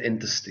prominent in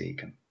te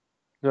steken.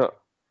 Ja.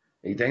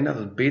 Ik denk dat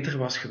het beter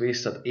was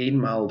geweest dat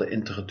eenmaal de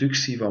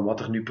introductie van wat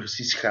er nu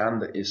precies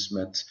gaande is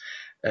met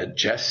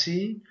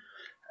Jesse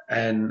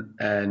en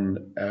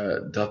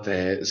dat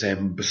hij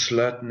zijn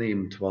besluit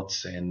neemt wat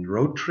zijn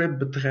roadtrip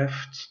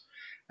betreft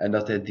en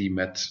dat hij die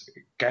met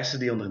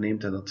Cassidy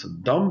onderneemt en dat ze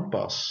dan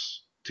pas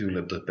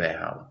Tulip erbij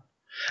halen.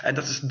 En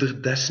dat is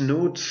er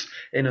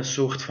desnoods in een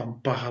soort van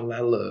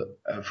parallelle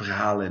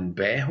verhaal in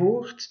bij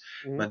hoort,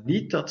 maar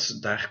niet dat ze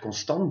daar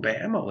constant bij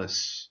hem al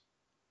is.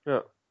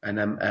 Ja. En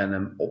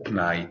hem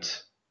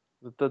opnaait.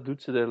 Dat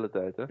doet ze de hele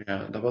tijd, hè?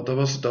 Ja, dat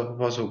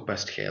was ook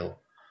best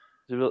geil.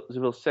 Ze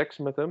wil seks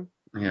met hem,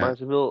 Ja. maar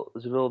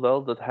ze wil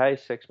wel dat hij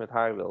seks met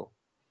haar wil.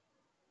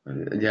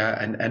 Ja,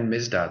 en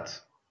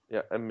misdaad.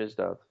 Ja, en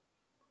misdaad.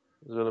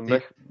 Ze willen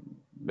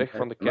weg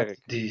van de kerk.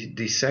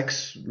 Die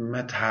seks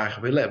met haar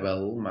wil hij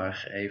wel,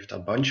 maar hij heeft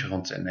dat bandje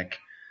rond zijn nek.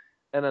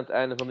 En aan het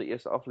einde van de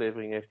eerste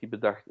aflevering heeft hij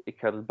bedacht, ik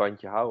ga het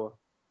bandje houden.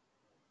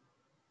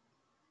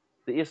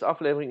 De eerste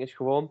aflevering is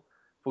gewoon...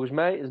 Volgens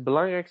mij is het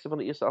belangrijkste van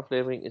de eerste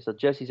aflevering is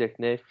dat Jesse zegt,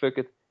 nee, fuck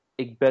it,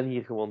 ik ben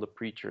hier gewoon de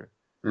preacher.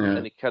 Ja.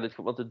 En ik ga dit...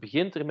 Want het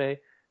begint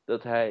ermee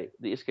dat hij,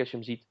 de eerste keer als je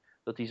hem ziet,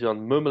 dat hij zo aan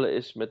het mummelen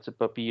is met zijn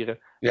papieren.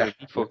 En het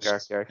niet voor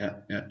elkaar krijgt.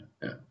 Ja.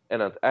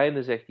 En aan het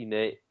einde zegt hij,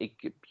 nee,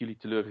 ik heb jullie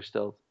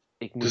teleurgesteld.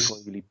 Ik moet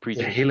gewoon jullie De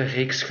preacher. hele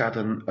reeks gaat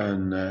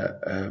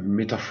een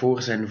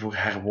metafoor zijn voor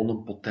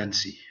herwonnen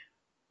potentie.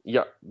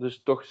 Ja,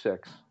 dus toch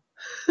seks.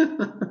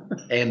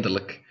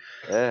 Eindelijk.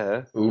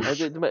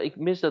 Oef. Maar ik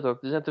mis dat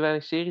ook. Er zijn te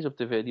weinig series op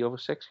tv die over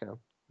seks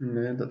gaan.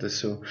 Nee, dat is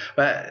zo.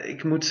 Maar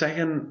ik moet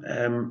zeggen,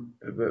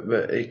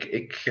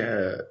 ik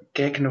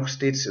kijk nog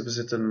steeds, we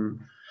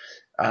zitten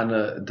aan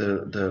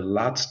de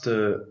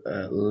laatste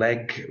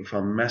leg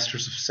van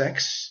Masters of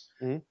Sex.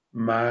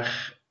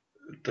 Maar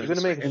Ik ben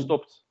ermee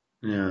gestopt.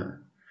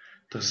 Ja.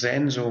 Er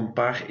zijn zo'n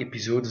paar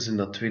episodes in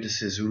dat tweede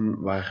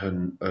seizoen waar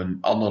hun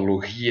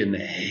analogieën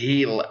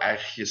heel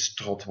erg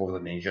gestrot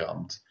worden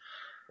ingeramd.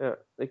 Ja,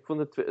 ik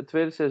vond het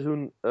tweede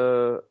seizoen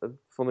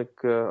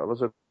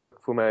was ook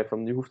voor mij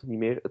van nu hoeft het niet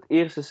meer. Het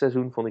eerste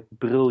seizoen vond ik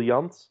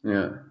briljant.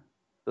 Ja.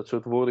 Dat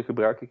soort woorden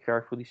gebruik ik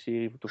graag voor die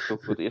serie, toch voor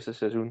het eerste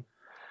seizoen.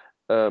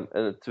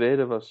 En het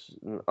tweede was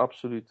een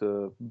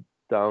absolute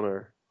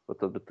downer wat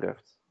dat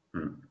betreft.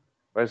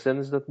 Waar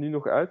zenden ze dat nu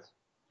nog uit?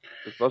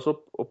 Het was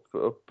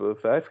op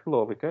 5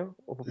 geloof ik, hè?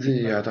 Of op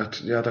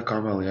dat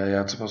kan wel.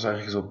 Ja, het was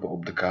ergens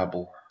op de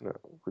kabel. Ja,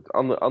 goed,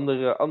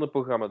 ander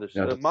programma dus.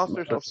 Ja,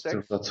 Masters of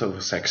Sex. Dat het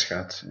over seks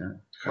gaat.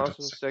 Ja.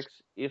 Masters of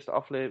Sex, eerste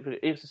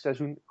aflevering, eerste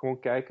seizoen, gewoon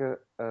kijken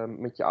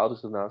met je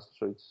ouders ernaast of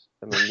zoiets.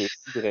 En dan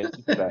leert iedereen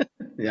iets bij.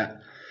 Ja.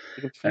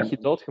 Ik heb het vliegje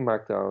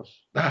doodgemaakt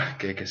trouwens.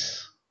 Kijk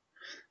eens.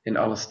 In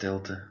alle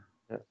stilte.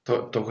 Ja.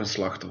 Toch een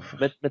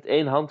slachtoffer. Met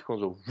één hand gewoon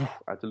zo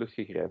uit de lucht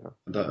gegrepen.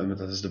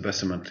 Dat is de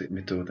beste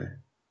methode.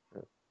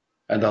 Ja.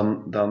 En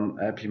dan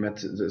heb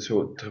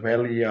je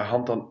terwijl je je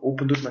hand dan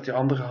open doet, met je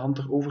andere hand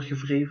erover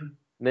gevreven?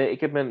 Nee, ik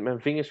heb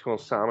mijn vingers gewoon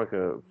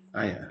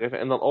samengevreven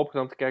en dan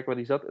opgedaan te kijken waar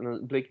die zat. En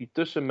dan bleek die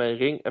tussen mijn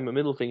ring en mijn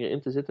middelvinger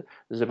in te zitten.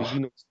 Dus heb ik die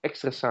nog eens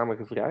extra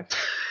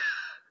samengevraagd.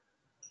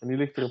 En nu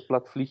ligt er een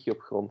plat vliegje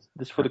op grond.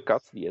 Dus voor de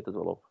kat, die eet het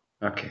wel op.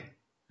 Oké.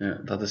 Ja,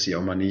 dat is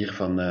jouw manier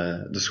van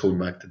de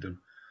schoonmaak te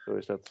doen. Zo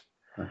is dat.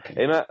 Oké.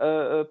 Hey, maar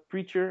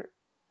Preacher,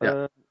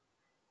 Ja.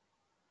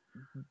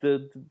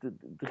 er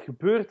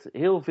gebeurt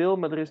heel veel,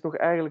 maar er is nog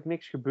eigenlijk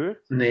niks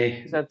gebeurd.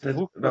 Nee, We zijn te dat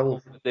vroeg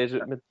wel.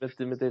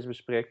 met deze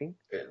bespreking.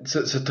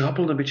 Ze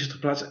trappelen een beetje ter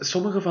plaatse.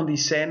 Sommige van die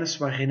scènes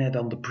waarin hij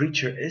dan de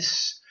preacher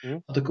is,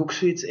 had ik ook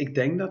zoiets. Ik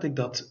denk dat ik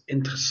dat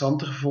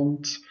interessanter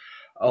vond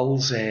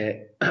als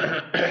hij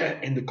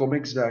in de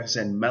comics daar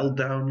zijn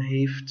meltdown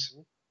heeft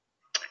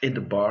in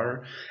de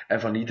bar en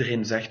van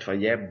iedereen zegt van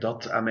jij hebt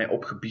dat aan mij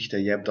opgebiecht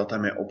en jij hebt dat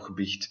aan mij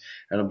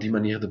opgebiecht. En op die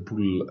manier de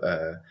boel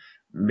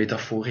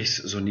metaforisch,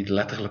 zo niet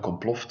letterlijk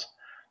ontploft.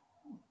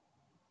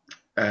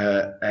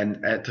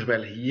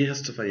 Terwijl hier is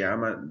het van ja,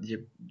 maar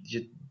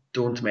je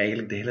toont mij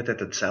eigenlijk de hele tijd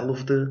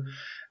hetzelfde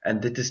en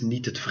dit is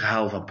niet het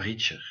verhaal van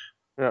Preacher.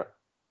 Ja.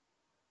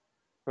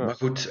 Maar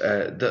goed,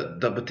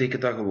 dat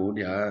betekent dan gewoon,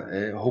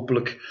 ja,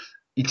 hopelijk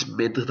iets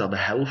minder dan de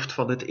helft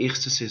van het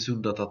eerste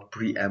seizoen dat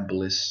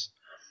preamble is.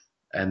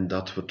 En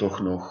dat we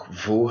toch nog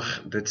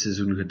voor dit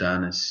seizoen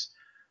gedaan is,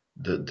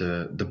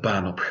 de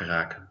baan op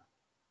geraken.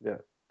 Ja,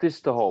 het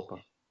is te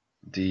hopen.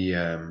 Die,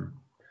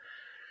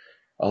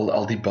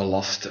 al die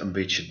ballast een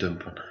beetje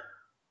dumpen.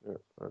 Ja,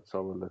 dat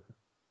zal wel lukken.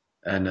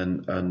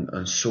 En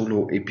een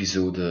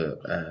solo-episode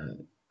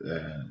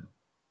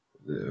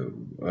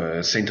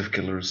Saint of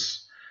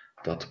Killers,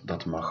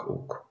 dat mag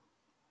ook.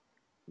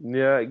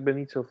 Ja, ik ben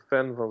niet zo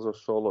fan van zo'n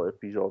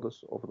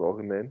solo-episodes over het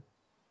algemeen.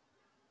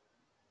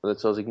 Net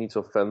zoals ik niet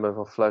zo fan ben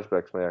van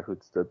flashbacks, maar ja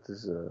goed, dat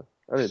is...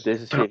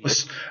 deze serie...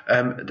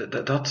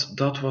 Trouwens,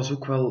 dat was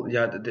ook wel,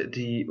 ja,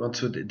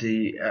 want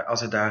als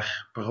hij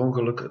daar per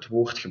ongeluk het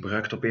woord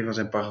gebruikt op een van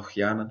zijn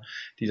parochianen,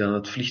 die dan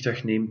het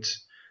vliegtuig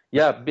neemt.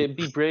 Ja,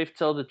 be brave,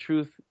 tell the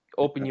truth,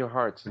 open your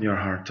heart. In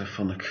your heart, dat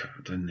vond ik,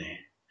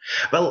 nee.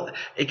 Wel,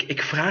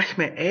 ik vraag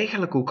mij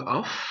eigenlijk ook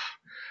af,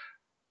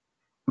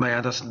 maar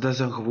ja, dat is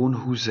dan gewoon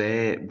hoe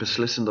zij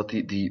beslissen dat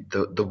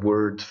de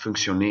word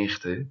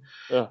functioneert, hè.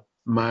 Ja.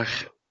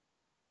 Maar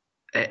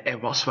hij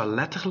was wel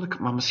letterlijk,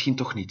 maar misschien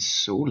toch niet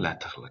zo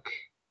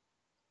letterlijk.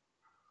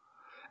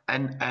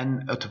 En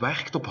het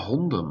werkt op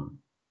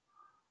honden.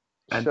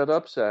 Shut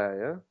up, zei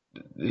hij, hè?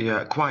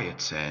 Ja,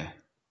 quiet, zei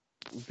hij.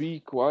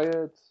 Be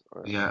quiet.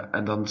 Ja,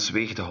 en dan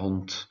zweeg de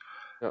hond.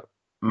 Ja.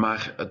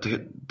 Maar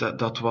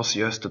dat was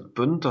juist het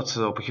punt dat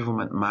ze op een gegeven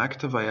moment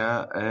maakten van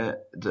ja,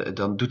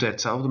 dan doet hij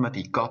hetzelfde met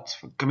die kat.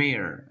 Van, come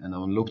here. En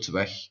dan loopt ze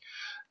weg.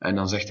 En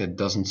dan zegt hij,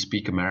 doesn't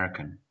speak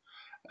American.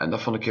 En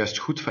dat vond ik juist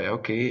goed van ja,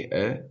 oké,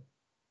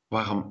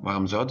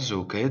 waarom zouden ze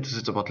ook? Er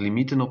zitten wat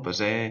limieten op en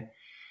zij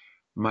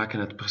maken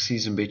het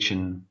precies een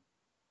beetje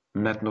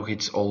net nog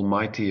iets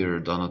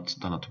almightier dan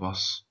het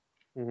was.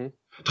 Mm-hmm.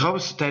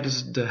 Trouwens,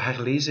 tijdens de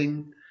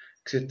herlezing,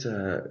 ik zit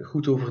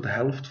goed over de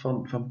helft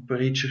van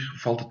Preacher,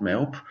 valt het mij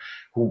op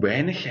hoe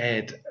weinig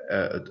hij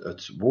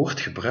het woord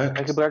gebruikt.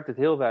 Hij gebruikt het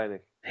heel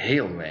weinig.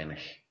 Heel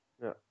weinig.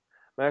 Ja.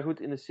 Maar goed,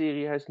 in de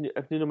serie, hij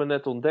heeft nu nog maar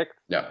net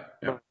ontdekt Ja.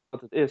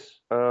 wat het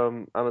is.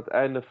 Aan het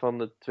einde van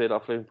de tweede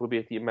aflevering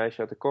probeert hij een meisje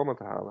uit de coma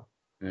te halen.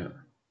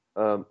 Ja.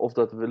 Of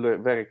dat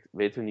werkt,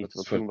 weten we niet,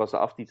 want toen was de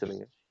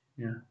aftiteling.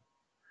 Ja.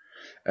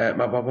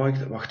 Maar wat wou ik...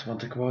 Wacht,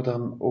 want ik wou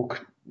dan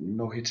ook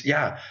nog iets...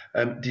 Ja,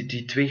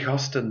 die twee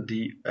gasten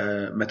die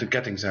met hun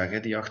kettingzaag,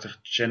 die achter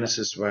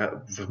Genesis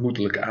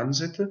vermoedelijk aan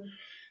zitten,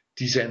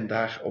 die zijn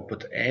daar op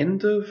het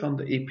einde van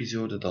de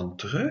episode dan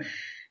terug?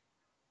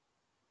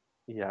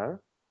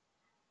 Ja.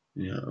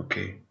 Ja,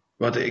 oké.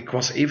 Want ik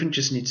was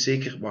eventjes niet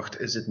zeker, wacht,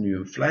 is dit nu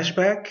een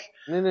flashback?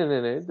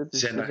 Nee. Ze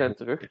zijn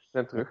terug.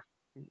 Ja.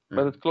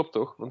 Maar dat klopt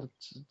toch? Want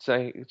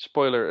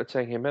het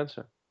zijn geen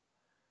mensen.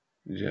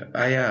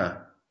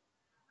 Ja.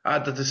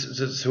 Dat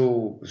is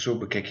zo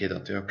bekijk je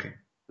dat, ja, oké.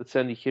 Dat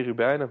zijn die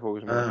cherubijnen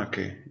volgens mij.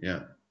 Oké,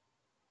 ja.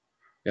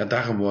 Ja,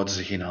 daarom wouden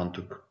ze geen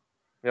handdoek.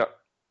 Ja.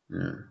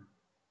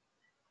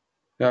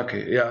 Ja, oké.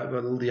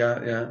 Ja.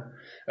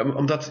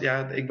 Omdat,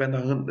 ja, ik ben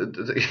daar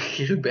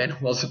cherubijn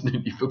was het nu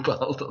niet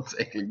bepaald. Dat is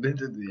eigenlijk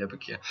die heb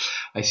ik, ja.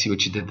 I see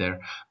what you did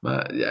there.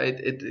 Maar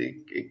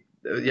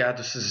ja,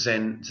 dus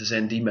ze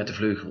zijn die met de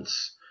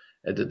vleugels.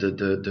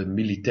 De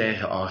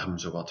militaire arm,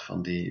 zowat,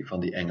 van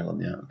die engelen,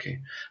 ja,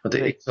 oké. Want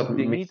ik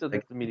denk niet dat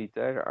het de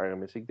militaire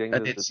arm is. Ik denk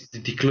dat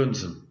het... Die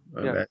klunzen.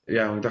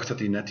 Ja. Ik dacht dat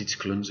die net iets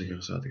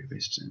klunziger zouden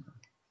geweest zijn.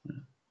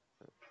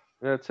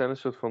 Ja, het zijn een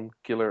soort van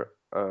killer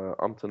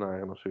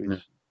ambtenaren of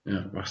zoiets.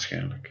 Ja,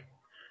 waarschijnlijk.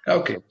 Ja,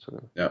 oké.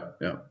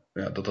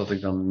 Ja, dat had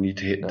ik dan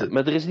niet...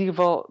 Maar er is in ieder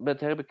geval, met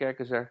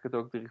herbekijken zeg ik het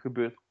ook, er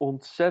gebeurt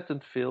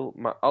ontzettend veel,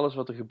 maar alles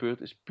wat er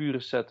gebeurt is pure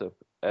setup.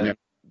 En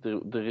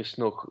er is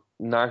nog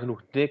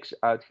nagenoeg niks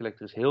uitgelekt.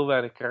 Er is heel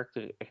weinig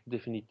karakter echt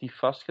definitief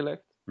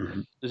vastgelegd.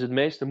 Mm-hmm. Dus het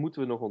meeste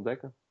moeten we nog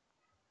ontdekken.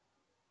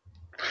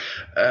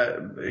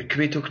 Ik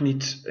weet ook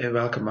niet in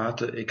welke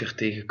mate ik er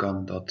tegen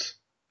kan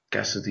dat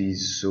Cassidy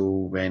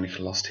zo weinig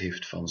last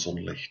heeft van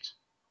zonlicht.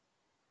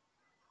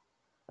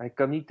 Hij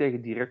kan niet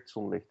tegen direct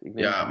zonlicht.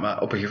 Ja,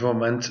 maar op een gegeven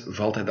moment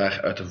valt hij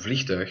daar uit een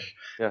vliegtuig.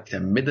 Ja.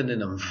 Hij midden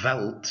in een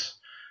veld.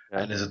 Ja.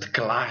 En is het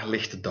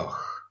klaarlichte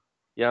dag.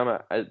 Ja,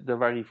 maar daar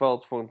waar hij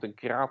valt vormt een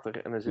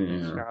krater en er zit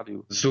een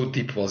schaduw. Zo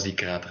diep was die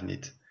krater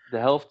niet. De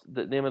helft,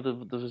 nee, maar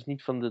dat was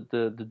niet van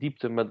de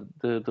diepte, maar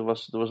er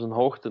was een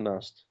hoogte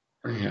naast.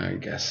 Ja,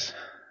 I guess.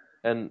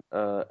 En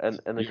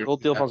een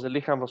groot deel van zijn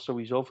lichaam was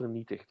sowieso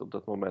vernietigd op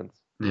dat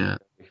moment. Ja.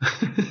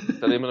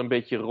 Alleen maar een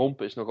beetje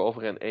romp is nog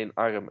over en één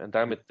arm. En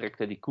daarmee trekt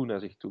hij die koe naar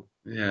zich toe.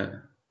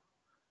 Ja.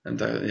 En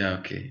daar, ja,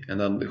 oké. En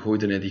dan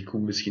gooide hij die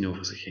koe misschien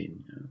over zich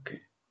heen. Ja, oké.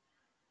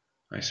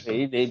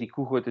 Nee, die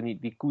koe gooit er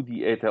niet. Die koe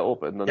die eet hij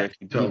op. En dan Ja, heeft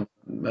hij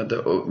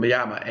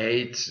wel, maar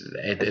hij is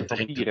een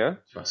vampier, hè?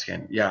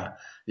 waarschijnlijk.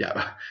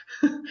 Ja,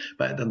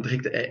 maar dan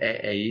drinkt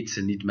hij eet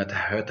ze niet met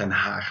huid en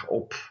haar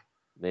op.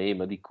 Nee,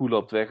 maar die koe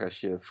loopt weg als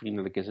je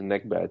vriendelijk in zijn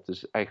nek bijt.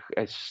 Dus hij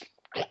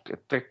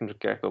trekt hem zo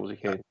keihard over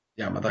zich heen.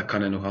 Ja, maar daar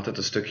kan hij nog altijd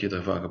een stukje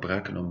ervan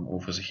gebruiken om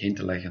over zich heen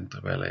te leggen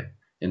terwijl hij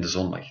in de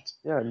zon ligt.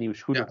 Ja, nieuwe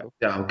schoenen toch?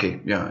 Ja,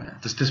 oké. Ja.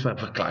 Dus het is wel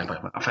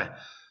verklaarbaar. Maar enfin,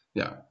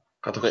 ja.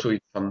 Ik had toch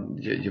zoiets van,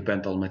 je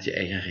bent al met je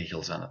eigen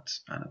regels aan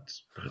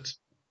het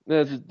prutsen.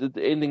 Nee,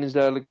 één ding is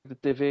duidelijk. De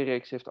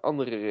tv-reeks heeft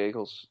andere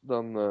regels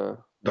dan...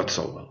 Dat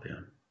zal wel,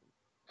 ja.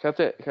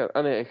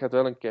 hij gaat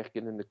wel een kerk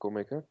in de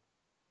comic, hè?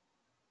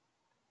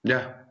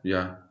 Ja.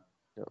 Ja.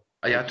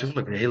 Ah ja,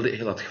 tuurlijk.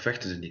 Heel dat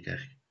gevecht is in die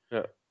kerk.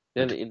 Ja,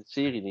 in de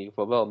serie in ieder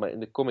geval wel, maar in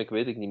de comic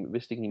wist ik niet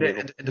Nee,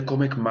 meer. in de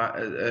comic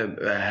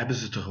hebben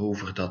ze het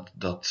erover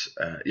dat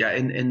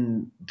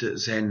in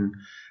zijn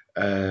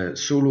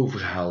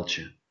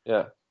solo-verhaaltje,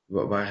 Ja,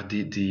 waar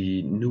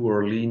die New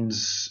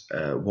Orleans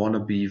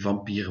wannabe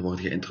vampieren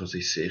worden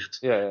geïntroduceerd,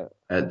 ja.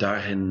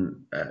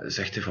 daarin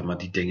zegt hij van, maar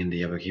die dingen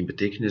die hebben geen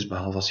betekenis,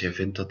 behalve als jij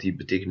vindt dat die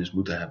betekenis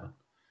moeten hebben.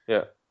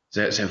 Ja.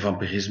 Zijn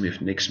vampirisme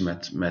heeft niks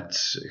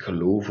met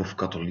geloof of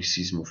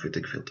katholicisme of weet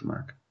ik veel te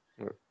maken.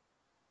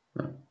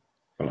 Ja.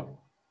 Voilà.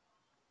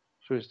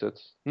 Zo is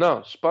dat.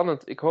 Nou,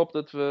 spannend. Ik hoop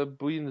dat we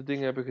boeiende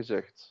dingen hebben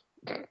gezegd.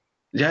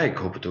 Ja, ik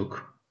hoop het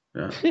ook.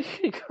 Ja.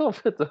 Ik hoop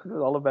het ook.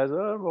 Allebei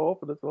zo, we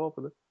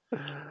hopen het.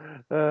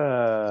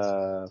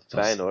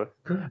 Fijn hoor.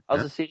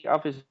 Als de serie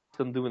af is,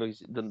 dan doen we nog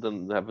eens, dan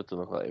hebben we het er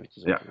nog wel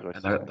eventjes Ja, over.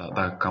 en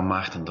daar kan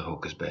Maarten er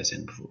ook eens bij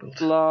zijn, bijvoorbeeld.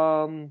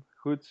 Plan.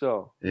 Goed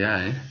zo. Ja,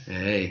 hè?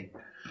 Hey.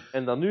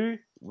 En dan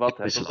nu, wat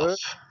hebben we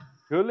af.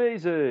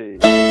 gelezen?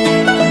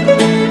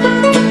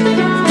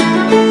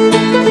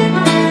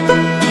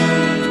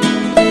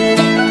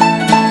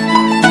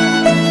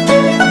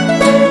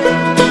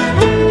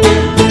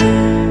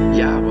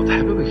 Ja, wat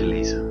hebben we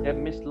gelezen? Jij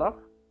mist laf?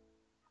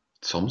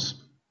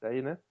 Soms. Zei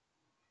je net?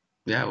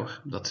 Ja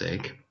hoor, dat zei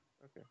ik.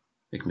 Oké.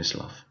 Ik mis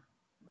Laf.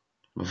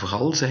 Maar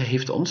vooral, zij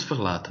heeft ons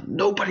verlaten.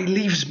 Nobody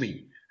leaves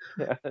me.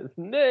 Ja,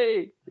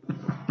 nee!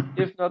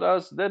 If not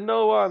us, then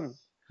no one.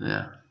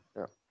 Ja.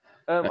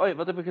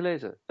 Wat hebben we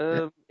gelezen?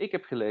 Ik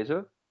heb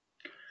gelezen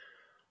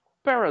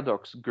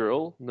Paradox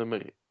Girl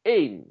nummer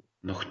 1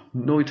 Nog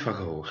nooit van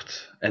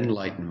gehoord.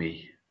 Enlighten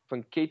me.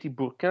 van Katie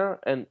Bourquin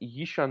en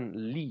Yishan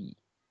Lee.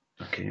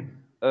 Oké.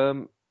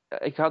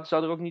 Ik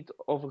zou er ook niet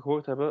over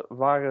gehoord hebben,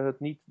 waren het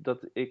niet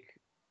dat ik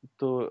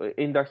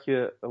één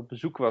dagje op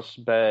bezoek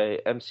was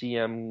bij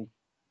MCM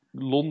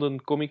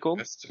London Comic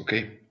Con.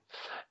 Oké.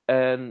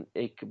 En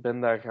ik ben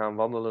daar gaan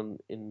wandelen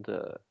in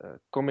de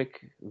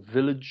Comic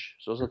Village,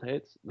 zoals dat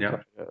heet.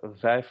 Ja.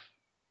 Dat waren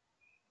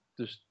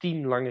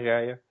 10 lange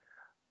rijen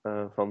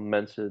van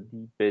mensen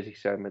die bezig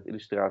zijn met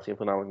illustratie en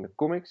voornamelijk met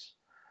comics.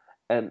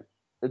 En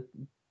het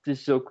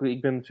is ook,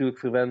 ik ben natuurlijk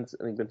verwend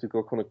en ik ben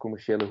natuurlijk ook gewoon een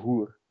commerciële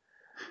hoer.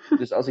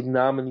 Dus als ik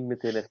namen niet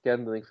meteen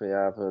herken, dan denk ik van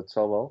ja, het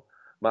zal wel.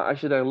 Maar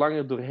als je daar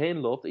langer doorheen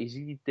loopt en je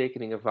ziet die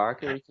tekeningen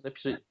vaker, weet je, dan heb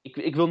je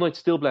ik wil nooit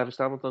stil blijven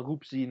staan, want dan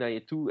roepen ze die naar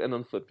je toe en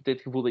dan heb je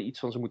het gevoel dat je iets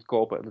van ze moet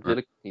kopen. En dat wil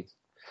ik niet.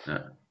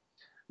 Ja.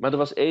 Maar er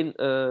was één,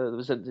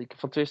 ik heb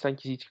van 2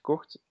 standjes iets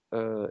gekocht.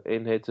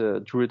 Eén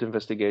heette Druid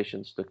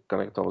Investigations, daar kan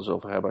ik het alles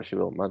over hebben als je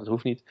wil, maar dat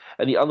hoeft niet.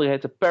 En die andere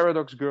heette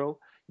Paradox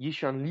Girl.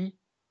 Yishan Lee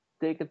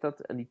tekent dat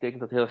en die tekent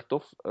dat heel erg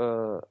tof.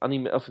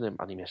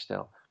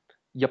 Anime-stijl.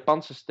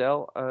 Japanse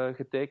stijl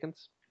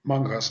getekend.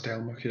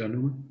 Manga-stijl mag je dat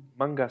noemen.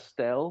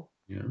 Manga-stijl.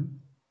 Ja.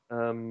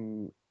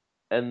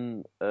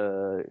 En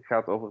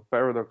gaat over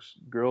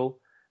Paradox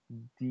Girl,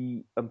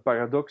 die een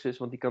paradox is,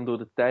 want die kan door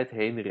de tijd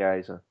heen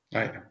reizen.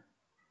 Ah, ja.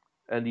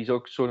 En die is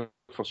ook zo'n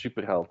van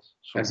superheld.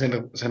 En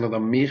zijn er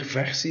dan meer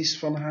versies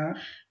van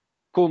haar?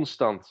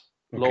 Constant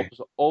Oké. lopen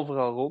ze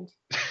overal rond.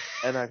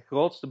 En haar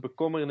grootste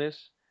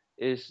bekommernis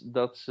is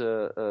dat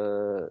ze...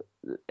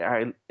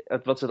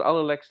 wat ze het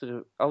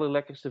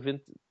allerlekkerste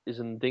vindt, is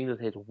een ding dat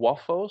heet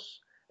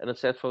waffles. En dat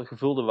staat voor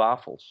gevulde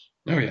wafels.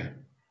 Oh ja.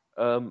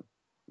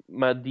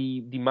 Maar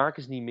die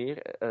maken ze niet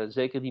meer.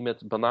 Zeker die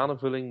met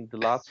bananenvulling, de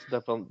laatste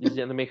daarvan, die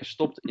zijn ermee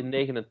gestopt in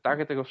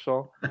 89 of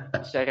zo.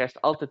 Dus zij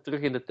reist altijd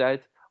terug in de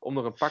tijd om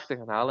nog een pak te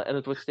gaan halen. En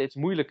het wordt steeds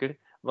moeilijker,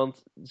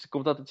 want ze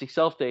komt altijd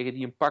zichzelf tegen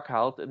die een pak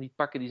haalt. En die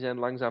pakken die zijn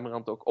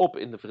langzamerhand ook op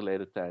in de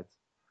verleden tijd.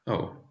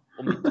 Oh.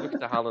 Om die terug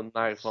te halen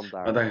naar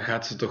vandaag. Maar dan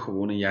gaat ze toch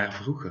gewoon een jaar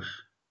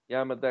vroeger?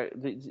 Ja, maar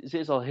ze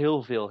is al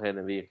heel veel heen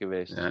en weer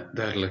geweest. Ja,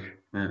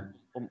 duidelijk. Ja.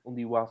 Om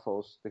die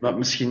waffles te Maar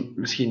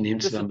misschien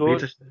neemt ze dan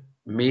beter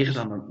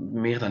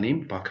meer dan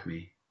 1 pak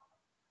mee.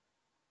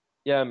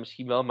 Ja,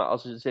 misschien wel, maar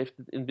ze heeft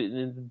het in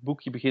het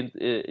boekje begint,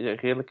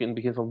 redelijk in het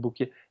begin van het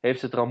boekje, heeft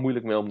ze het er al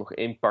moeilijk mee om nog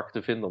één pak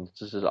te vinden, omdat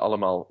ze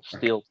allemaal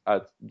steelt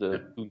uit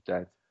de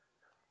toentijd.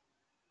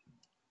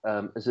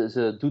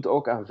 Ze doet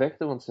ook aan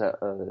vechten, want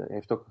ze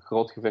heeft ook een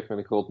groot gevecht met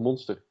een groot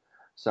monster.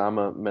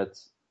 Samen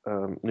met,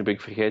 nu ben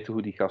ik vergeten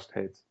hoe die gast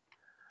heet.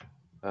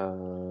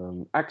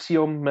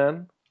 Axiom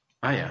Man.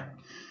 Ah ja.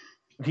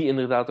 Die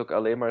inderdaad ook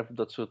alleen maar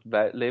dat soort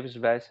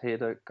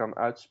levenswijsheden kan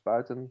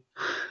uitspuiten.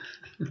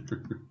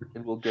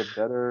 It will get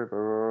better.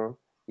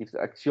 Die heeft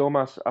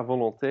axioma's à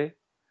volonté.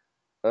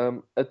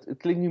 Het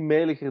klinkt nu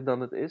meliger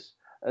dan het is.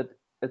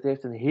 Het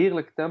heeft een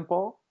heerlijk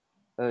tempo.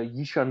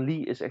 Yishan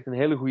Li is echt een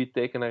hele goede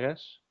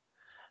tekenares.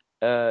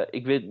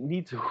 Ik weet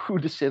niet hoe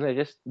de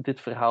scenarist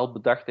dit verhaal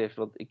bedacht heeft,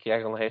 want ik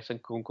krijg al een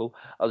hersenkronkel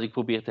als ik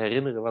probeer te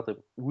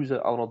herinneren hoe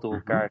ze allemaal door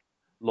elkaar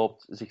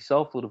loopt,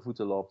 zichzelf voor de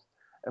voeten loopt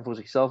en voor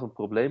zichzelf een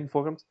probleem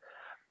vormt.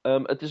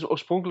 Het is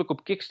oorspronkelijk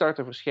op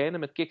Kickstarter verschenen.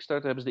 Met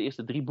Kickstarter hebben ze de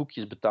eerste 3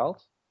 boekjes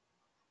betaald.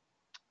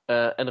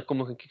 En er komt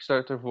nog een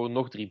Kickstarter voor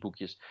nog 3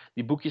 boekjes.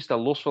 Die boekjes staan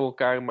los van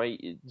elkaar, maar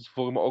ze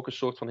vormen ook een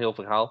soort van heel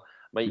verhaal.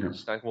 Maar ze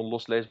staan gewoon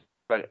los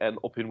leesbaar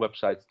en op hun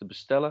website te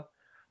bestellen.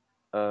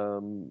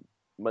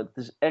 Maar het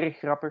is erg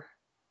grappig.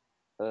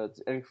 Het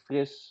is erg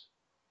fris.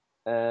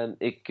 En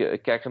ik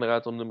kijk er naar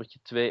uit om nummertje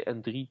 2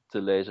 en 3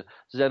 te lezen.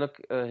 Ze zijn ook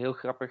heel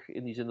grappig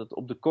in die zin dat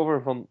op de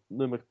cover van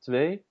nummer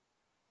 2...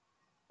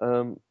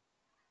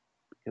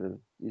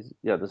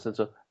 ja, dat is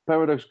zo.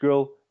 Paradox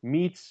Girl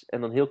meets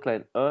en dan heel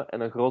klein en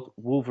dan groot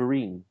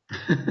Wolverine.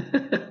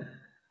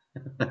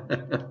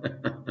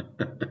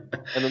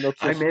 En dan ook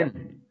zo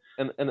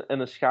en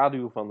een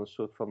schaduw van een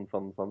soort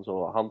van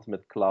zo'n hand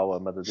met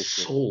klauwen. Maar dat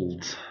is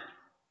Sold.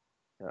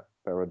 Ja,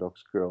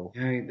 Paradox Girl.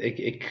 Ja,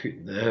 ik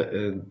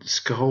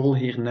scroll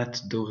hier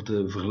net door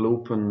de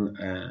verlopen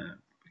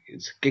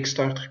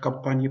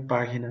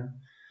Kickstarter-campagnepagina.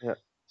 Ja.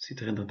 Ziet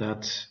er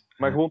inderdaad...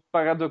 Maar gewoon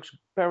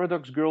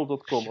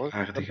paradoxgirl.com hoor,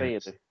 dan ben je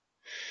er.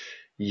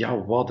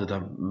 Ja, wat,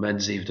 dat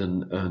mens heeft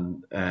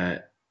een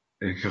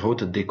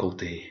grote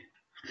decolleté.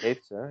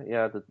 Heeft ze, hè?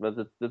 Ja,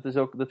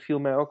 dat viel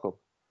mij ook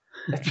op.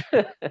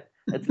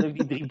 Het zijn ook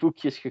die 3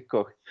 boekjes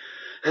gekocht.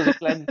 Dat is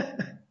een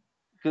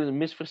klein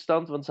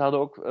misverstand, want ze hadden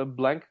ook een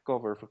blank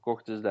cover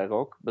verkocht, dus daar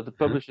ook. Maar de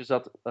publisher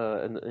zat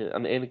aan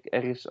de ene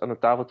ergens aan een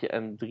tafeltje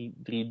en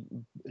 3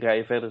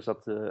 rijen verder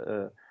zat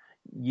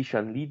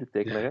Yishan Li, de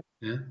tekenaar.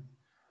 Ja.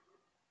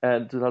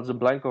 En toen hadden ze een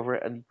blank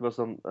cover en die was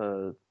dan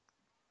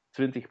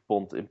 20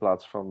 pond in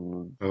plaats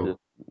van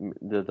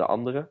de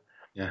andere.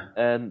 Ja.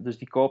 En dus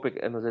die koop ik.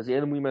 En dan zei ze,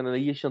 dan moet je maar naar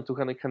Yishan toe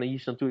gaan. Ik ga naar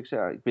Yishan toe. Ik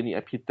zei, ik weet niet,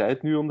 heb je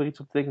tijd nu om er iets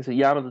op te tekenen? Ze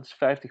zei, ja, maar dat is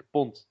 50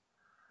 pond.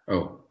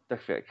 Oh. Ik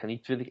dacht, ik ga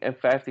niet 20 en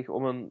 50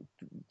 om een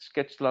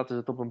sketch te laten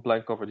zetten op een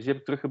blank cover. Dus die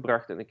heb ik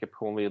teruggebracht en ik heb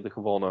gewoon weer de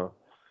gewone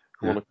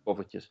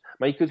covertjes.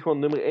 Maar je kunt gewoon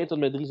nummer 1 tot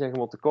en met 3 zijn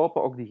gewoon te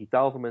kopen. Ook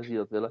digitaal voor mensen die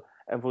dat willen.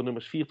 En voor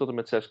nummers 4 tot en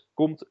met 6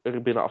 komt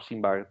er binnen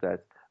afzienbare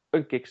tijd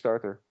een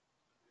Kickstarter.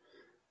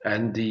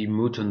 En die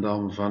moeten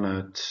dan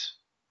vanuit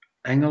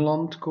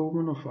Engeland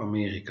komen of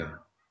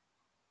Amerika?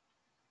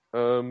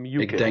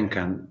 UK. Ik denk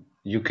aan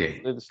UK.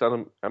 Er staat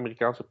een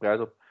Amerikaanse prijs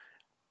op.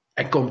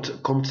 En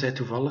komt zij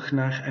toevallig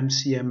naar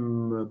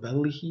MCM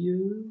België?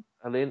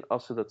 Alleen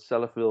als ze dat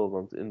zelf wil,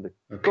 want in de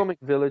Comic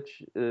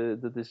Village,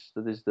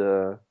 dat is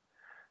de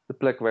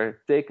plek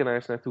waar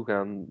tekenaars naartoe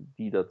gaan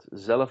die dat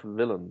zelf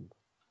willen.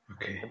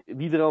 Okay.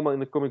 Wie er allemaal in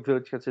de Comic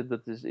Village gaat zitten,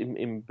 dat is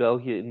in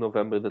België in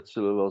november, dat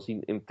zullen we wel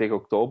zien. Tegen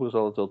oktober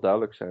zal het wel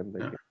duidelijk zijn,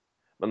 denk ik.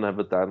 Maar dan hebben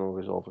we het daar nog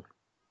eens over.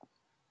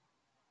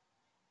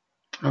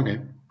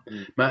 Oké.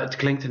 Maar het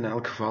klinkt in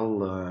elk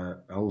geval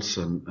als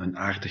een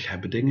aardig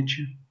hebben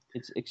dingetje.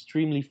 It's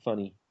extremely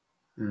funny.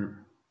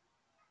 Ja.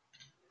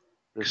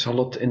 Ik zal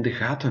het in de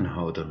gaten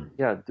houden.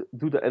 Ja,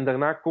 doe dat. En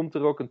daarna komt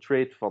er ook een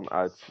trade van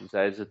uit,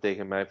 zeiden ze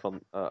tegen mij,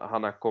 van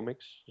Hanna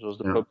Comics, zoals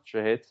de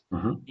publisher heet.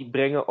 Die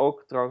brengen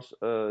ook trouwens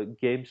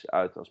games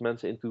uit. Als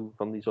mensen into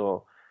van die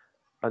zo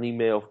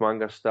anime of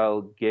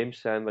manga-style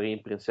games zijn waarin je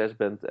een prinses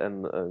bent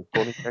en een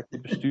koninkrijk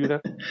moet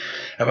besturen.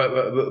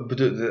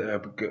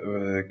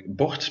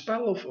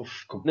 Bordspel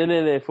of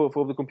Nee, voor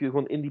op de computer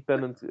gewoon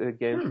independent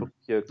games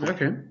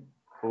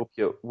voor op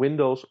je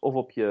Windows of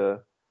op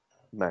je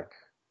Mac.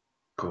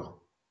 Cool.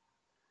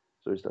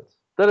 Zo is dat.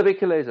 Dat heb ik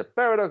gelezen.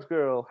 Paradox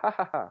Girl.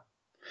 Hahaha.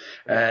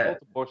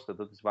 Grote borsten,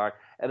 dat is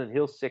waar. En een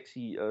heel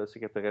sexy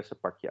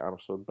secretaressenpakje aan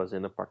of zo'n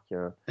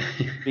bazinnenpakje.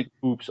 Big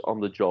boobs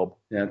on the job.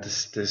 Ja,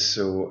 het is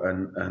zo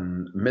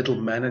een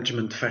middle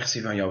management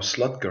versie van jouw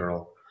Slut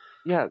Girl.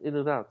 Ja,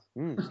 inderdaad.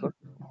 Slut.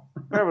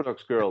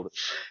 Paradox Girl.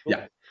 Ja.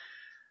 Heb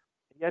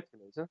jij het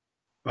gelezen?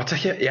 Wat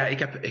zeg je?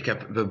 Ja,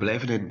 we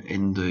blijven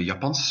in de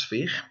Japanse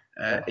sfeer.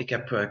 Ik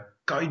heb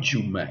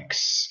Kaiju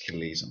Max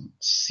gelezen.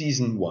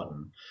 Season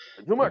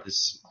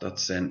 1.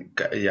 Dat zijn...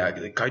 Ja,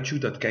 Kaiju,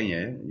 dat ken je,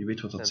 hè? Je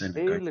weet wat dat zijn.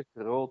 Hele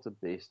grote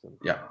beesten.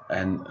 Ja,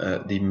 en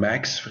die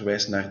Max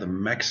verwijst naar de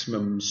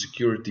Maximum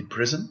Security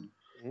Prison.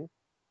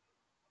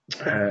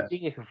 Ze hebben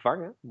dingen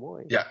gevangen.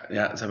 Mooi.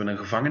 Ja, ze hebben een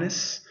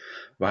gevangenis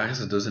waar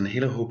ze dus een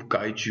hele hoop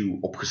kaiju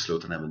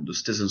opgesloten hebben. Dus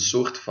het is een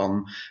soort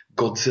van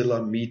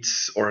Godzilla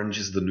meets Orange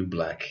is the New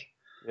Black.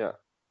 Ja.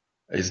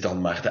 Is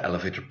dan maar de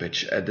elevator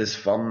pitch. Het is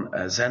van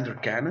Xander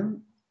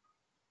Cannon,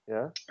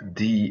 Ja.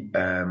 die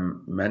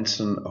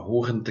mensen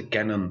horen te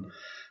kennen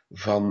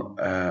van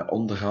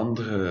onder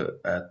andere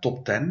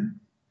Top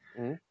 10,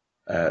 Mhm.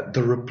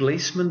 The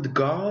Replacement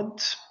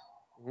God.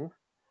 Mhm.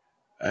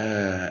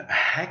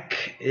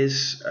 Hack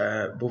is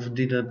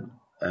bovendien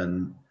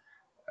een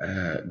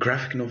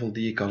graphic novel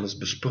die ik al eens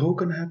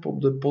besproken heb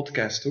op de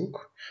podcast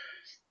ook.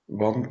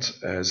 Want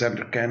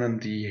Xander Cannon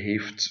die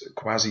heeft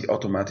quasi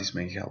automatisch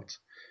mijn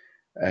geld.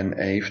 En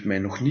hij heeft mij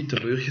nog niet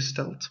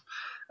teleurgesteld.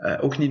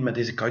 Ook niet met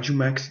deze Kaiju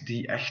Max,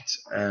 die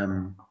echt...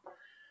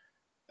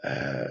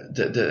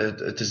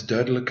 het is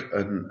duidelijk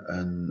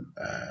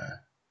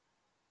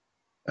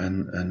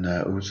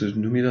hoe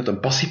noem je dat? Een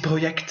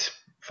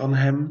passieproject van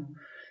hem.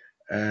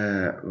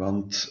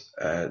 Want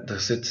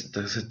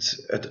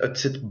het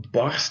zit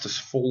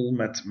barstensvol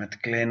met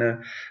kleine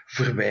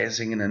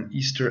verwijzingen en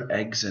easter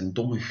eggs en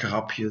domme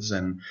grapjes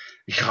en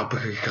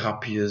grappige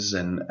grapjes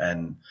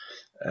en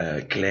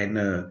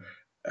kleine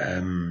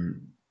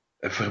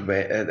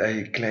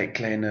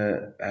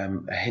kleine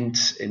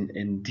hints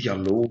in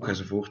dialoog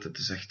enzovoort. Het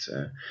is echt...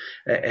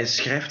 hij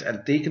schrijft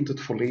en tekent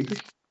het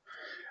volledig.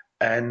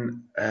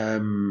 En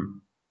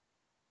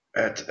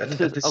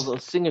het is... Als een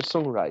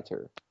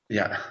singer-songwriter.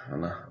 Ja,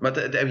 voilà. Maar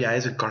hij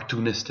is een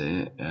cartoonist.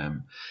 Hè.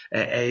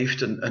 Hij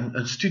heeft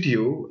een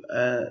studio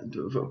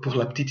voor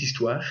La Petite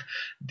Histoire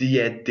die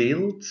hij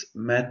deelt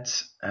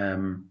met...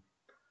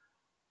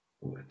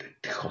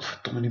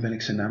 godverdomme, nu ben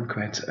ik zijn naam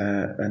kwijt.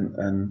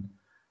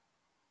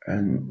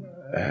 Een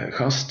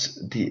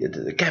gast,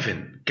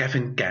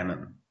 Kevin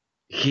Cannon.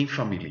 Geen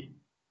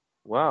familie.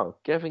 Wauw,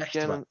 Kevin Echt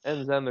Cannon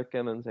en Xander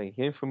Cannon zijn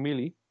geen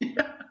familie.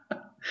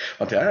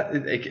 Want ja,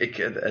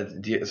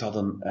 ze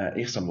hadden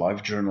eerst een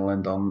live journal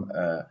en dan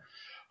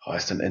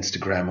is het een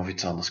Instagram of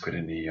iets anders, ik weet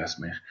het niet juist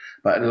meer.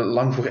 Maar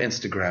lang voor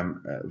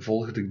Instagram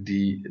volgde ik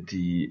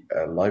die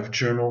live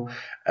journal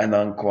en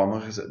dan kwam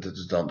er,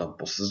 dus dan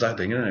posten ze daar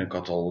dingen en ik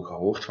had al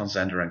gehoord van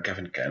Xander en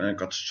Kevin Cannon en ik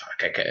had zo,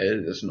 kijk,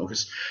 er is nog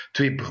eens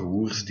 2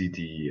 broers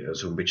die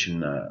zo'n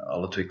beetje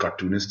alle 2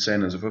 cartoonists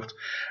zijn enzovoort.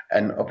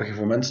 En op een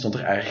gegeven moment stond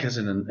er ergens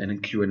in een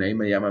Q&A,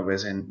 maar ja, maar wij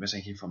zijn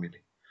geen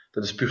familie.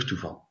 Dat is puur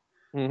toeval.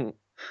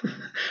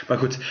 Maar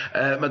goed,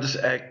 dus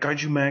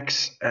Kaiju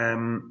Max,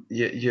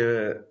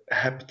 je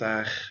hebt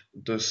daar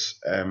dus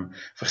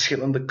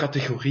verschillende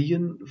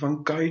categorieën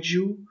van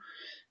kaiju.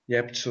 Je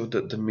hebt zo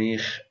de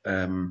meer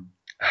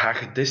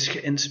hagedis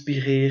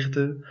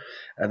geïnspireerde,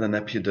 en dan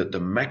heb je de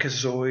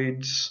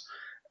Mechazoids,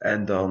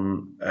 en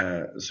dan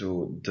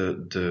zo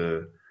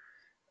de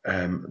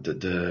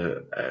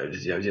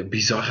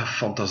bizarre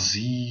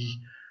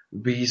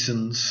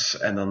fantasiewezens,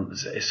 en dan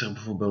is er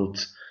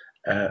bijvoorbeeld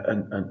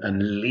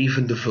een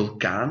levende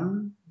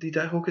vulkaan die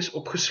daar ook is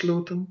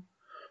opgesloten.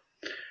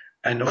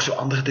 En nog zo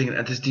andere dingen.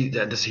 En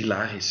het is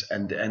hilarisch.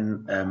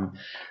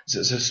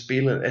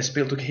 Hij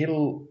speelt ook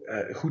heel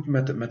goed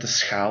met de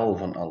schaal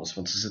van alles.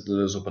 Want ze zitten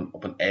dus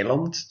op een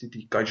eiland.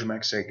 Die Kaiju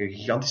Max zeggen, een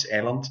gigantisch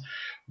eiland.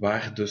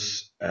 Waar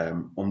dus,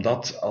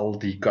 omdat al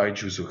die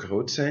kaiju zo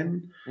groot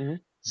zijn...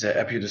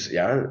 heb je dus,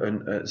 ja,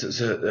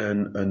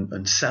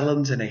 een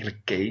cellen zijn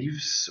eigenlijk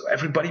caves. So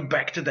everybody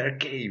back to their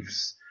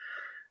caves.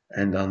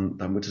 En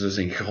dan moeten ze dus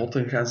in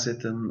grotten gaan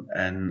zitten.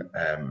 En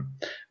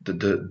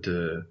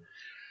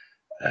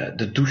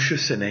de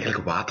douches zijn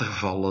eigenlijk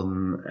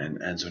watervallen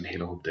en zo'n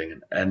hele hoop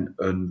dingen. En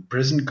een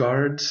prison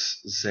guards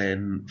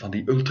zijn van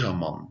die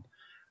Ultraman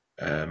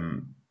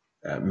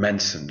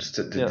mensen. Dus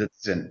dit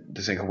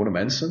zijn gewone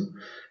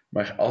mensen.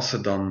 Maar als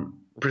ze dan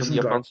prison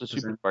Japanse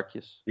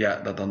superpakjes.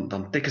 Ja,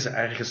 dan tikken ze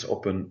ergens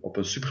op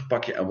een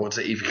superpakje en worden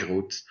ze even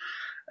groot.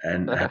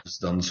 En hebben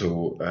ze dan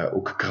zo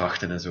ook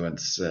krachten en zo. En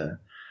het is,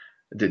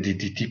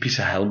 die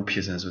typische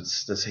helmpjes en zo,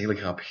 dat is heel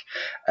grappig.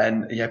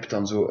 En je hebt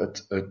dan zo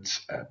het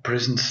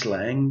prison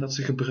slang dat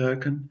ze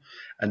gebruiken.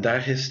 En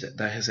daar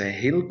is hij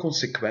heel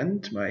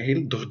consequent, maar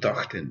heel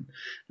doordacht in.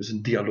 Dus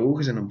een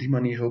dialoog zijn op die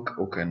manier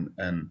ook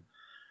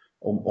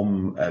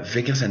om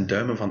vingers en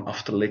duimen van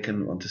af te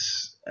likken. Want het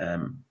is,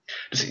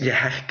 dus je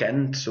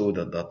herkent zo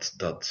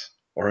dat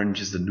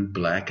Orange is the New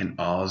Black en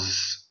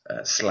Oz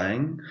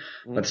slang.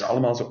 Maar het is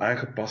allemaal zo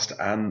aangepast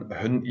aan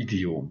hun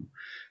idioom.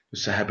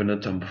 Dus ze hebben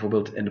het dan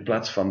bijvoorbeeld in de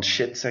plaats van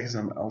shit zeggen ze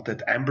dan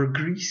altijd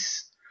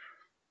ambergris.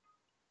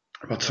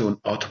 Wat zo'n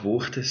oud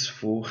woord is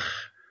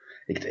voor...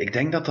 Ik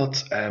denk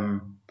dat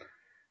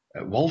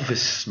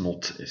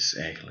walvissnot is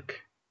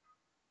eigenlijk.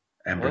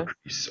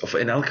 Ambergris. Of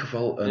in elk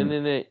geval een...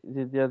 Nee.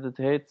 Ja, dat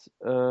heet...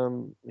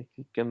 ik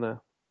ken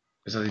dat.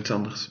 Is dat iets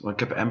anders? Maar ik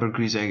heb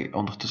ambergris eigenlijk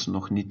ondertussen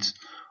nog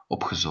niet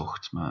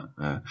opgezocht. Maar,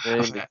 dat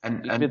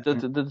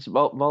is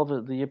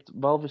walvissen, je hebt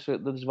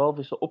walvissen, dat is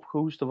walvissen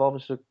opgehoeste,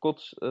 walvissen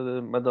kots,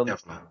 maar dan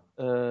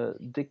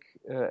dik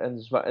en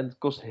zwaar. En het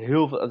kost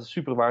heel veel, het is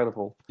super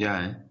waardevol.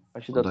 Ja, hè?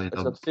 Als je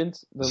dat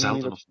vindt, dan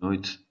zelden moet je dat, of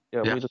nooit.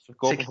 moet je dat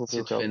verkopen voor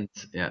veel geld.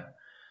 Vindt, ja.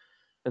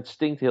 Het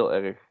stinkt heel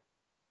erg.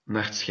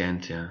 Naar het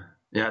schijnt, ja.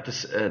 Ja, het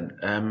is...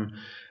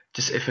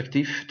 Het is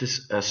effectief, het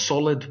is a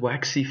solid,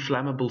 waxy,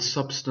 flammable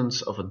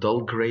substance of a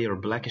dull grey or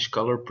blackish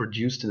color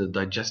produced in the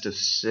digestive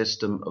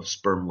system of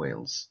sperm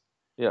whales.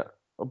 Ja,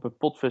 op een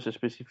potvissen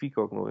specifiek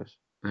ook nog eens.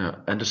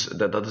 Ja, en dus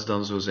dat is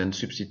dan zo zijn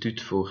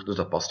substituut voor, dus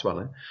dat past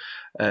wel,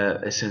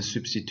 hè. Is zijn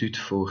substituut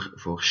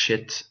voor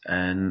shit.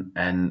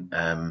 En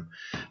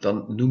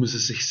dan noemen ze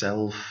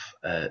zichzelf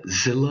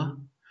Zilla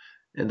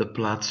in de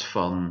plaats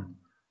van,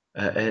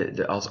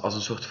 als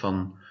een soort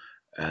van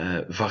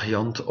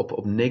variant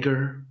op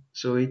nigger,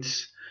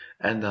 zoiets.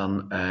 En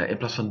dan in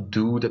plaats van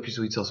dude heb je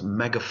zoiets als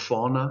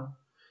megafauna.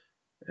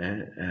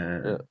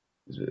 Ja.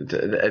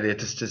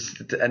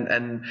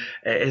 En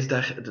hij is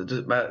daar,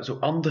 maar zo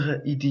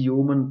andere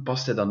idiomen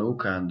past hij dan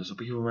ook aan. Dus op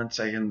een gegeven moment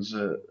zeggen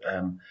ze,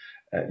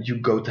 you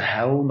go to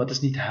hell, maar het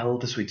is niet hell,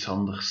 het is zoiets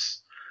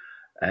anders.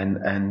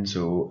 En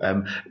zo. Op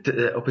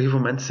een gegeven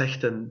moment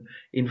zegt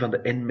een van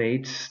de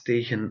inmates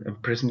tegen een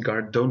prison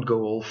guard, don't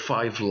go all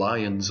 5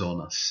 lions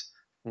on us.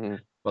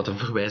 Wat een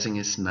verwijzing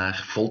is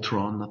naar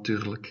Voltron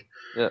natuurlijk.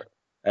 Ja.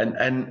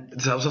 En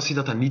zelfs als je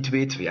dat dan niet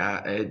weet,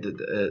 ja,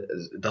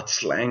 dat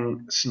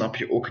slang snap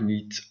je ook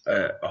niet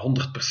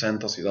 100%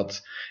 als je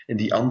dat in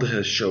die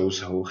andere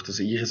shows hoort. Dus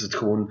hier is het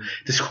gewoon,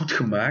 het is goed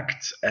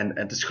gemaakt en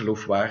het is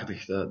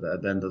geloofwaardig.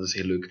 Dat is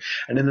heel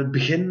leuk. En in het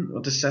begin,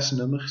 want het is 6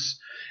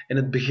 nummers, in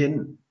het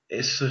begin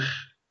is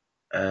er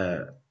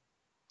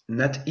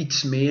net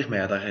iets meer, maar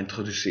ja, daar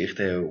introduceert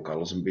hij ook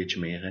alles een beetje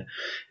meer. Hè.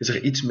 Is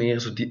er iets meer,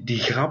 zo die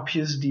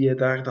grapjes die hij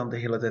daar dan de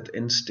hele tijd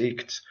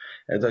insteekt,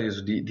 hè, dat je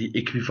zo die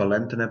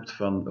equivalenten hebt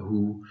van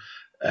hoe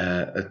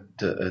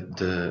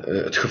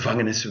het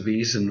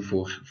gevangeniswezen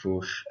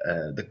voor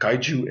de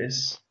kaiju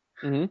is.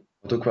 Mm-hmm.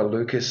 Wat ook wel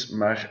leuk is,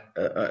 maar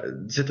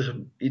zit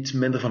er iets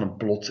minder van een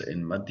plot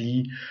in. Maar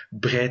die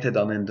breidt hij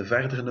dan in de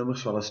verdere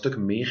nummers wel een stuk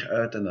meer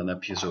uit en dan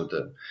heb je zo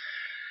de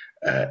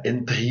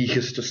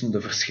intriges tussen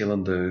de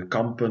verschillende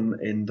kampen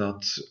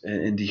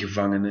in die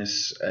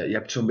gevangenis. Je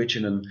hebt zo'n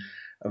beetje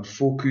een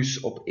focus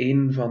op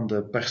één van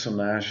de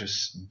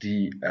personages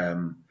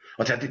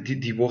want ja,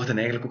 die worden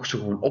eigenlijk ook zo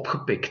gewoon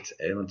opgepikt.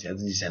 Hè, want ja,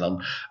 die zijn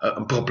dan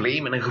een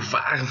probleem en een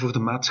gevaar voor de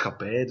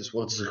maatschappij. Dus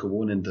worden ze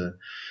gewoon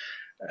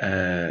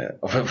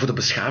of voor de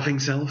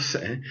beschaving zelfs,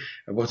 hè,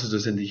 wordt ze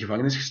dus in die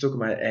gevangenis gestoken,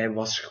 maar hij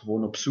was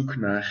gewoon op zoek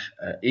naar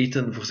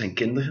eten voor zijn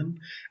kinderen.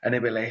 En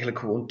hij wil eigenlijk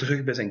gewoon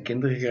terug bij zijn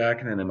kinderen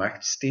geraken en hij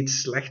maakt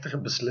steeds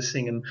slechtere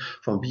beslissingen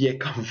van wie hij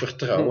kan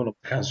vertrouwen om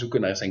te gaan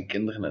zoeken naar zijn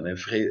kinderen. En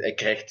hij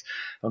krijgt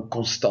dan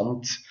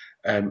constant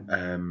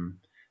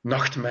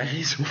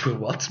nachtmerries over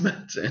wat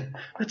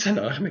met zijn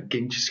arme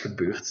kindjes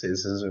gebeurd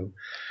is en zo.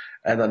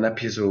 En dan heb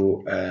je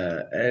zo,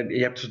 je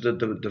hebt zo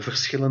de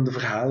verschillende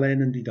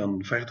verhaallijnen die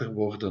dan verder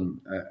worden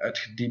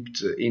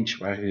uitgediept. Eentje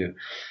waar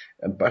je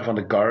een paar van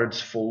de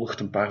guards volgt,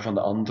 een paar van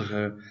de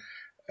andere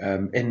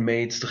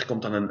inmates. Er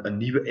komt dan een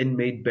nieuwe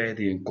inmate bij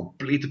die een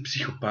complete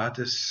psychopaat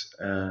is.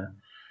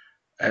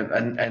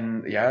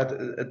 En ja,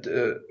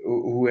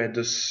 hoe hij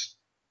dus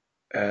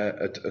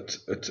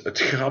het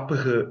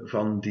grappige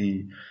van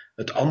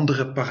het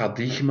andere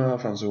paradigma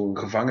van zo'n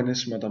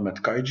gevangenis, maar dan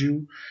met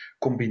kaiju,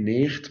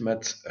 combineert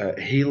met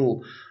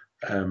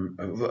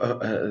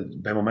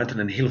bij momenten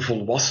een heel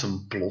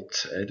volwassen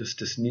plot. Hè. Dus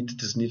het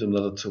is niet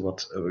omdat het zo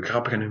wat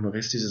grappig en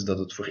humoristisch is dat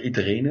het voor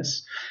iedereen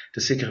is. Het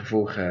is zeker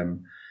voor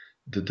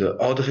de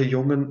oudere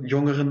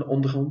jongeren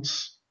onder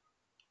ons.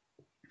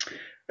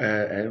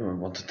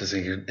 Want het is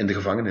in de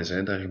gevangenis,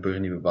 hè, daar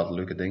gebeuren niet bepaalde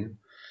leuke dingen.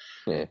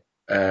 Nee.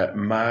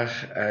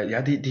 Maar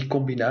ja, die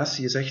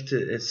combinatie is echt,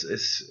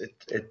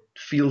 it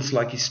feels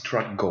like he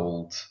struck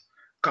gold.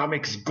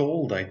 Comics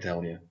gold, I tell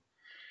you.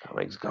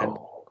 Comics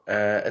gold.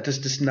 Het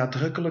is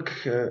nadrukkelijk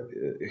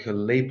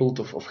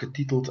gelabeld of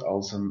getiteld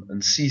als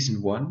een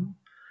Season 1.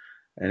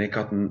 En ik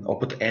had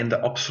op het einde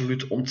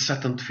absoluut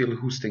ontzettend veel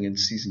goesting in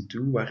Season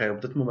 2, waar hij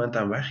op dit moment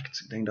aan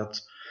werkt. Ik denk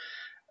dat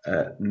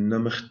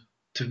nummer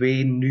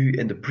 2 nu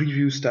in de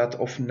preview staat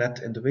of net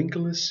in de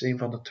winkel is, een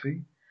van de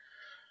twee.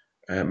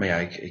 Maar ja,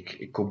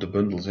 ik koop de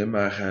bundels, hè,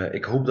 maar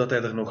ik hoop dat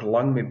hij er nog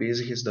lang mee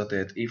bezig is, dat hij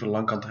het even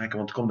lang kan trekken,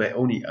 want het komt bij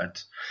Oni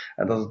uit.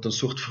 En dat het een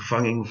soort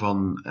vervanging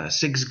van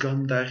Six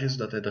Gun daar is,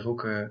 dat hij er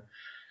ook een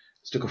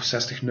stuk of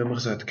 60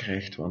 nummers uit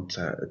krijgt, want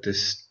het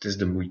is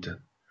de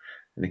moeite.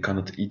 En ik kan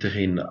het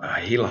iedereen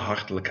heel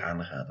hartelijk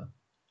aanraden.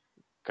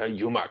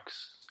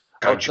 Kajumax.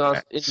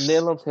 Trouwens, in het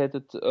Nederlands heet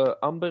het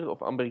Amber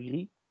of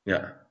Ambergris.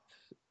 Ja.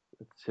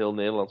 Het is heel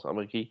Nederlands,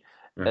 Ambergris.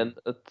 Ja. En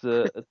het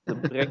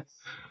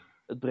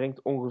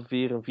brengt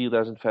ongeveer een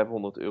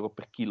 €4.500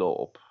 per kilo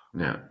op.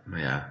 Ja, maar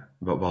ja,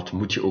 wat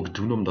moet je ook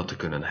doen om dat te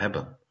kunnen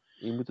hebben?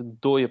 Je moet een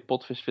dode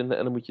potvis vinden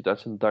en dan moet je het uit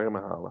zijn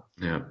darmen halen.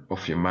 Ja,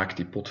 of je maakt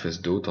die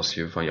potvis dood als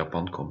je van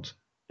Japan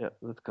komt. Ja,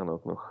 dat kan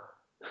ook nog.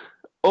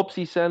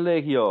 Opties zijn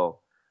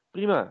legio.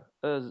 Prima.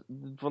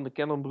 Van de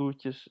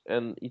Cannon-broertjes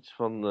en iets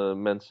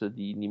van mensen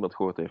die niemand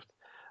gehoord heeft.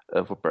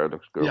 Voor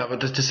Paradox Girl. Ja, maar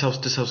het is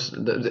zelfs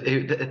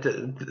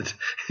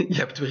je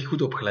hebt weer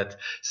goed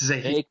opgelet. Ze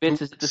zijn ik weet,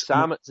 ze zitten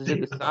samen. Ze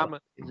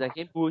zijn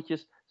geen broertjes.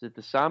 Ze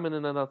zitten samen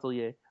in een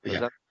atelier. Maar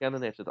ja.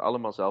 Cannon heeft het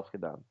allemaal zelf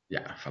gedaan.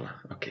 Ja,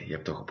 voilà. Oké, je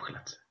hebt toch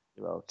opgelet.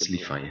 Jawel, het is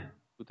lief van je.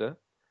 Goed, hè?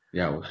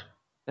 Ja hoor.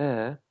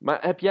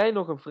 Maar heb jij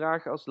nog een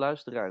vraag als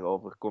luisteraar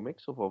over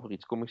comics of over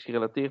iets comics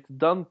gerelateerd?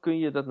 Dan kun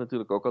je dat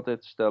natuurlijk ook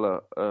altijd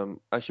stellen.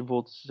 Als je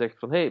bijvoorbeeld zegt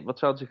van, hé, wat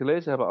zouden ze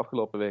gelezen hebben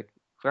afgelopen week?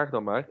 Vraag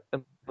dan maar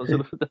en dan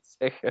zullen we dat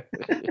zeggen.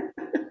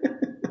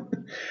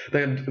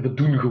 We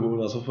doen gewoon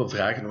alsof we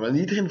vragen. Maar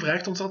iedereen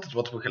vraagt ons altijd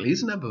wat we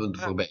gelezen hebben de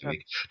voorbije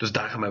week. Dus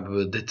daarom hebben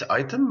we dit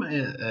item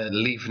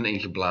leven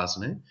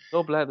ingeblazen. Hè?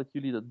 Zo blij dat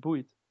jullie dat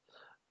boeit.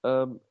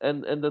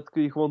 En dat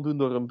kun je gewoon doen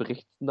door een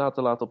bericht na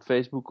te laten op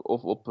Facebook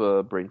of op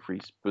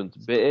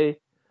brainfreeze.be.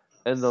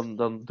 En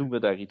dan doen we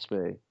daar iets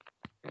mee.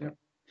 Ja.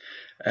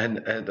 En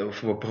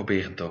we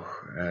proberen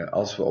toch,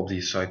 als we op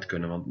die site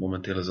kunnen, want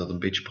momenteel is dat een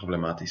beetje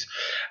problematisch.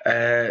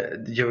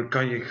 Je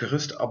kan je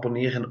gerust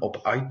abonneren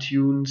op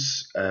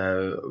iTunes,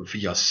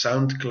 via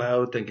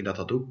Soundcloud, denk je dat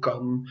dat ook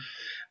kan.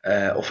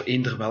 Of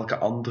eender welke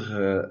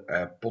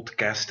andere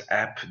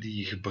podcast-app die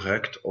je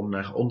gebruikt om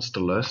naar ons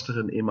te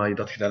luisteren. Eenmaal je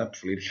dat gedaan hebt,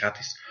 volledig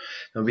gratis,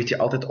 dan weet je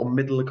altijd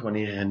onmiddellijk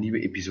wanneer er een nieuwe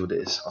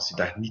episode is, als je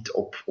daar niet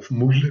op, of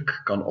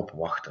moeilijk kan op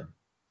wachten.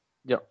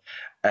 Ja.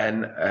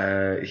 En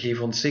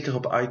geef ons zeker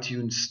op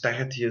iTunes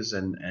sterretjes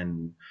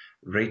en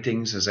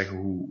ratings en zeg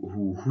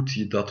hoe goed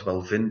je dat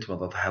wel vindt, want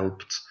dat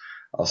helpt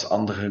als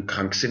anderen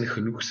krankzinnig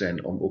genoeg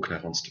zijn om ook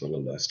naar ons te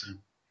willen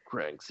luisteren.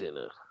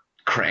 Krankzinnig.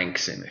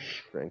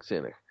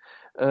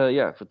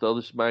 Vertel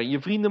dus maar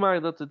je vrienden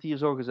maar dat het hier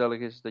zo gezellig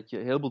is, dat je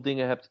heel veel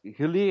dingen hebt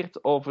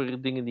geleerd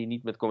over dingen die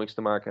niet met comics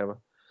te maken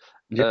hebben.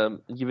 Ja.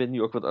 Je weet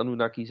nu ook wat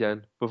Anunnaki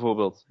zijn,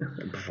 bijvoorbeeld.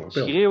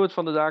 Schreeuw het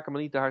van de daken,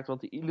 maar niet te hard,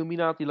 want de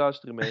Illuminati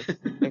luisteren mee.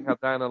 En ga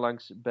daarna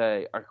langs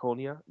bij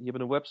Argonia. Die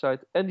hebben een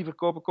website en die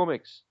verkopen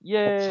comics.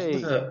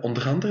 Yay!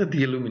 Onder andere die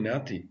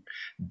Illuminati.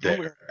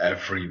 They're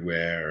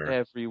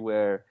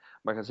everywhere.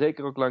 Maar ga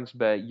zeker ook langs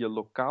bij je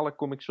lokale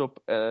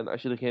comicshop. En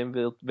als je er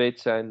geen weet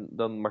zijn,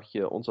 dan mag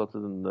je ons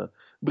altijd een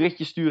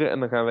berichtje sturen. En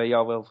dan gaan wij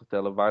jou wel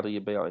vertellen waar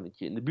er bij jou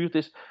in de buurt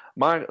is.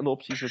 Maar een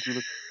optie is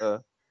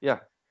natuurlijk,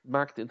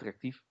 maak het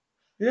interactief.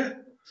 Yeah.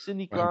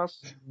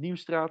 Sint-Niklaas,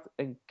 Nieuwstraat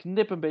en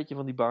knip een beetje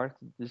van die baard.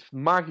 Het is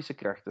magische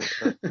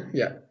krachten.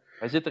 Ja.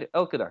 Hij zit er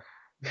elke dag.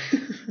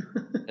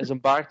 En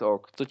zijn baard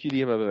ook, tot jullie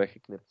hem hebben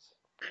weggeknipt.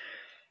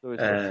 Zo is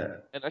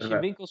het. En als je in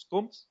winkels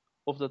komt,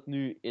 of dat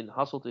nu in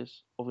Hasselt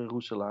is of in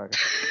Roeselare,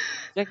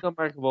 zeg dan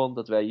maar gewoon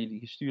dat wij jullie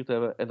gestuurd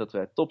hebben en dat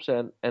wij top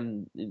zijn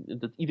en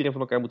dat iedereen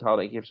van elkaar moet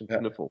houden en geef ze een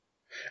knuffel.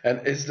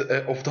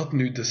 En of dat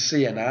nu de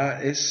CNA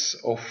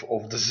is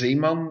of de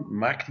Zeeman,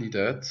 maakt niet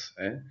uit.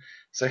 Hè.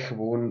 Zeg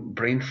gewoon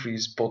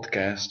Brainfreeze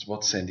podcast,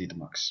 wat zijn die de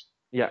max?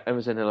 Ja, en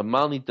we zijn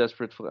helemaal niet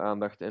desperate voor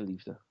aandacht en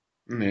liefde.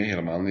 Nee,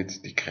 helemaal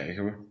niet. Die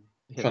krijgen we.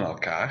 Ja. Van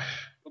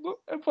elkaar.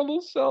 En van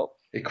onszelf.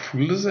 Ik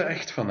voelde ze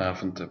echt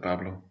vanavond,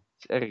 Pablo. Het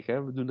is erg,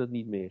 hè? We doen dat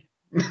niet meer.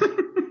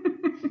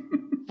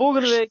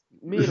 Volgende week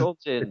meer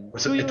onzin.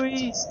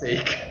 Doei!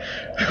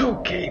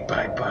 Oké,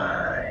 bye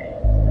bye.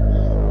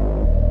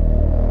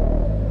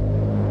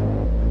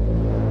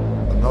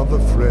 Another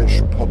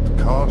fresh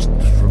podcast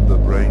from the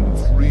Brain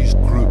Freeze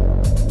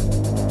Group.